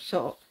 $20.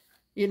 So,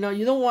 you know,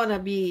 you don't want to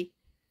be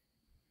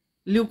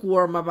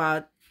lukewarm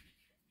about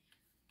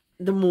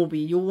the movie.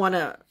 You want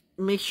to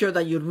make sure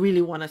that you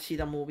really want to see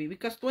the movie,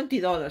 because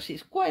 $20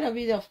 is quite a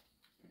bit of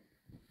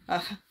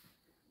a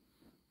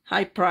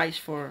high price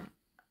for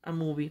a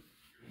movie.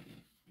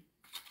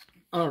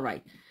 All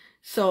right,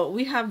 so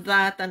we have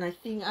that, and I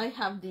think I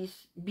have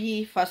this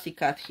bee fussy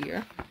cut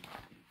here.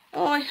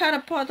 Oh, I had a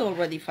pot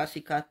already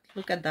fussy cut.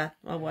 Look at that.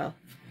 Oh well.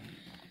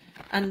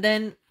 And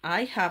then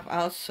I have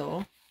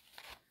also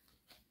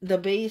the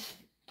base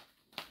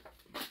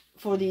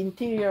for the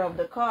interior of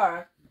the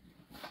car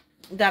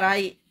that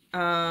I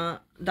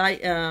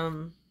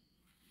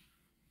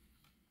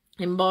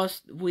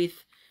embossed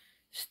with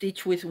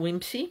Stitch with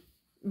Whimsy,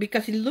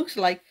 because it looks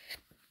like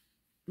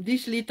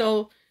this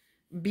little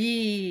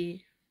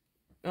bee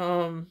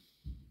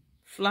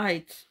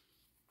flights,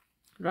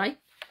 right?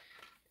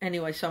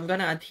 Anyway, so I'm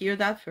gonna adhere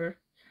that first.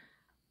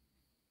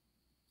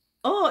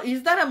 Oh,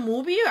 is that a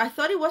movie? I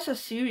thought it was a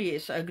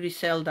series,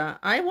 Griselda.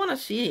 I want to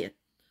see it.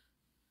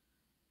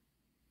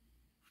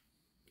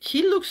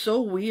 She looks so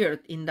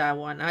weird in that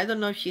one. I don't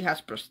know if she has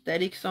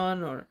prosthetics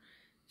on or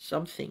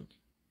something.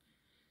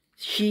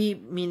 She,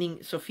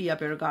 meaning Sofia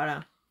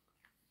Vergara.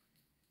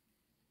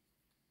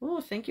 Oh,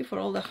 thank you for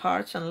all the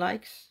hearts and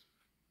likes.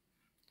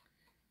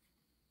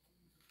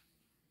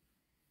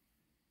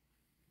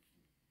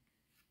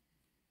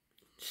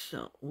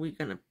 So we're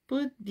gonna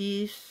put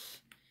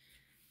this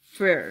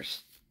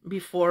first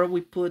before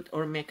we put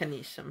our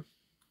mechanism.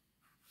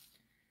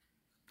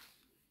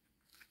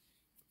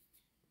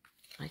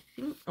 I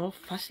think all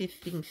fuzzy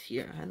things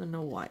here. I don't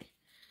know why.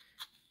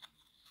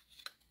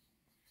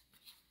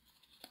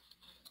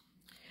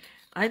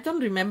 I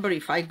don't remember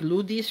if I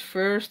glued this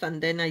first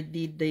and then I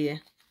did the,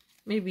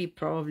 maybe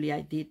probably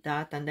I did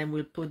that, and then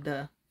we'll put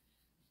the,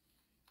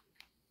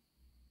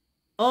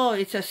 oh,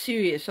 it's a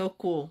series. Oh,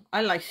 cool.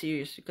 I like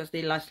series because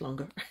they last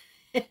longer.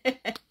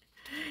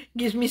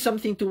 Gives me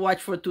something to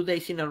watch for 2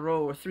 days in a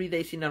row or 3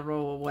 days in a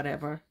row or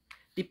whatever.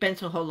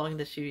 Depends on how long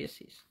the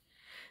series is.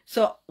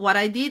 So what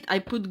I did, I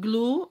put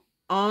glue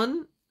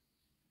on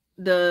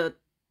the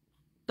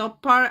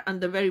top part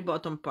and the very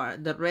bottom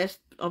part. The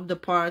rest of the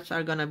parts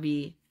are gonna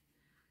be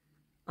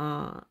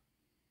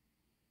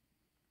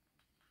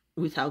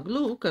without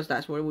glue, because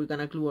that's where we're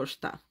gonna glue our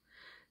stuff.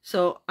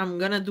 So I'm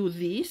gonna do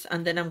this,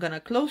 and then I'm gonna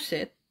close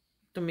it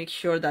to make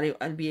sure that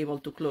I'll be able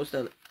to close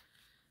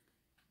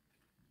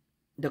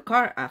the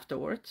car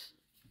afterwards.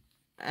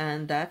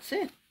 And that's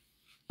it.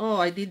 Oh,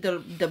 I did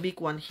the big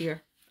one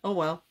here. Oh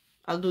well,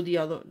 I'll do the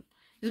other.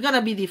 It's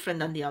gonna be different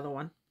than the other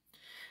one.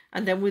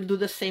 And then we'll do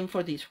the same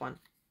for this one,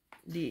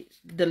 the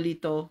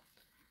little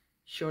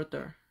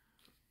shorter.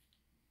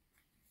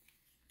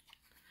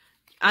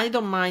 I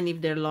don't mind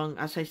if they're long.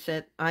 As I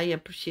said, I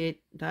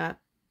appreciate that.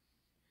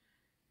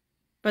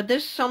 But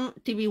there's some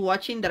TV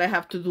watching that I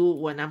have to do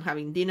when I'm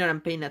having dinner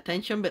and paying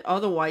attention. But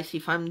otherwise,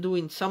 if I'm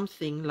doing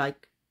something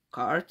like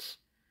cards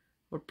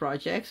or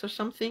projects or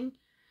something,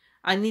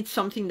 I need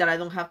something that I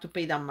don't have to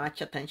pay that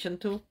much attention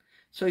to.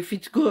 So if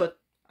it's good,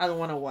 I don't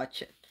want to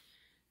watch it.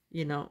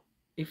 You know,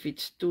 if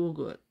it's too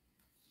good.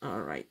 All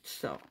right,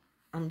 so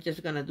I'm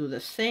just going to do the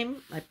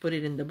same. I put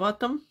it in the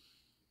bottom.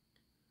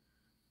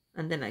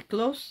 And then I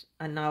close.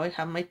 And now I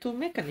have my two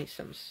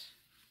mechanisms.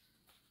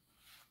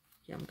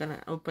 Yeah, I'm going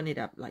to open it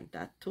up like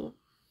that too.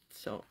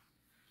 So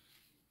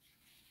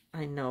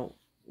I know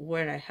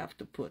where I have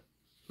to put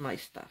my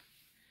stuff.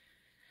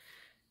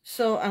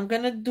 So I'm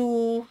going to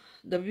do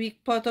the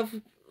big pot of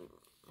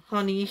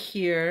honey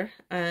here.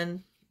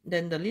 And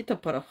then the little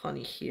pot of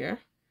honey here.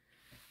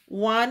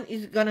 One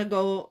is going to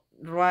go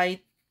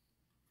right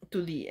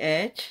to the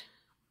edge.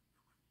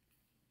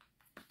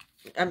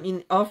 I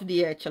mean, off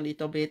the edge a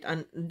little bit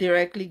and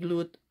directly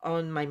glued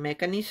on my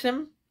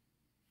mechanism.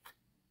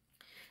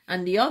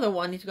 And the other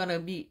one is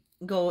gonna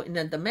go in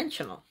a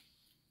dimensional.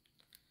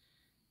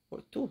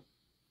 Or two.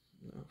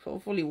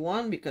 Hopefully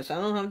one, because I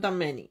don't have that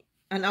many.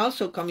 And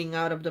also coming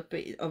out of the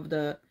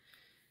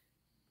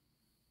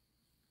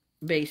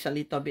base a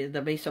little bit,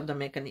 the base of the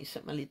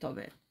mechanism a little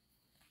bit.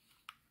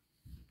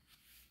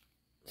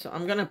 So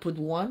I'm gonna put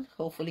one,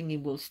 hopefully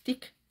it will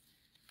stick.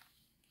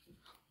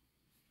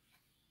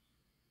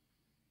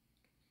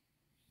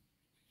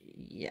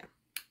 Yeah,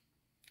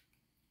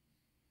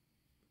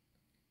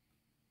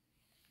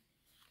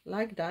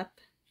 like that.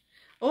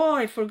 Oh,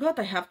 I forgot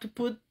I have to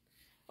put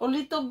a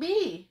little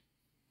bee.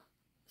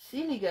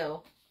 Silly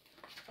girl.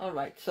 All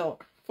right, so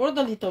for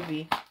the little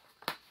bee,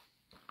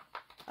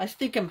 I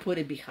still can put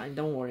it behind,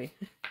 don't worry.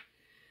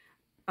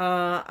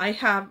 I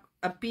have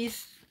a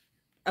piece,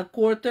 a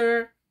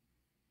 1/4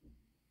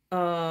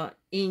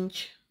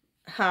 inch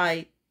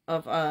high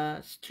of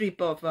a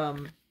strip of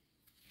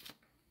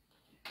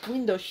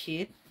window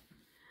sheet.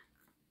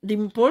 The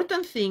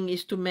important thing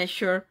is to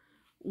measure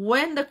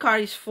when the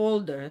card is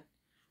folded,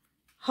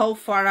 how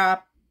far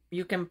up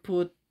you can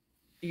put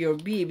your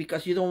bee,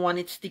 because you don't want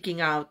it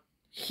sticking out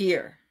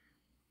here,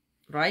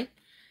 right?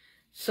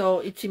 So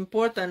it's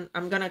important.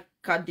 I'm gonna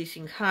cut this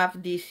in half.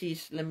 This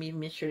is, let me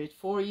measure it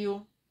for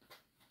you.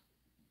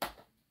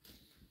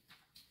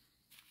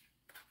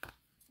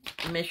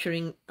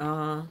 Measuring,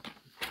 I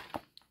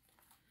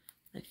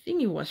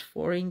think it was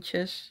 4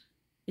 inches.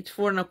 It's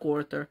 4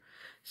 1/4.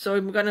 So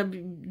I'm gonna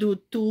do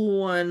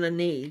 2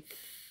 1/8,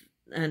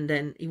 and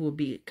then it will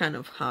be kind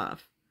of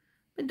half.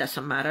 It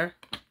doesn't matter,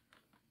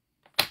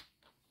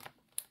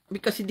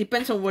 because it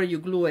depends on where you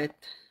glue it.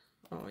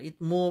 Oh, it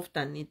moved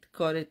and it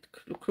got it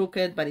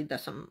crooked, but it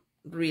doesn't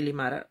really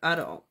matter at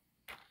all.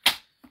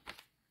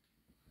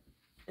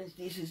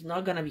 This is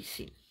not gonna be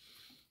seen.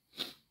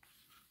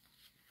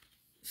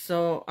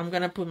 So I'm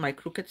gonna put my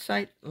crooked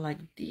side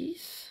like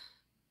this.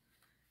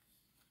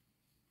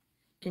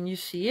 Can you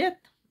see it?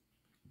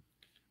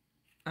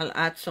 I'll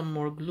add some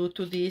more glue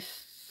to this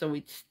so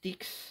it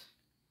sticks.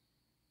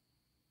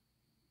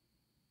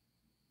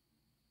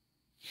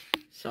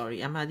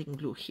 Sorry, I'm adding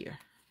glue here.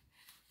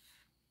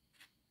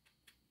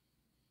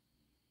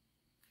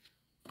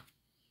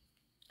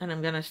 And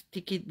I'm gonna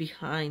stick it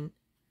behind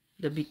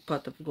the big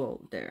pot of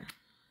gold there.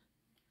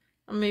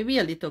 Or maybe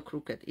a little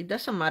crooked. It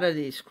doesn't matter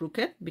that it's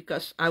crooked,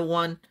 because I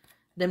want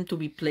them to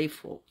be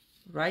playful,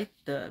 right?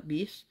 The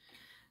bees.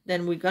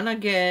 Then we're gonna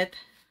get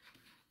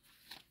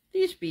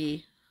this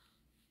bee.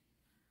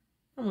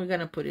 And we're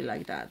gonna put it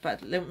like that.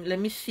 But let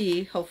me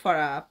see how far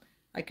up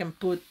I can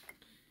put.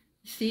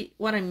 See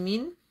what I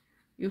mean?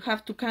 You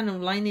have to kind of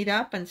line it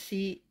up and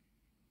see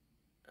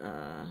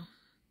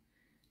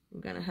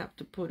we're gonna have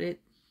to put it,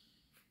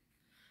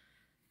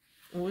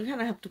 we're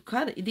gonna have to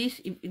cut it.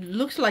 It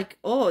looks like,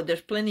 oh,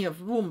 there's plenty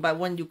of room, but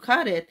when you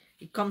cut it,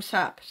 it comes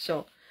up.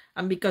 So,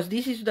 and because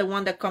this is the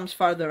one that comes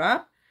farther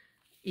up,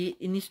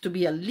 it needs to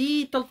be a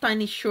little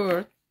tiny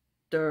shorter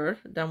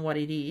than what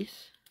it is,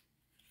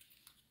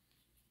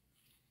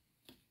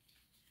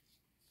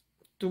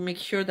 to make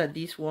sure that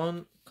this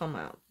won't come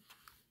out.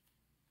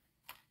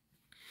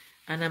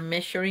 And I'm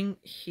measuring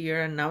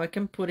here, and now I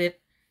can put it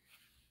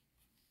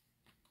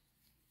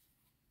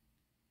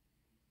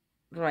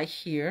right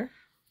here.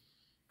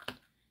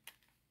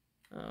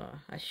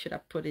 I should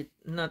have put it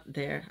not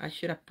there. I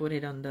should have put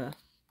it on the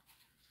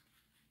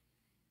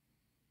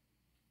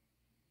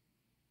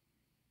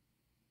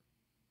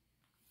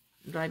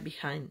right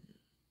behind,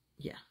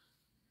 yeah,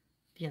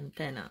 the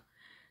antenna.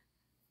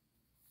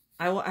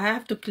 I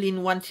have to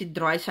clean once it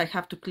dries. I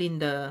have to clean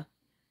the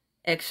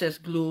excess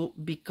glue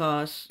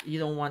because you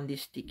don't want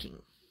this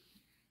sticking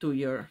to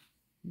your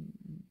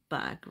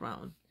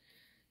background.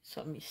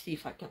 So let me see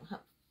if I can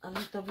have a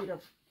little bit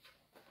of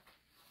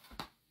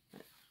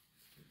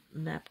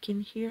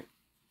napkin here.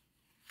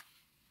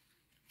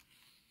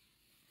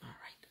 All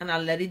right, and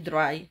I'll let it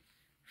dry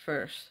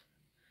first.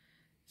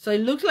 So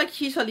it looks like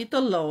she's a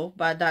little low,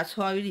 but that's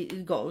how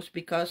it goes,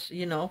 because,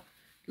 you know,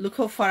 look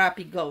how far up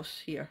it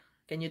goes here.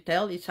 Can you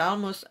tell? It's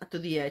almost to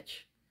the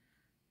edge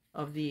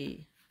of the...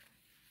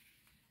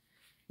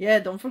 Yeah,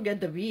 don't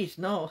forget the bees.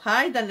 No.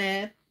 Hi,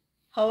 Danette.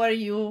 How are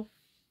you?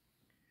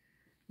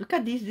 Look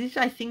at this. This is,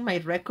 I think, my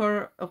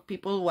record of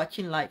people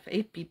watching live.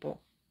 8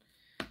 people.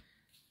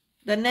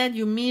 Danette,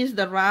 you missed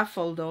the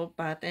raffle, though.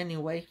 But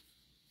anyway.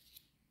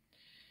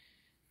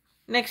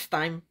 Next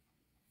time.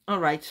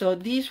 Alright, so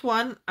this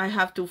one, I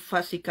have to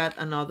fussy cut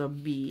another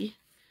bee.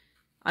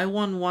 I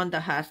want one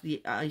that has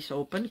the eyes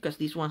open, because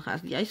this one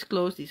has the eyes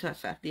closed, this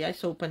has the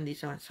eyes open,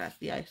 this one has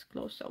the eyes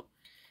closed. So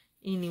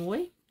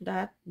anyway,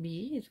 that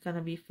bee is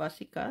gonna be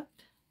fussy cut.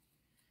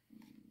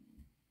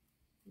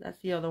 That's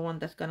the other one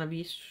that's gonna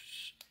be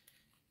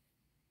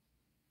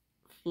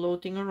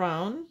floating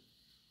around.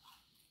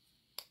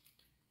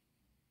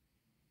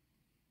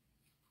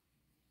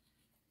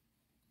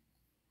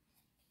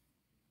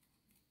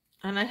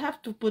 And I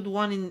have to put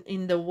one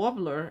in the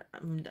wobbler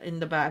in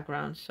the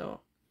background, so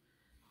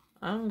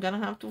I'm gonna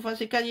have to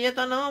fussy cut yet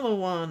another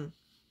one.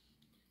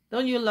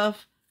 Don't you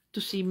love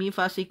to see me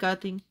fussy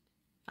cutting?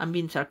 I'm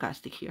being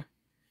sarcastic here.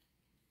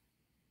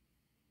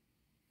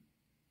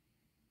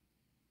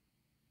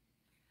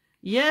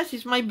 Yes,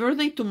 it's my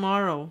birthday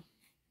tomorrow.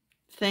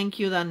 Thank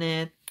you,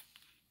 Danette.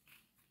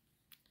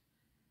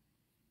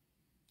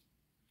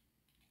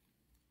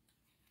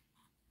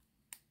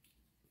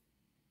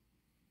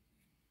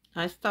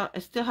 I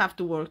still have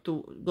to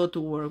go to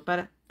work,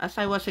 but as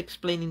I was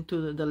explaining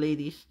to the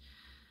ladies,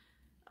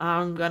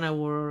 I'm gonna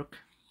work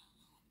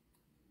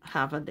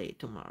half a day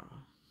tomorrow.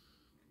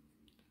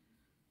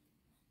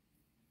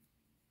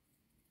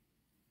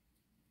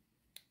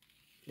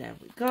 There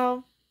we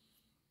go.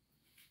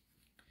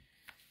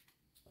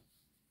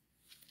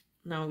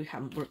 Now we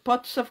have more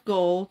pots of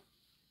gold,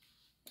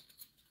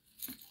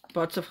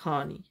 pots of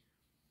honey,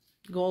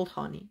 gold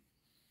honey.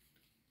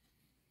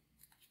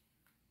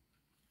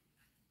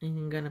 And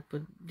I'm gonna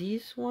put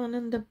this one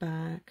in the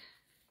back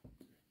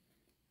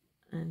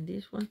and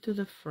this one to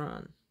the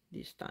front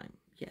this time.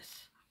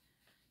 Yes.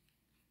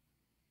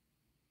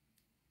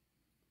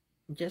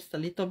 Just a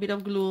little bit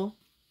of glue,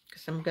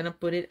 because I'm gonna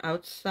put it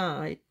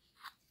outside.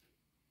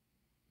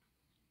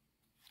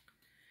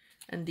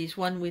 And this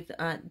one with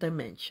a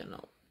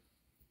dimensional.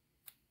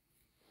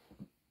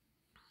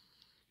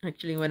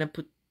 Actually, I'm gonna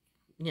put,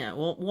 yeah,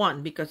 well,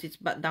 one, because it's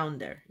down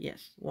there.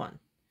 Yes, one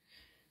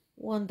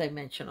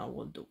dimensional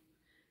will do.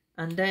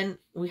 And then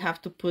we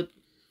have to put,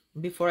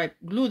 before I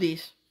glue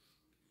this,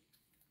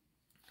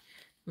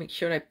 make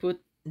sure I put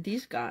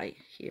this guy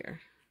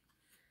here.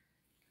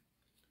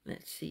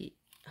 Let's see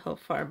how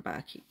far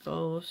back it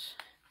goes.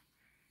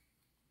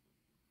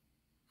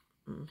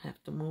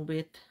 Have to move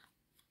it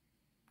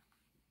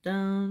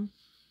down.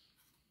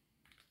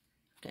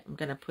 Okay, I'm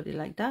gonna put it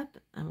like that.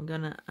 I'm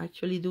gonna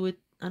actually do it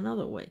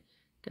another way.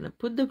 Gonna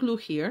put the glue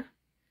here,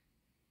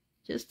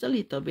 just a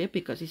little bit,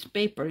 because it's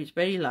paper, it's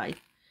very light.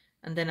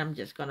 And then I'm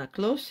just gonna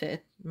close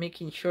it,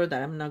 making sure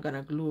that I'm not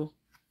gonna glue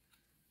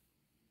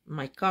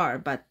my car,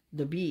 but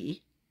the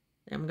bee.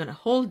 I'm gonna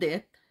hold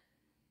it.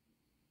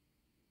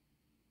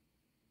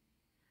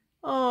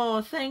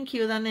 Oh, thank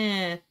you,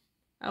 Danette.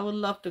 I would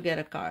love to get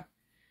a car.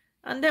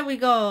 And there we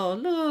go.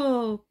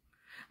 Look.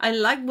 I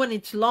like when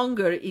it's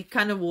longer, it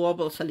kind of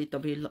wobbles a little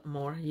bit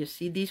more. You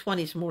see, this one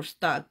is more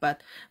stuck,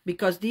 but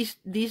because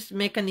this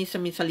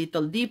mechanism is a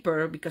little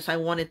deeper, because I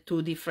wanted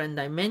 2 different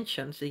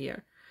dimensions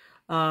here,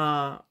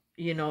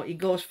 you know, it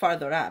goes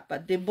farther up,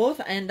 but they both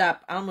end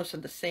up almost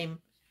at the same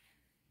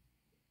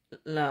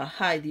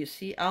height, you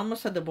see,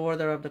 almost at the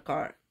border of the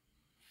car.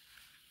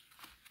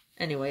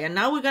 Anyway, and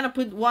now we're gonna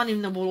put one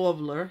in the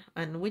wobbler,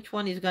 and which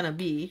one is gonna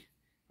be,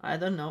 I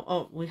don't know.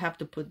 Oh, we have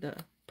to put the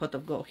pot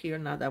of gold here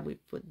now that we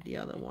put the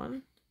other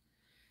one,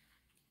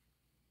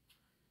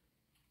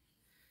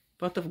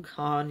 Pot of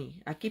honey.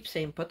 I keep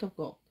saying pot of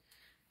gold,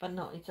 but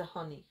no, it's a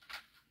honey.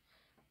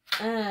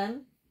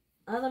 And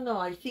I don't know,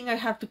 I think I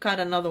have to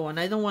cut another one.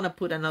 I don't want to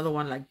put another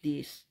one like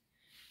this.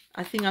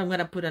 I think I'm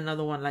gonna put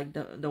another one like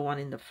the one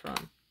in the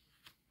front.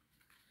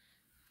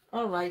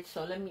 All right,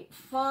 so let me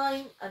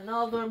find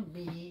another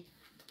bee.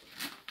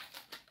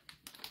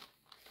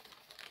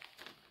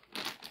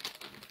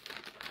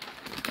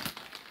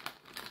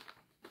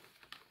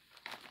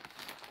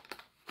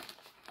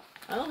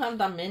 I don't have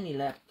that many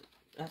left.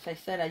 As I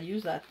said, I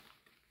use that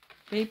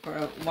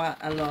paper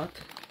a lot.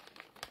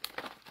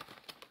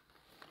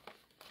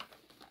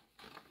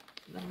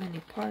 Not many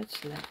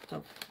parts left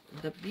of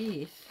the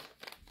bees,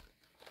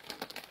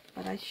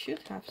 but I should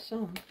have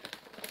some.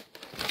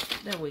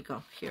 There we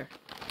go, here.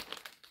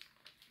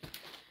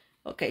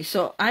 Okay,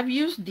 so I've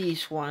used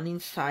this one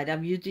inside.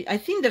 I've used I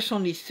think there's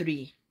only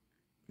 3,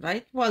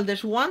 right? Well,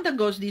 there's one that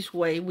goes this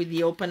way with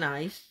the open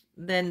eyes.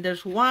 Then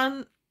there's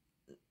one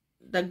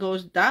that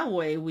goes that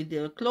way with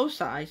the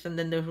closed eyes, and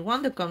then there's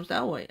one that comes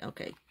that way.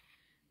 Okay,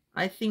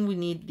 I think we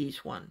need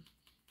this one.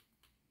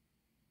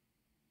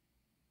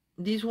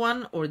 This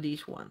one or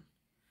this one?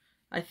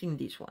 I think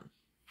this one.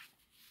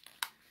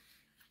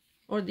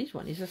 Or this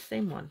one is the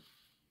same one.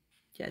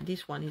 Yeah,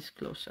 this one is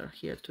closer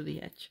here to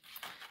the edge.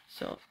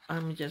 So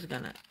I'm just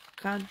gonna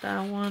cut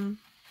that one.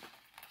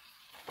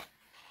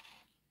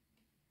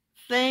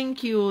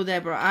 Thank you,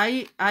 Deborah.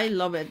 I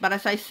love it. But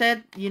as I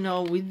said, you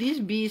know, with these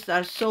bees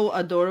are so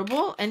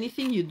adorable,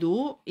 anything you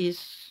do is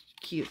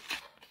cute.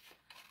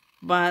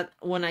 But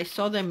when I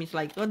saw them, it's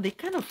like, oh, they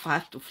kind of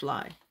fast to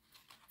fly.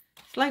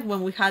 It's like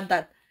when we had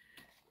that,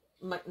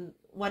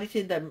 what is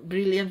it, the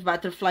Brilliant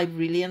Butterfly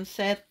Brilliant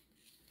set.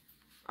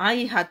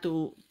 I had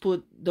to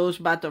put those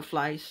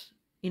butterflies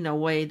in a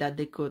way that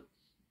they could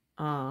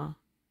fly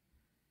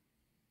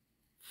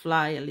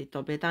a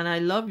little bit. And I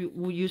love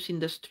using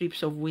the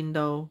strips of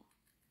window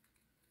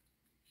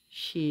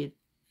sheet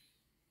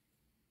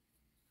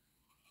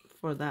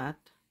for that,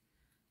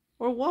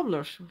 or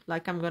wobblers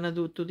like I'm gonna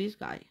do to this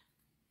guy.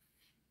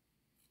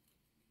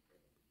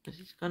 This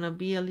is gonna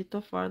be a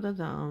little farther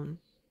down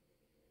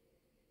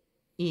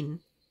in.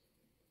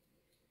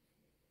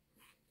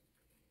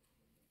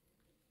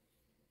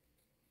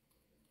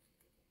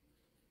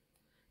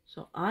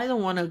 So I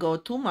don't want to go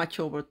too much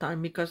over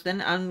time, because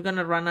then I'm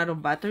gonna run out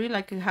of battery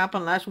like it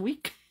happened last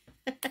week.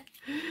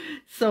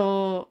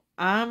 So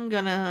I'm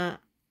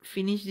gonna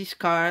finish this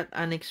card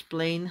and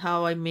explain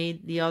how I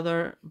made the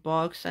other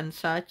box and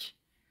such,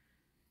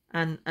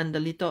 and the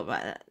little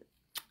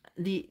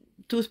the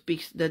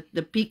toothpicks,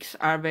 the picks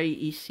are very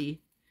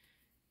easy,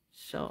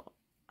 so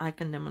I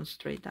can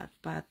demonstrate that.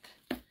 But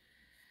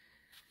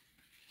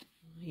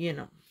you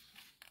know,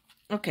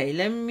 okay,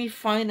 let me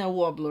find a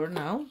wobbler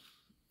now.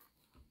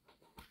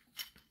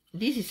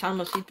 This is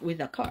almost it with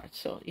the card,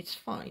 so it's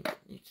fine.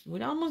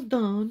 We're almost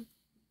done.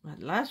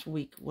 But last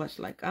week was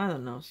like, I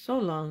don't know, so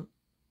long.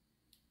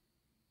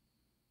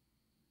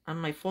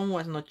 And my phone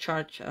was not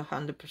charged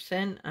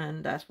 100%,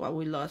 and that's why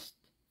we lost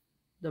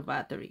the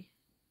battery.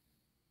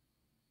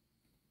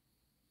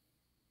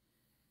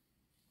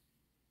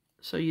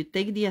 So you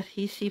take the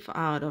adhesive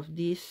out of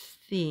these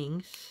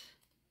things.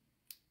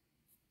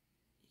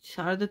 It's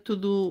harder to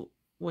do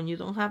when you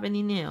don't have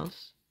any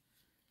nails.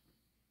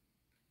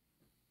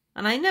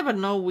 And I never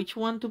know which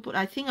one to put.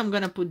 I think I'm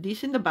going to put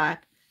this in the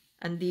back,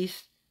 and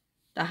this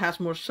that has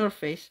more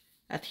surface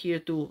adhere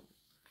to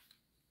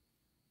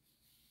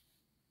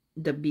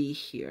the bee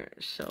here.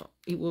 So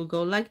it will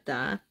go like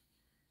that,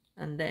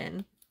 and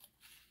then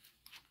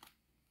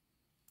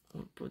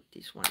we'll put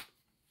this one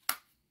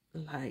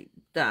like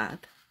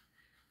that.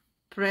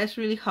 Press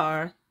really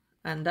hard,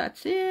 and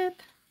that's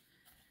it.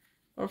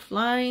 Or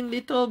flying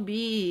little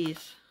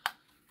bees.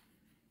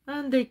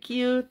 And they're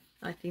cute.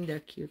 I think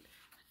they're cute.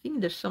 I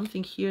think there's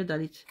something here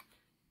that it's,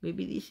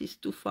 maybe this is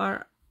too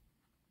far.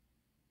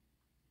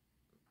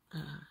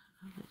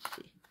 Let's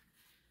see.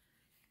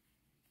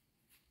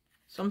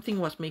 Something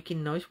was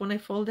making noise when I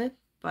folded,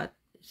 but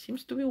it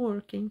seems to be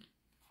working.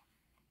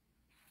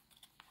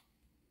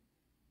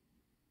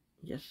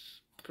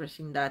 Just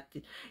pressing that.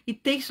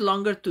 It takes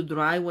longer to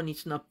dry when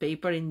it's not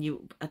paper and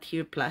you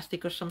adhere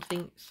plastic or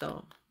something.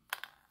 So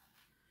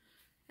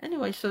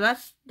anyway, so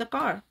that's the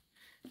card.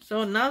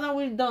 So now that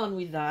we're done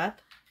with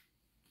that,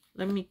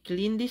 let me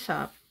clean this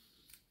up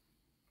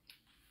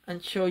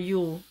and show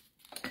you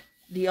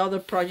the other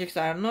projects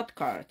that are not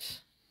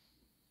cards.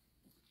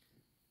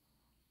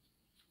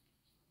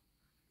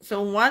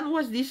 So one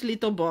was this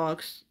little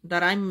box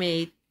that I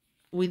made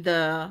with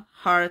the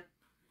heart.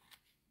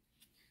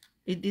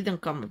 It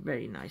didn't come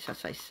very nice,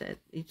 as I said.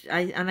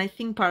 And I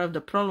think part of the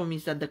problem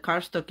is that the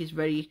cardstock is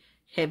very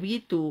heavy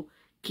to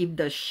keep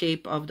the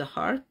shape of the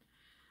heart.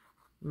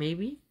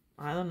 Maybe,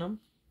 I don't know.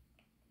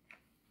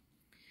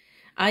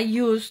 I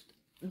used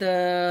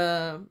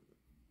the,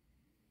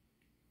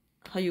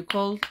 how you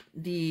call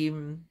the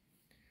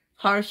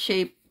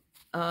heart-shaped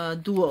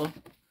duo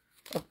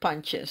of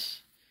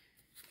punches.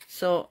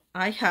 So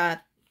I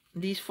had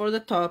this for the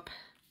top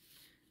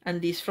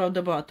and this for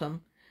the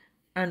bottom.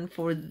 And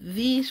for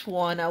this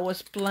one, I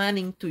was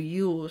planning to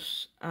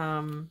use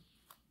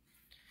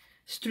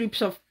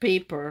strips of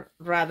paper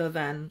rather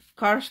than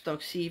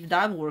cardstock, see if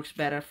that works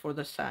better for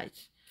the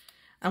sides.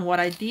 And what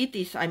I did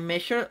is I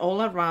measured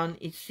all around,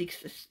 it's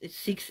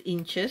 6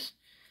 inches.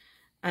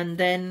 And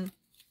then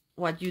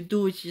what you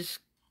do is just,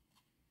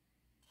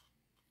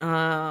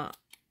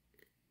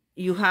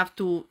 you have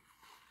to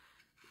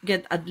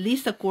get at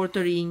least a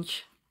 1/4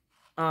 inch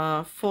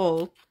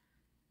fold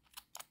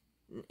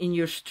in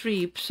your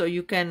strip so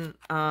you can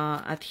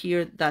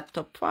adhere that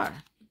top part.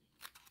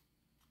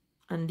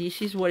 And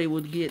this is where it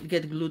would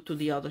get glued to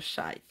the other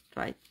side,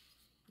 right?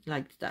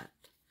 Like that.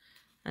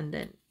 And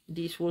then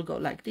this will go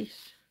like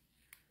this.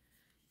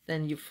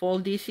 Then you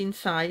fold this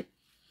inside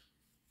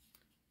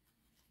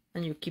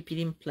and you keep it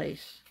in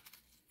place.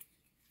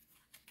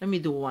 Let me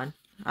do one.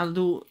 I'll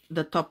do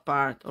the top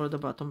part or the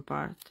bottom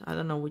part. I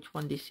don't know which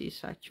one this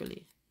is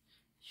actually.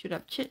 Should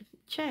have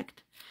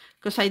checked.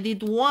 Because I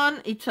did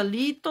one, it's a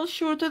little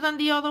shorter than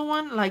the other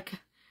one,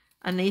 like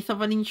 1/8 of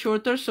an inch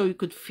shorter, so it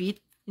could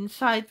fit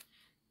inside.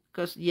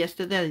 Because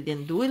yesterday I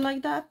didn't do it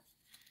like that,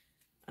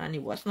 and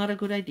it was not a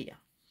good idea.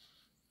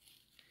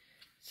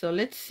 So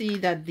let's see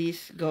that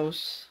this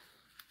goes.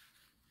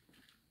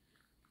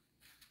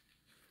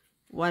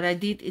 What I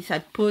did is I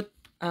put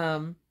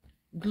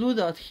glue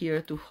dot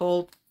here to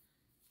hold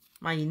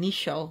my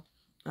initial,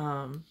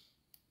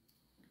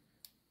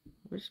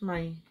 where's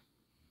my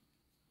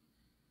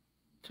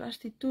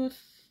trusty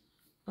tooth?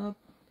 Up.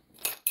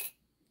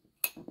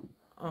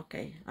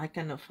 Okay, I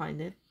cannot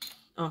find it.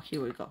 Oh,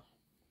 here we go.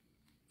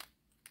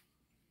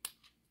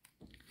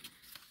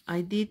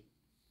 I did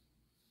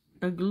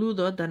a glue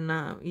dot, and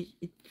now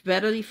it's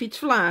better if it's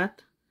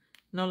flat,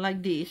 not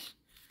like this,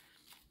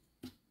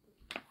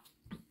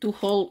 to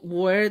hold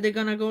where they're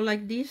gonna go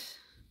like this.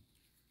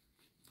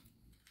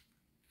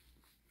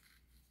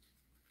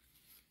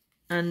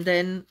 And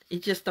then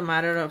it's just a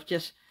matter of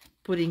just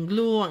putting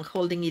glue and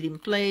holding it in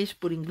place,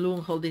 putting glue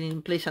and holding it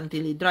in place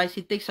until it dries.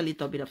 It takes a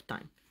little bit of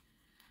time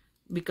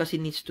because it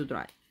needs to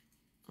dry.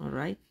 All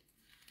right.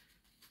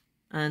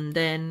 And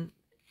then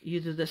you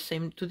do the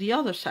same to the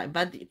other side.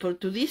 But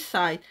to this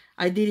side,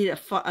 I did it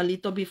a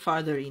little bit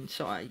farther in.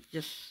 So I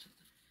just,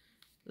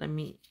 let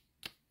me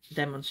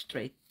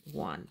demonstrate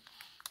one.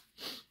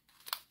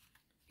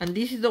 And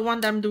this is the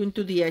one that I'm doing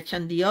to the edge.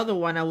 And the other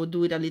one, I will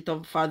do it a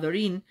little farther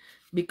in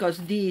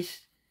because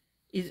this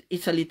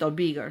it's a little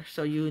bigger,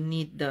 so you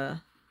need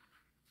the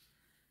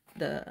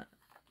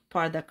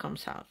part that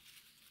comes out.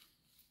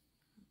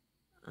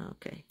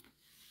 Okay.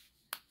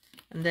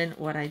 And then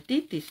what I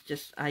did is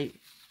just I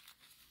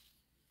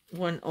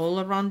went all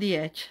around the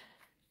edge,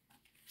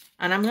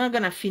 and I'm not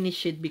gonna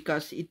finish it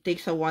because it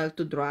takes a while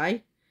to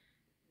dry,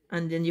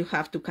 and then you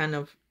have to kind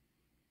of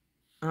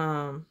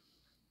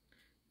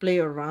play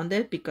around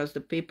it because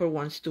the paper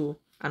wants to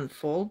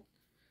unfold.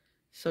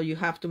 So you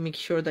have to make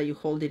sure that you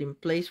hold it in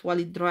place while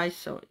it dries.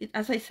 So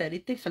as I said,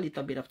 it takes a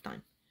little bit of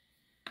time.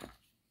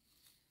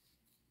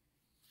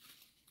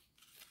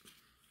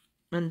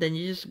 And then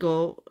you just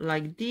go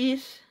like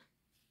this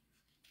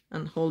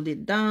and hold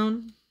it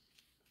down.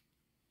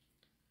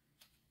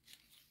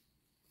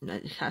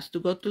 It has to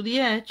go to the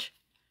edge.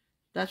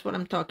 That's what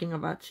I'm talking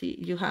about. See,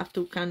 you have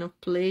to kind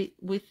of play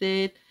with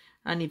it,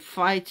 and it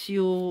fights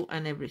you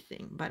and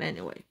everything. But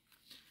anyway,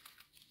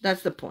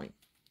 that's the point.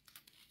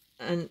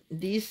 And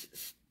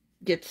this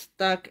gets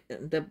stuck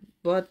at the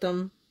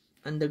bottom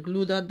and the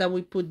glue dot that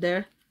we put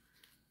there.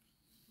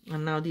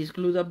 And now this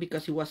glue dot,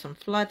 because it wasn't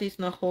flat, it's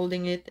not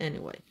holding it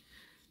anyway.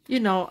 You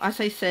know,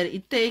 as I said,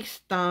 it takes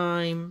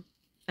time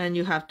and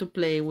you have to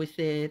play with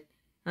it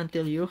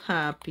until you're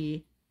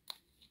happy.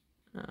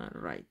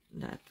 Right,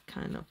 that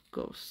kind of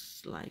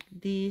goes like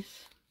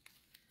this.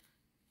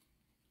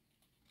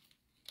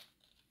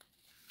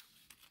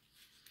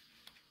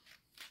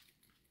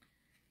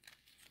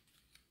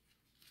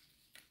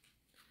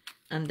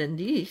 And then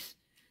this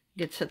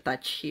gets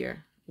attached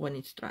here when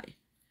it's dry.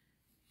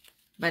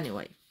 But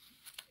anyway,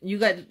 you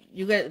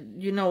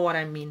know what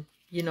I mean,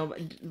 you know,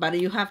 but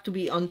you have to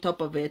be on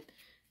top of it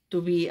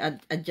to be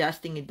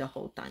adjusting it the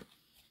whole time.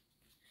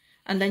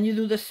 And then you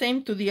do the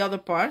same to the other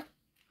part,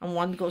 and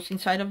one goes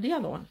inside of the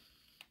other one,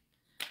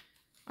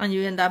 and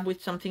you end up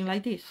with something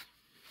like this.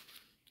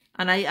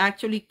 And I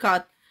actually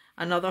cut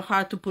another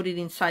heart to put it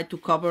inside to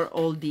cover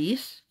all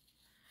these.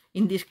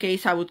 In this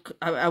case, I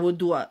would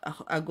do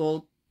a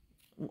gold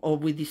or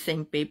with the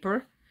same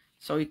paper,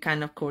 so it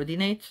kind of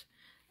coordinates,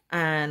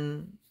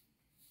 and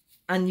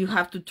you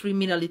have to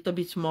trim it a little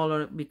bit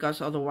smaller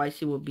because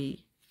otherwise it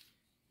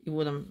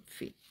wouldn't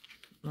fit.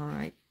 All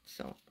right,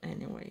 so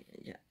anyway,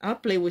 yeah, I'll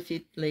play with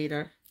it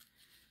later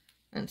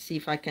and see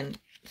if I can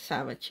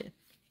salvage it.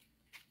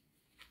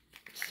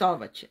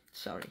 Sorry,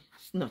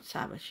 it's not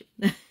savage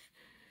it.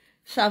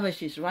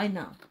 Savage is right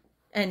now.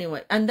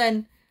 Anyway, and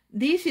then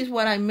this is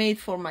what I made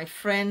for my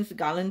friend's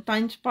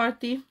Galentine's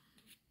party.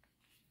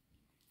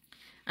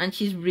 And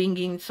she's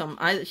bringing some,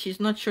 she's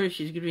not sure if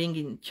she's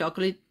bringing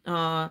chocolate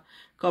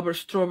covered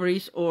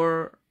strawberries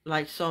or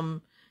like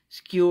some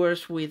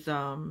skewers with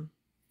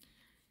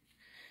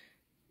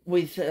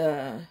with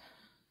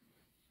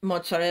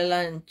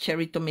mozzarella and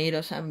cherry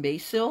tomatoes and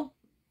basil.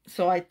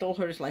 So I told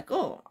her, it's like,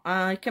 oh,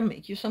 I can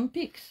make you some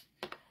pigs.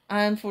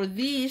 And for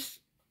this,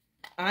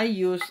 I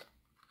use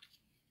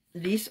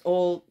this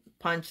old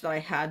punch that I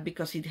had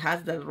because it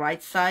has the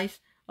right size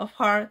of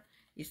heart.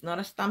 It's not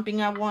a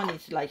Stampin' Up one.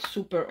 It's like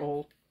super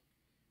old.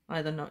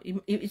 I don't know.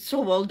 It's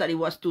so old that it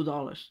was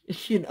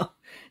 $2. You know,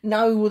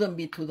 now it wouldn't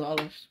be $2.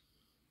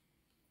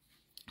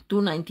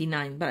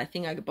 $2.99, but I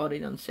think I bought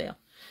it on sale.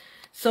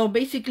 So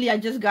basically, I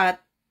just got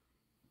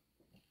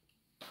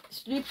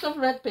strips of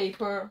red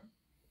paper,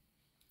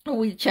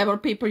 whichever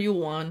paper you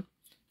want.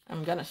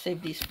 I'm gonna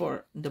save this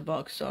for the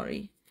box,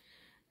 sorry.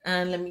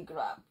 And let me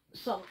grab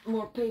some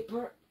more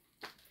paper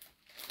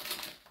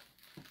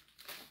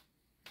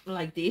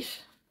like this,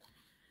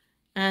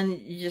 and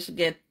you just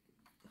get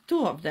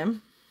 2 of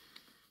them.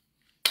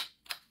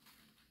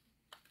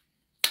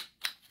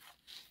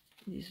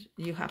 This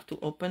you have to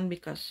open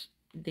because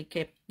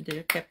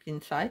they're kept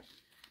inside.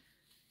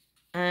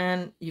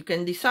 And you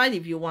can decide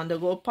if you want the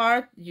gold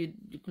part, you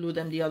glue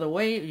them the other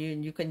way.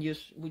 You can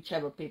use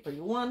whichever paper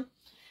you want.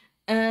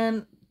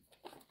 And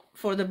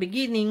for the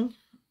beginning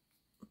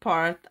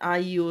part, I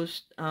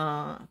used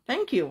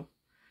thank you.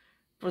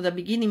 For the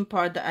beginning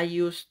part, I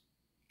used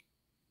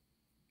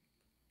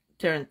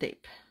turn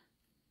tape,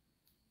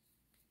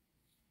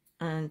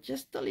 and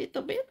just a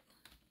little bit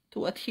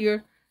to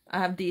adhere. I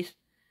have these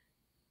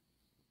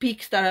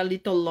picks that are a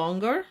little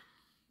longer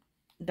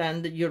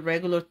than your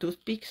regular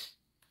toothpicks,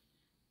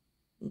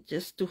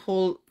 just to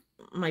hold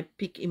my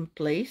pick in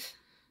place.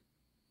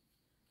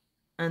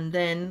 And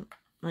then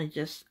I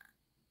just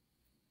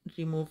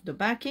remove the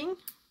backing.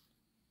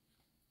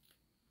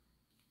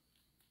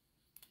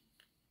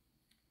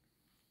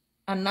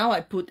 And now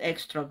I put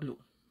extra glue,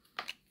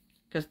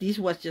 because this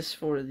was just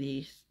for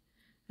these.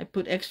 I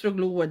put extra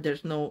glue where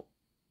there's no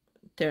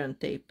turn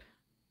tape.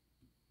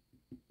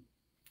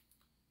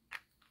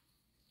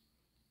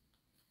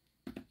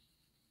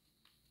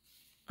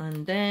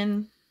 And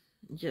then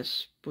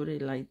just put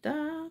it like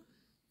that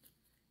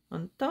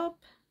on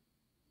top,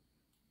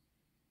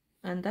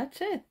 and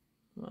that's it.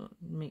 Well,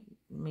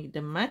 make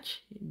them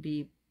match. It'd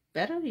be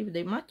better if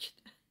they matched,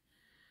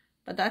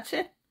 but that's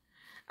it.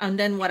 And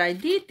then what I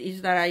did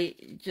is that I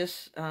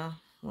just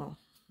well,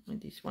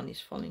 this one is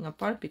falling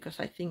apart because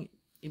I think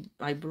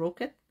I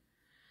broke it,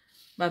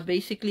 but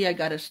basically I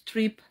got a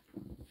strip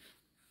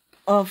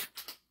of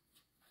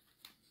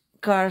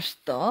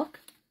cardstock,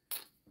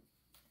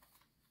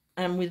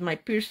 and with my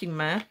piercing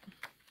mat,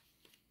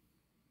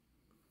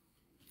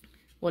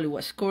 well, it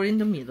was scored in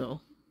the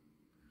middle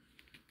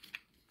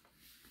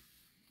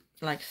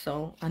like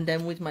so, and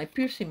then with my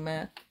piercing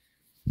mat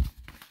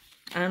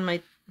and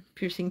my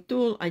piercing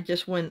tool, I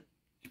just went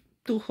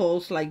 2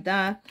 holes like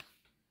that,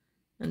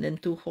 and then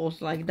 2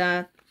 holes like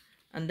that,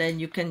 and then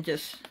you can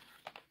just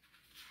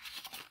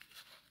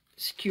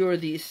skewer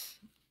this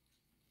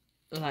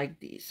like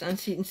this. And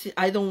since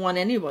I don't want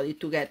anybody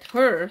to get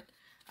hurt,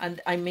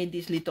 and I made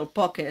this little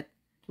pocket,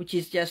 which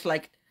is just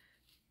like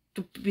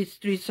 2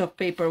 strips of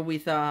paper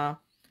with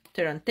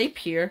turn tape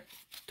here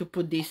to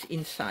put this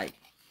inside.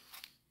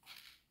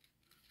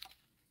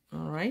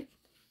 All right,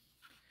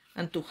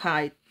 and to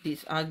hide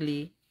this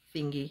ugly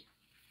thingy.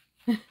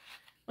 Well,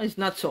 it's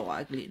not so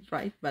ugly,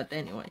 right? But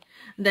anyway,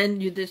 then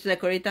you just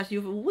decorate as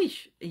you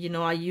wish. You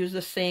know, I use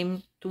the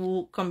same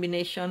 2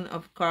 combination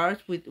of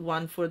cards, with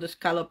one for the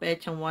scallop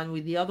edge and one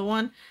with the other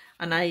one,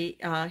 and I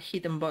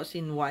hit emboss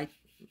in white,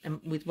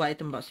 with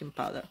white embossing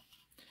powder.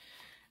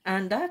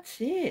 And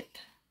that's it.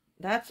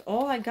 That's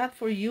all I got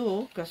for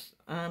you, because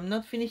I'm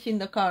not finishing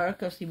the card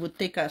because it would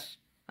take us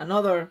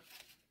another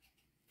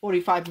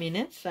 45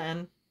 minutes,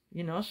 and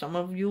you know, some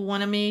of you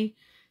want to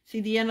see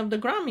the end of the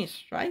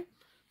Grammys, right?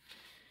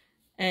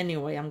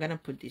 Anyway, I'm gonna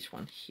put this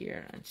one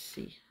here and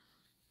see.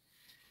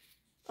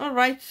 All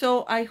right,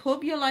 so I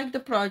hope you like the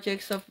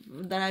projects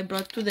that I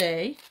brought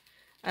today,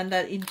 and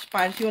that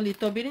inspires you a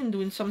little bit in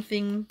doing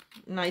something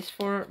nice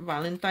for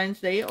Valentine's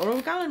Day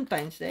or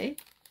Galentine's Day.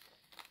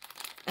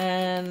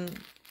 And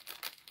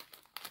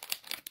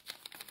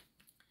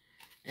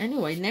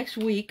anyway, next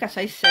week, as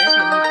I said,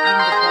 let me bring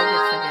the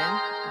projects again.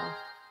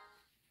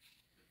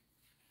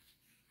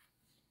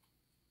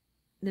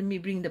 Let me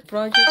bring the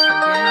projects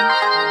again.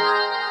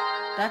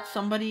 That's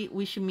somebody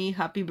wishing me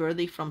happy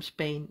birthday from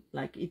Spain.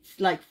 Like, it's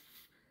like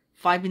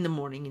 5 in the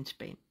morning in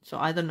Spain. So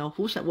I don't know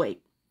who's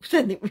awake,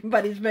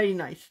 but it's very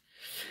nice.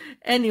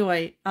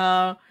 Anyway,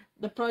 the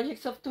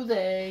projects of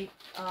today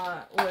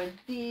were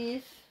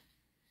these,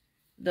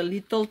 the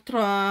little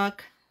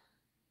truck,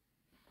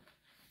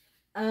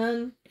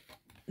 and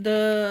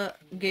the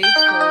gate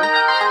for...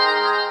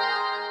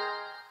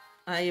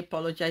 I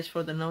apologize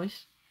for the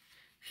noise.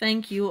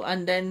 Thank you.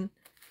 And then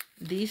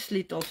this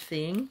little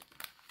thing,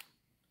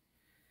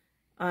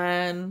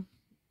 and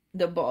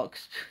the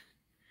box,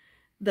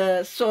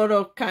 the sort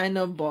of kind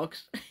of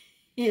box,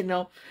 you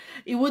know,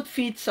 it would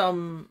fit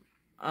some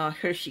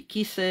Hershey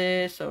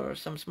Kisses or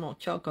some small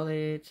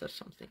chocolates or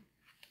something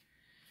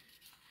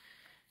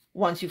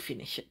once you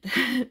finish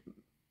it.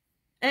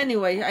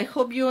 Anyway, I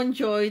hope you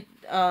enjoyed,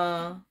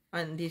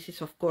 and this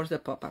is of course the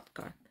pop-up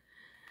card.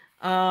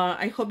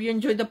 I hope you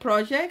enjoyed the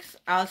projects.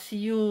 I'll see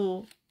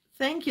you.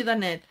 Thank you,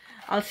 Danette.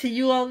 I'll see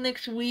you all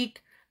next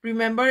week.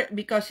 Remember,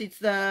 because it's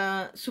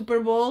the Super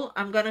Bowl,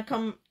 I'm gonna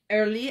come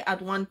early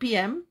at 1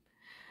 p.m.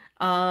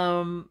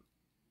 And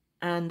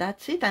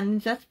that's it. And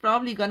that's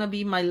probably gonna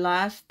be my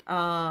last.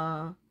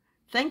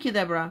 Thank you,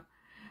 Deborah.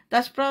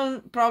 That's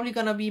probably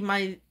gonna be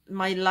my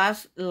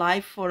last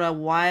live for a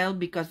while,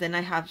 because then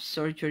I have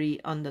surgery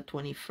on the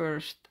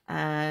 21st,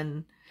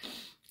 and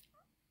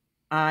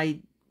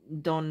I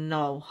don't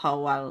know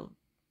how I'll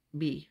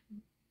be.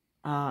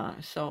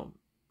 So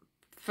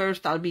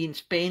first I'll be in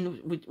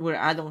Spain, where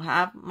I don't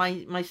have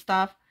my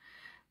stuff,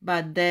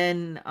 but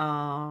then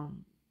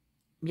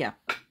yeah,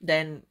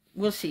 then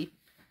we'll see.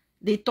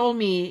 They told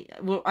me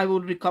I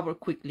will recover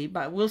quickly,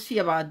 but we'll see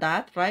about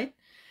that, right?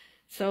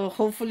 So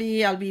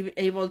hopefully I'll be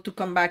able to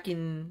come back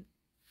in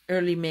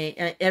early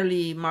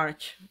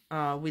March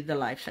with the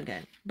lives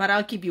again, but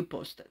I'll keep you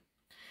posted.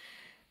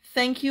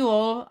 Thank you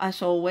all,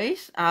 as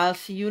always. I'll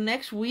see you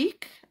next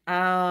week.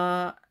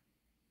 Emma,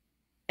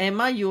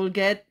 you'll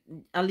get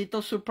a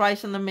little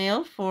surprise in the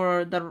mail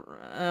for the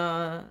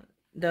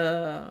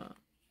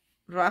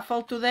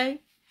raffle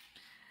today.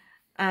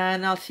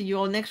 And I'll see you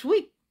all next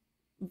week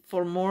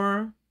for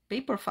more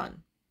paper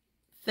fun.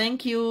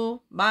 Thank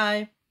you.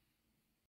 Bye.